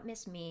jeans, not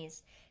Miss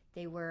Me's.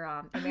 They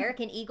were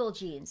American Eagle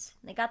jeans.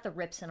 They got the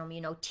rips in them,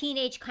 you know,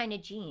 teenage kind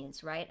of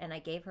jeans, right? And I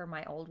gave her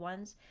my old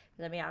ones.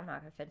 I mean, I'm not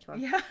gonna fit to them.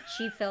 Yeah.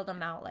 She filled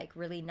them out like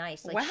really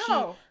nice.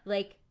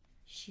 Like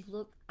she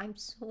looked. I'm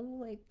so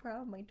like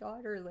proud of my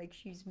daughter. Like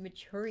she's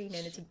maturing,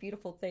 and it's a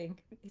beautiful thing.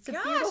 It's a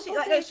beautiful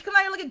thing. She comes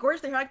out here looking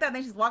gorgeous like that, and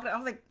then she's walking. I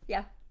was like,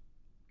 yeah.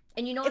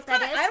 And you know what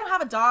that is? I don't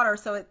have a daughter,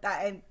 so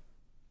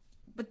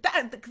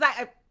because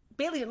I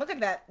Bailey didn't look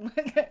like that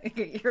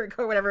a year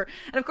ago or whatever.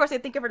 And of course, I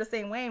think of her the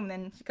same way. And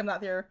then she comes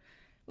out here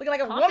looking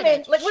like a woman,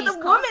 like with a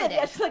woman.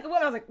 Yeah, she's like a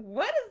woman. I was like,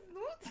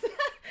 what's that?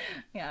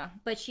 Yeah.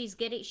 But she's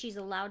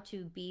allowed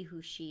to be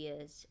who she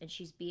is, and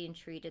she's being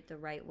treated the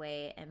right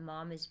way. And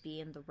mom is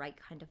being the right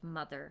kind of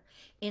mother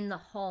in the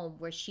home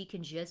where she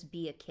can just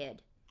be a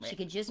kid. Right. She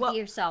can just be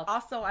herself.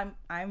 Also,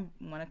 I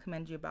want to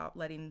commend you about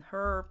letting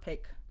her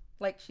pick.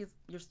 Like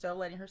you're still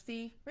letting her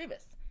see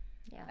Rivas.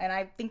 Yeah. And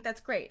I think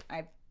that's great.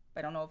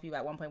 I don't know if you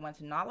at one point wanted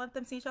to not let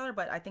them see each other,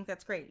 but I think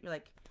that's great. You're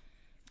like,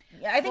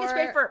 yeah, I think it's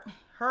great for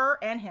her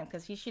and him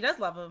because she does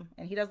love him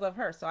and he does love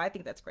her. So I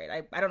think that's great.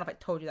 I don't know if I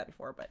told you that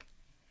before, but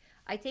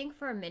I think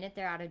for a minute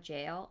they're out of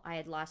jail, I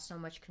had lost so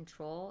much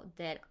control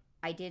that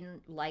I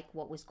didn't like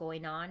what was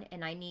going on,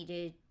 and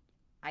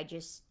I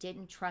just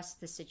didn't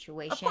trust the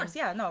situation. Of course,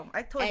 yeah, no,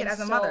 I totally get it as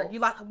a mother. Who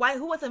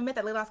wants to admit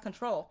that they lost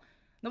control?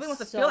 Nobody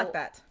wants to feel like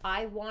that.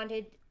 I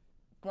wanted.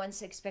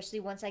 Especially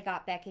once I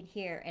got back in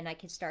here and I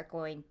could start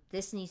going,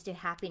 this needs to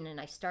happen.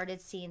 And I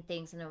started seeing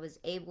things and I was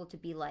able to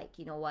be like,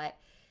 you know what?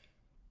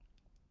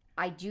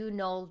 I do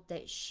know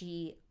that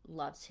she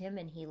loves him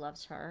and he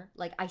loves her.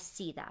 Like, I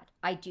see that.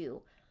 I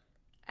do.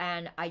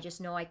 And I just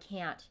know I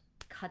can't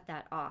cut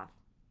that off.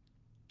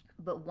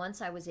 But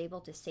once I was able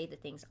to say the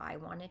things I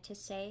wanted to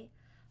say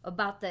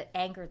about the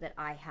anger that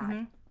I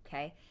had,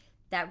 okay,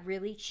 that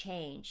really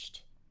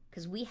changed.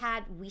 Because we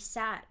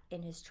sat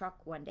in his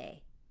truck one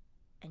day.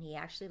 And he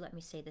actually let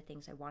me say the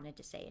things I wanted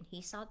to say. And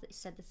he said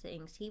the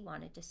things he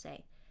wanted to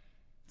say.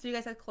 So you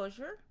guys had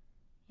closure?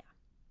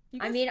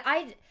 Yeah. I mean,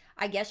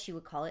 I guess you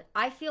would call it.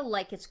 I feel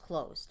like it's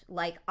closed.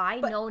 Like, I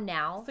know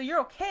now. So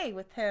you're okay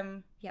with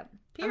him? Yep.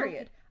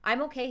 Period.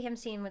 I'm okay him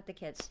seeing with the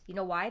kids. You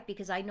know why?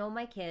 Because I know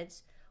my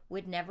kids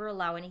would never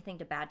allow anything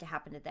bad to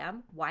happen to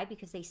them. Why?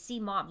 Because they see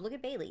mom. Look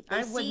at Bailey.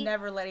 I would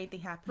never let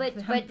anything happen to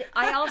them. But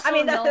I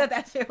also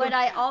that too. But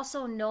I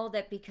also know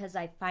that because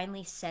I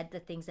finally said the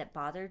things that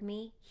bothered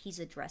me, he's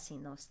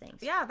addressing those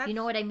things. Yeah, you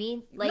know what I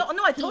mean? Like,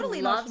 no, I totally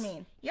know what you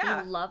mean.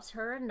 Yeah. He loves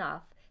her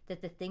enough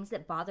that the things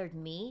that bothered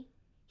me,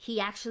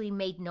 he actually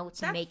made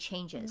notes and made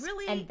changes.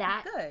 Really and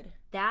good.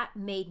 That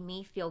made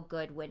me feel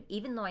good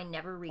even though I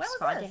never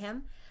responded to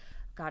him.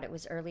 God, it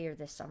was earlier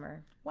this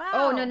summer. Wow.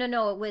 Oh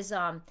no, it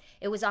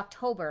was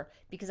October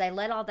because I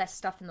let all that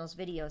stuff in those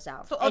videos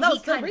out. So, that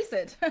was so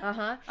recent.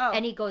 Uh-huh. Oh.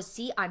 And he goes,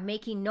 "See, I'm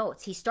making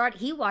notes."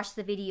 He watched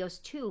the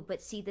videos too,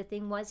 but see, the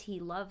thing was, he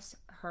loves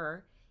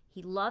her.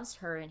 He loves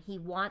her, and he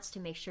wants to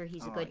make sure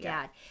he's a good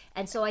dad.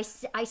 And so I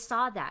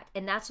saw that,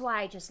 and that's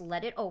why I just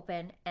let it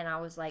open, and I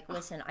was like,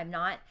 "Listen, I'm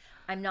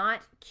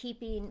not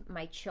keeping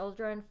my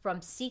children from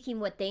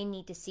seeking what they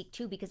need to seek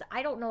too, because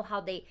I don't know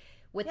how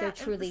they're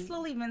truly."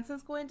 Slowly,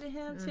 Vincent's going to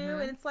him too,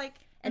 and it's like,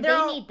 and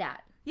they need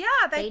that. Yeah,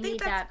 I think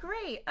that's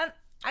great.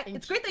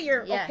 It's great that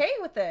you're okay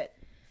with it.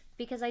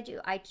 Because I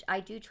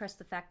do trust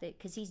the fact that,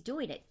 because he's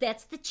doing it.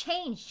 That's the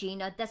change,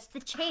 Gina. That's the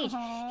change.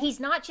 Aww. He's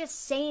not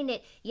just saying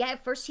it. Yeah,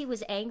 at first he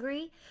was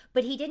angry,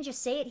 but he didn't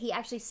just say it. He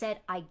actually said,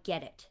 "I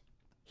get it."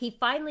 He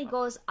finally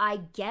goes, "I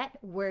get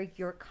where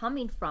you're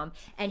coming from."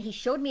 And he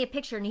showed me a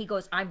picture, and he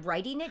goes, "I'm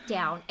writing it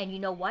down." And you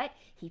know what?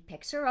 He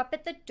picks her up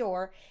at the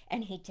door,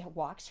 and he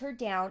walks her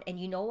down. And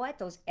you know what?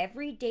 Those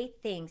everyday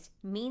things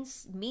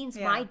means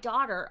our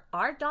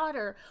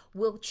daughter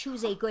will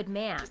choose a good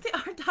man. You say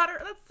our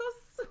daughter? That's so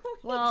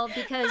sweet. Well,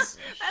 because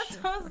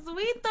that's so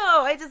sweet,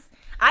 though.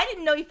 I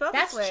didn't know you felt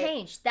this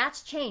way.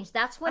 That's change.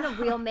 That's when a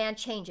real man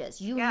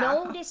changes. You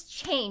notice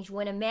change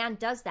when a man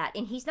does that,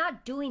 and he's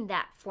not doing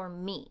that for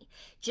me.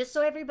 Just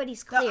so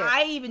everybody's clear. No,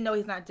 I even know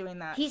he's not doing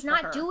that. He's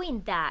not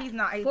doing that. He's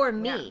not for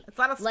me. Yeah. It's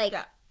a lot of like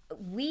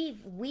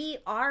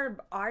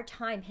our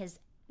time has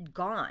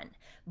gone,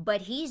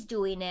 but he's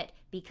doing it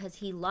because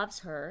he loves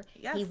her.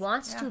 Yes, he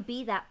wants to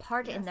be that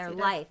part in their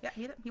life. Yeah,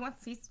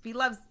 he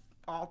loves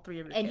all three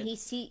of his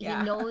kids.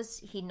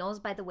 He knows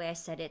by the way I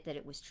said it that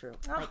it was true.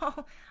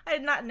 Oh, I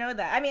did not know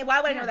that. I mean,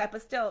 why would I know that?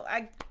 But still,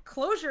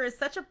 closure is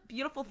such a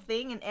beautiful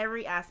thing in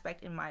every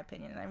aspect, in my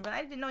opinion. And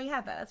I didn't know you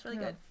had that. That's really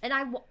good. And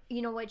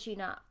you know what,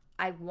 Gina?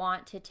 I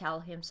want to tell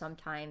him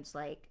sometimes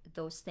like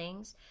those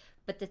things.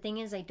 But the thing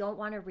is, I don't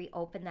want to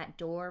reopen that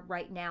door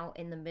right now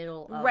in the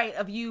middle of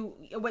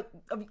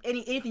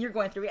anything you're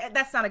going through.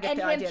 That's not a good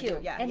idea. Too.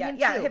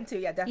 Yeah, him too.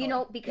 Yeah, definitely. You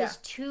know, because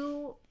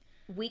two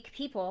weak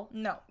people,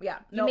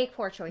 you make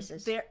poor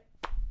choices.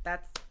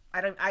 I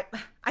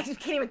just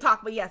can't even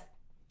talk. But yes,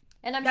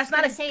 and I'm just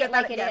going to say it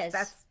like it is.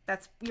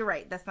 That's you're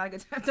right. That's not a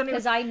good time.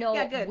 Because I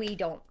know we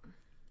don't.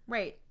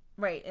 Right,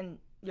 and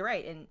you're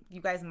right, and you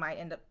guys might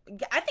end up.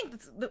 I think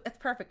it's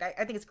perfect.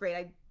 I think it's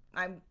great.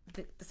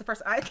 It's the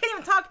first. I can't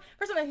even talk.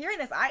 First time I'm hearing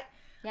this.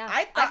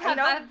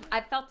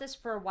 I've felt this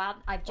for a while.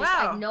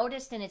 I've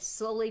noticed, and it's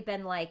slowly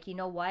been like, you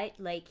know what,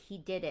 like he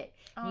did it.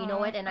 You know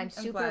what, and I'm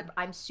super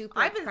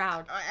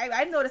proud.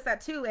 I've noticed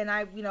that too, and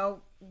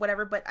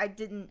whatever. But I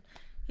didn't.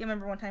 You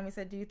remember one time he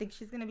said, "Do you think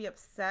she's gonna be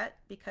upset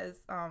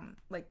because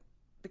like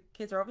the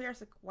kids are over here?" I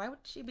was like, "Why would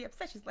she be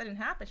upset? She's letting it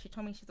happen. She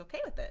told me she's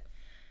okay with it."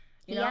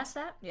 He asked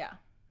that? Yeah.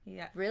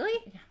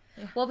 Really?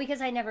 Yeah. Well,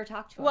 because I never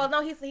talked to him. Well,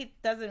 no, he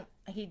doesn't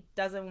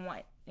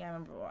want. Yeah, I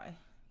remember why.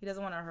 He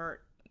doesn't want to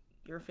hurt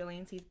your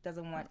feelings. He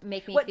doesn't want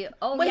make me feel.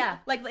 Oh yeah.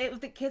 Like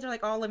if the kids are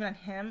like all living on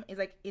him, he's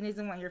like he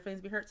doesn't want your feelings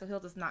to be hurt, so he'll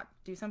just not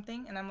do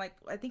something. And I'm like,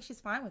 I think she's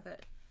fine with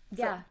it.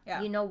 Yeah.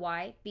 You know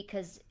why?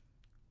 Because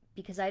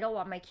I don't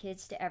want my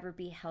kids to ever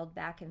be held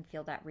back and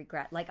feel that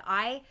regret. Like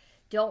I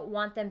don't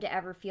want them to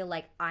ever feel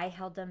like I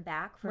held them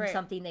back from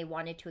something they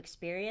wanted to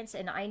experience.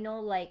 And I know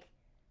like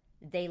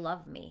they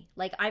love me.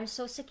 Like I'm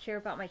so secure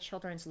about my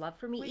children's love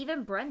for me.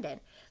 Even Brendan.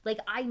 Like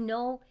I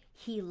know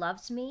he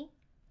loves me,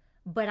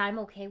 but I'm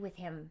okay with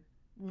him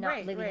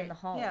not living in the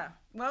home. Yeah.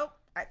 Well,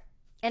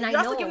 I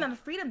also give them the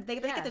freedom. They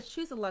get to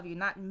choose to love you,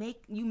 not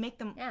make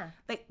them. Yeah.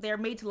 They're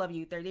made to love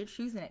you. They're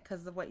choosing it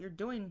because of what you're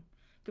doing.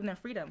 Giving them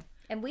freedom.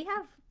 And we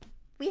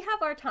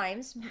have our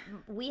times.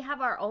 We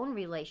have our own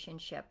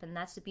relationship, and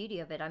that's the beauty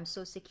of it. I'm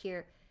so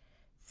secure.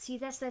 See,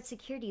 that's that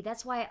security.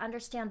 That's why I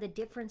understand the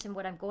difference in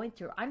what I'm going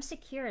through. I'm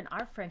secure in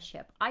our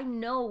friendship. I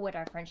know what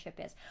our friendship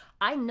is.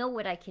 I know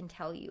what I can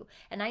tell you.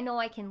 And I know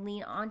I can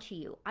lean onto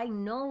you. I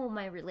know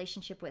my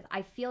relationship with.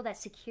 I feel that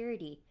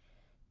security.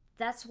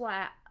 That's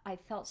why I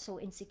felt so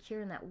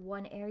insecure in that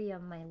one area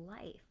of my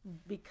life.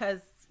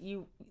 Because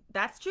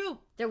that's true.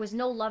 There was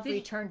no love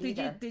returned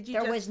either.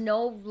 There was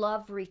no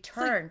love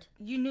returned.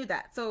 So you knew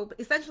that. So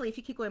essentially, if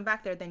you keep going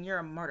back there, then you're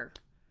a martyr.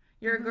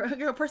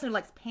 You're a person who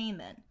likes pain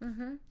then.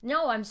 Mm-hmm.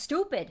 No, I'm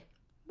stupid.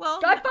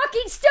 Well, I'm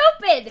fucking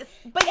stupid.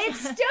 But it's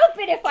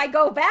stupid if I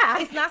go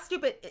back. It's not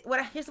stupid.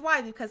 Here's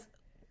why. Because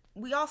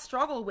we all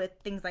struggle with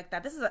things like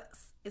that. This is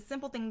a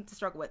simple thing to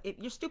struggle with.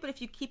 You're stupid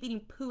if you keep eating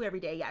poo every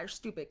day. Yeah, you're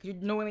stupid because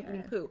you're knowing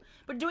eating poo.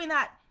 But doing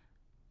that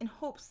in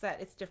hopes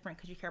that it's different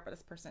because you care about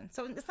this person.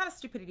 So it's not a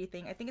stupidity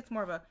thing. I think it's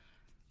more of a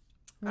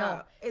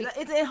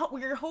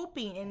you're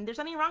hoping, and there's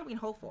nothing wrong being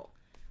hopeful.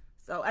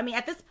 So, I mean,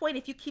 at this point,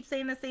 if you keep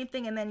saying the same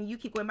thing and then you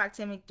keep going back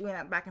to him and doing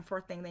that back and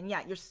forth thing, then yeah,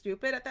 you're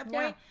stupid at that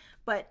point. Yeah.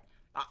 But,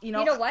 you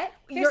know what?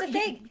 Here's the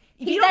thing.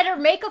 He better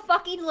make a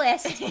fucking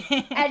list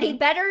and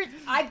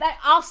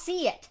I'll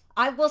see it.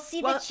 I will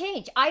see the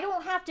change. I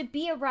don't have to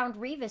be around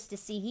Revis to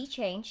see he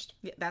changed.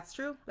 Yeah, that's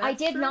true. I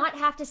did not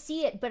have to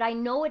see it, but I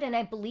know it and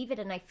I believe it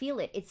and I feel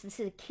it. It's the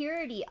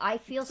security. I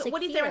feel secure. So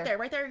what do you say right there?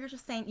 Right there, you're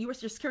just saying you're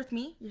secure with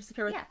me. You're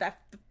secure with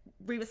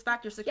Revis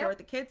fact, you're secure Yep. with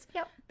the kids.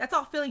 Yep. That's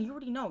all feeling. You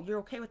already know. You're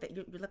okay with it.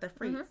 You let that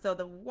free. So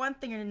the one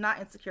thing you're not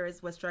insecure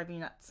is what's driving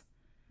you nuts.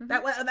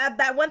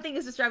 That one thing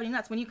is just driving you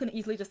nuts when you can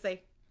easily just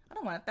say, I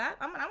don't want that.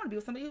 I want to be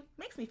with somebody who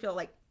makes me feel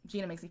like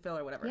Gina makes me feel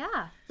or whatever.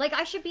 Yeah. Like,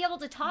 I should be able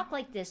to talk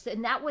like this.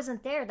 And that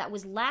wasn't there. That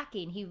was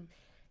lacking.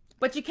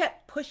 But you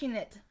kept pushing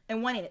it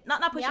and wanting it.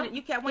 Not pushing it.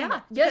 You kept wanting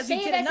it. Just say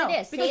you it didn't as know. it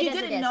is. Because Say you it as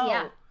didn't it is. know.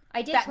 Yeah.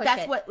 I did push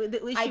that's it. what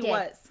the issue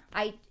was.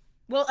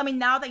 Well, I mean,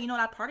 now that you know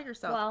that part of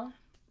yourself. Well,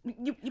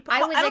 you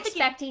I was don't think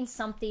expecting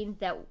something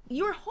that...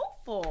 You were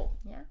hopeful.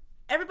 Yeah.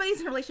 Everybody's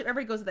in a relationship.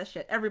 Everybody goes to that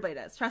shit. Everybody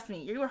does. Trust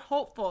me. You were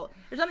hopeful.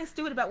 There's nothing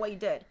stupid about what you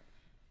did.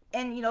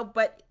 And,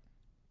 but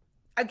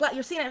I'm glad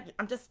you're seeing it.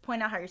 I'm just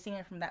pointing out how you're seeing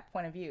it from that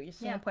point of view. You're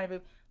seeing a point of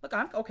view. Look,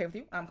 I'm okay with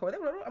you. I'm okay with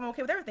it. I'm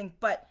okay with everything.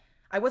 But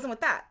I wasn't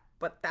with that.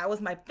 But that was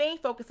my main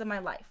focus of my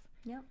life.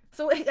 Yep.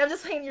 So I'm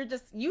just saying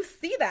you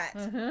see that.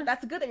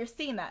 That's good that you're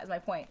seeing that is my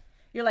point.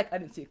 You're like, I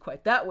didn't see it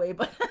quite that way,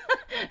 but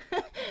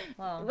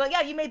well,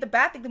 yeah, you made the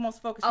bad thing the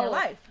most focus of your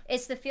life.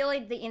 It's the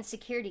feeling, the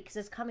insecurity, because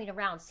it's coming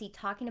around. See,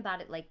 talking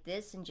about it like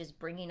this and just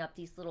bringing up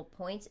these little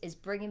points is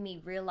bringing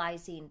me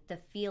realizing the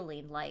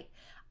feeling like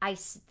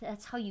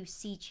that's how you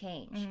see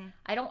change.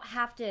 I don't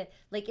have to,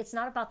 like, it's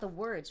not about the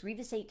words.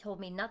 Revis 8 told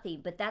me nothing,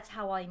 but that's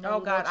how I know. Oh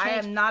God, I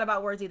am not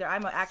about words either.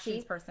 I'm an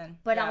actions person.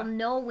 But I'll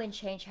know when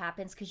change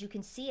happens because you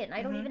can see it, and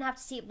I don't even have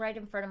to see it right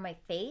in front of my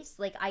face.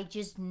 Like, I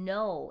just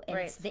know, and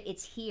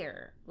it's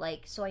here.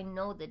 Like, so I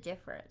know the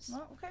difference.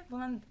 Well, okay,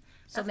 well then.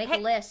 So make a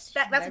list.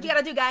 That's what you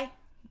gotta do, guy.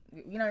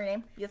 You know your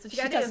name. That's what you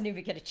gotta do. She doesn't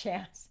even get a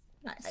chance.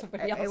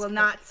 I will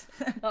not.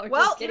 Oh,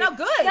 well, good. No.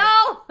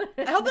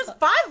 I hope there's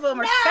 5 of them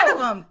or 10 of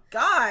them.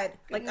 God,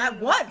 like at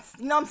once.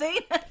 You know what I'm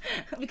saying?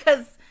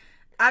 Because,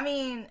 I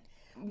mean,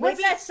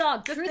 what's that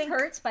song? Truth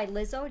Hurts by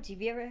Lizzo.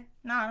 Have you ever?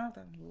 No, I don't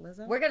know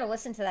Lizzo. We're gonna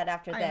listen to that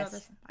after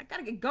this. I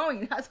gotta get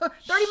going. So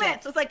 30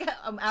 minutes. So it's like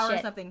an hour or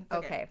something.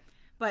 Okay.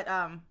 But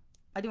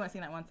I do want to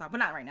sing that one song, but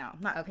not right now.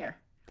 Not okay. Here.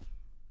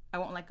 I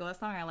won't let go of that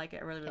song. I like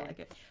it. I really like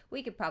it.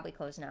 We could probably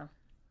close now.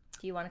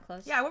 Do you want to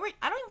close? Yeah. I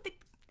don't even think.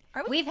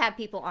 We've had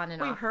people on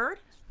and off. We've heard?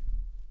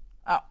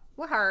 Oh.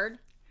 We're heard.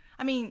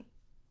 I mean,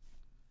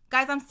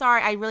 guys, I'm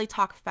sorry. I really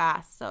talk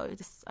fast, so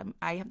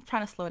I am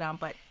trying to slow down,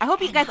 but I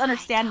hope you guys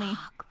understand me.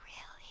 Talk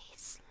really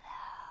slow.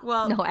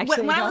 Well, no,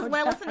 actually, when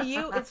I listen to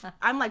you,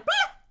 I'm like, bah!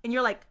 And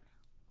you're like,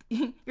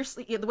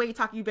 the way you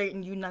talk, you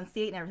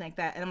enunciate and everything like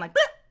that, and I'm like,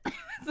 bah!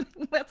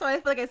 That's why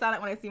I feel like I sound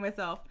it when I see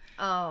myself.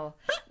 Oh,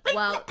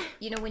 well,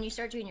 when you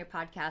start doing your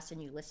podcast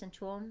and you listen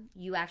to them,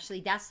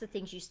 that's the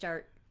things you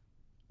start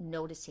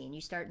noticing.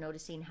 You start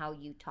noticing how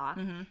you talk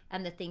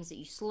and the things that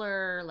you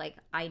slur. Like,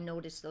 I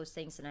noticed those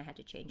things and I had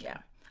to change it.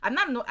 I'm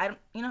not, I don't,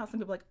 you know how some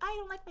people are like, I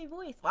don't like my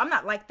voice. Well, I'm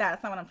not like that.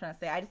 That's not what I'm trying to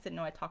say. I just didn't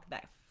know I talked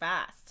that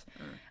fast.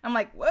 I'm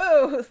like,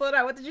 whoa, slow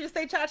down. What did you just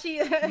say, Chachi?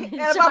 And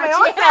about my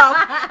own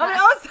self. On my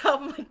own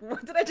self. I'm like,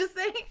 what did I just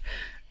say?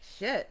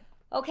 Shit.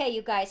 Okay,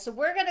 you guys, so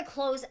we're going to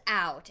close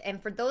out.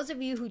 And for those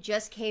of you who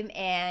just came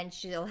in,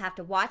 you'll have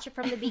to watch it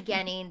from the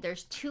beginning.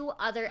 There's 2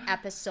 other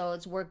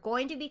episodes. We're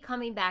going to be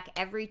coming back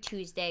every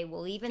Tuesday.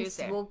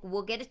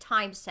 We'll get a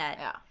time set.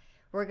 Yeah.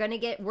 We're going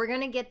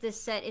to get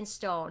this set in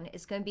stone.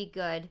 It's going to be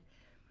good.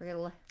 We're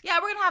going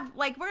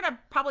to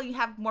probably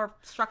have more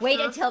structure.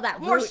 Wait until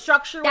that more root,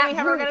 structure that when we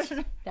have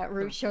root, that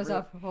root shows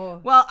up. Oh.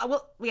 Well,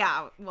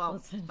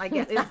 I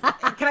guess.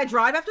 Can I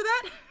drive after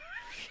that?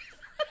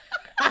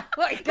 The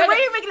way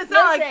you're making it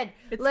sound like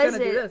it's gonna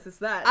do this, it's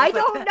that. I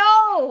don't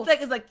know.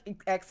 It's like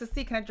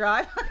ecstasy. Can I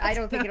drive? I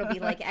don't think it'll be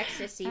like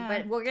ecstasy,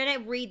 but we're gonna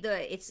read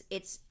there's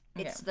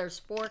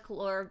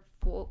folklore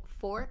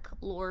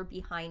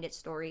behind its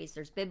stories.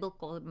 There's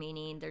biblical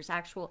meaning. There's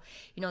actual,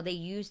 they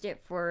used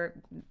it for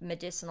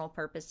medicinal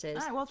purposes.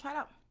 All right, well, try it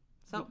out.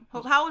 So,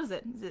 how old is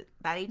it? Is it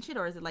that ancient,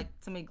 or is it like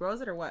somebody grows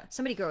it, or what?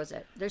 Somebody grows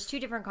it. There's 2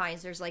 different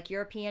kinds. There's like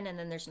European, and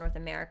then there's North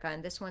America,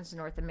 and this one's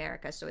North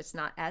America, so it's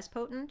not as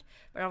potent,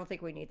 but I don't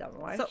think we need that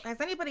one. So, has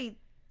anybody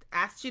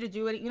asked you to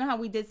do it? You know how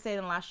we did say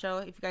in the last show,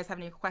 if you guys have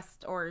any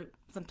requests or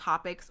some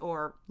topics,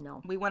 or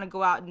we want to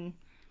go out and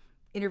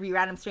interview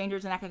random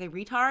strangers and act like a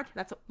retard?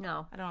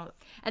 No. I don't know.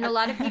 And a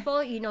lot of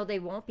people, they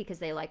won't because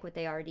they like what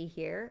they already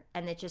hear,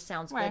 and it just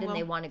sounds good, and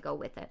they want to go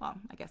with it. Well,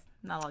 I guess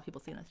not a lot of people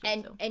see this.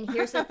 And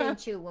here's the thing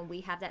too: when we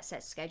have that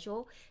set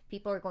schedule,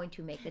 people are going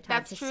to make the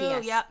time to see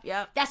us.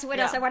 Yep. That's what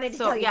else I wanted to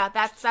tell you. Yeah,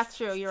 that's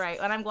true. You're right,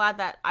 and I'm glad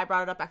that I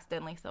brought it up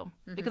accidentally. So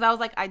because I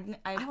was like, I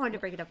wanted to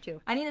bring it up too.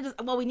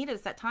 We needed a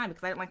set time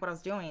because I didn't like what I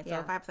was doing. So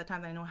if I have set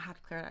time, then I know how to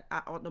clear it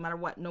out. No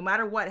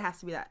matter what, it has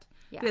to be that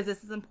because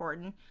this is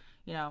important,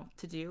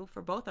 to do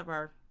for both of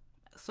our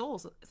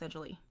souls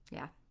essentially.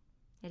 Yeah,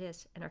 it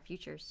is, and our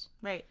futures.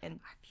 Right, and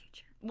our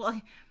future. Well,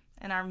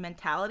 and our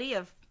mentality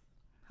of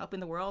helping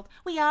the world.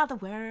 We are the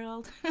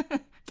world.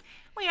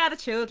 We are the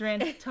children.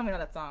 Tell me about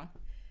that song.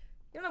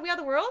 You know, we are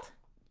the world.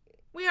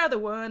 We are the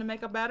one to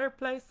make a better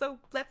place. So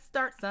let's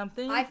start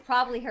something. I've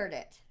probably heard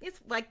it. It's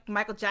like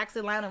Michael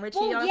Jackson, Lionel Richie.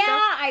 Well, yeah,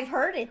 stuff. I've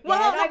heard it.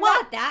 I'm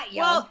not that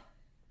young. Well,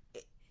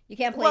 you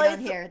can't play it on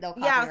here. They'll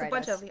copyright it's a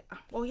bunch of.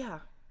 Well, yeah,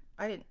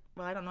 I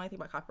don't know anything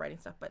about copywriting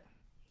stuff, but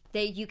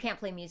you can't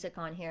play music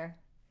on here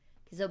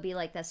Because they'll be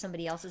like, that's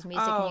somebody else's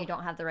music Oh. and you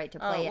don't have the right to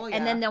play well, it.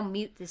 And then yeah. they'll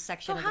mute this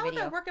section So of the how would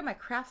video. that work in my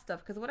craft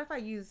stuff? Because what if I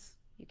use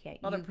You can't.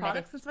 other you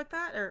products and stuff like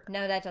that? Or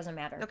No, that doesn't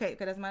matter. okay,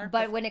 it doesn't matter.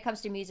 But when it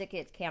comes to music,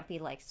 it can't be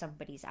like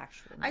somebody's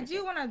actual music. I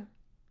do want to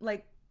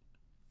like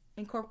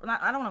incorporate.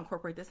 I don't want to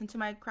incorporate this into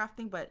my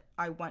crafting, but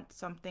I want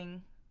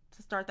something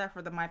to start that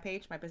for my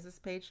business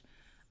page,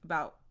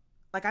 about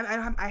like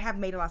I have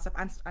made a lot of stuff.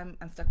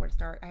 I'm stuck where to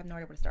start. I have no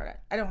idea where to start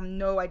at. I don't have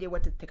no idea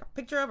what to take a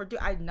picture of or do.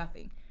 I have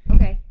nothing.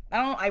 Okay. I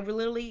don't. I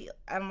literally.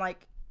 I'm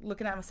like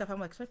looking at my stuff. I'm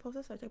like, should I post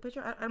this? Should I take a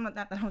picture? I don't know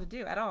what to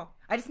do at all.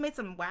 I just made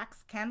some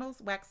wax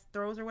candles, wax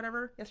throws or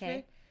whatever yesterday.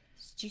 Okay.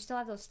 Do you still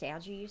have those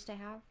stands you used to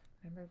have?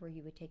 Remember where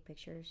you would take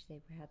pictures?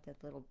 They had the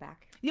little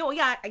back. Yeah.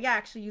 I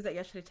actually used that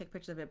yesterday to take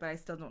pictures of it, but I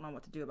still don't know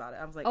what to do about it.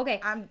 I was like, Okay.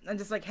 I'm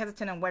just like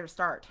hesitant on where to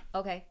start.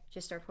 Okay,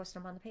 just start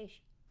posting them on the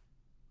page.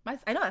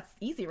 I know that's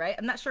easy, right?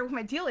 I'm not sure what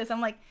my deal is.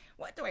 I'm like,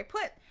 what do I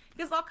put?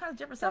 There's all kinds of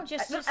different stuff.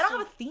 just- I don't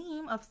have a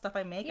theme of stuff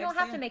I make. You don't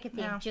have to make a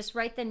theme. Just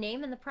write the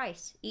name and the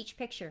price. Each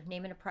picture,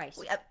 name and a price.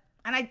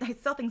 And I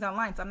sell things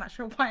online, so I'm not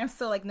sure why I'm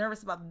so like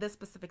nervous about this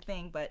specific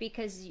thing. But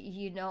Because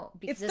it's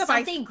it's stuff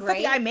something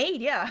great I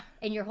made, yeah.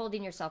 and you're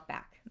holding yourself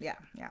back. Yeah.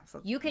 So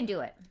You can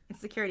do it.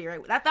 insecurity,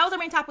 right? That was our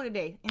main topic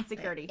today.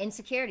 Insecurity.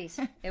 Insecurities.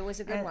 It was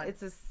a good And one.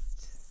 It's a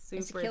super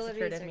Insecurities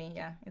insecurity of are- me.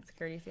 Yeah,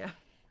 insecurities. Yeah.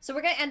 So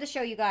we're gonna end the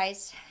show, you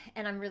guys,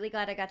 and I'm really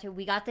glad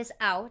we got this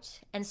out.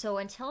 And so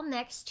until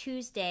next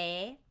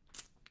Tuesday,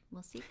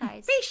 we'll see you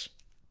guys. Fish.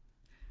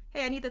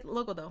 Hey, I need the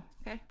logo though.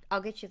 Okay,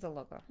 I'll get you the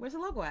logo. where's the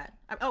logo at?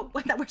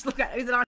 Where's the logo at? Is it on?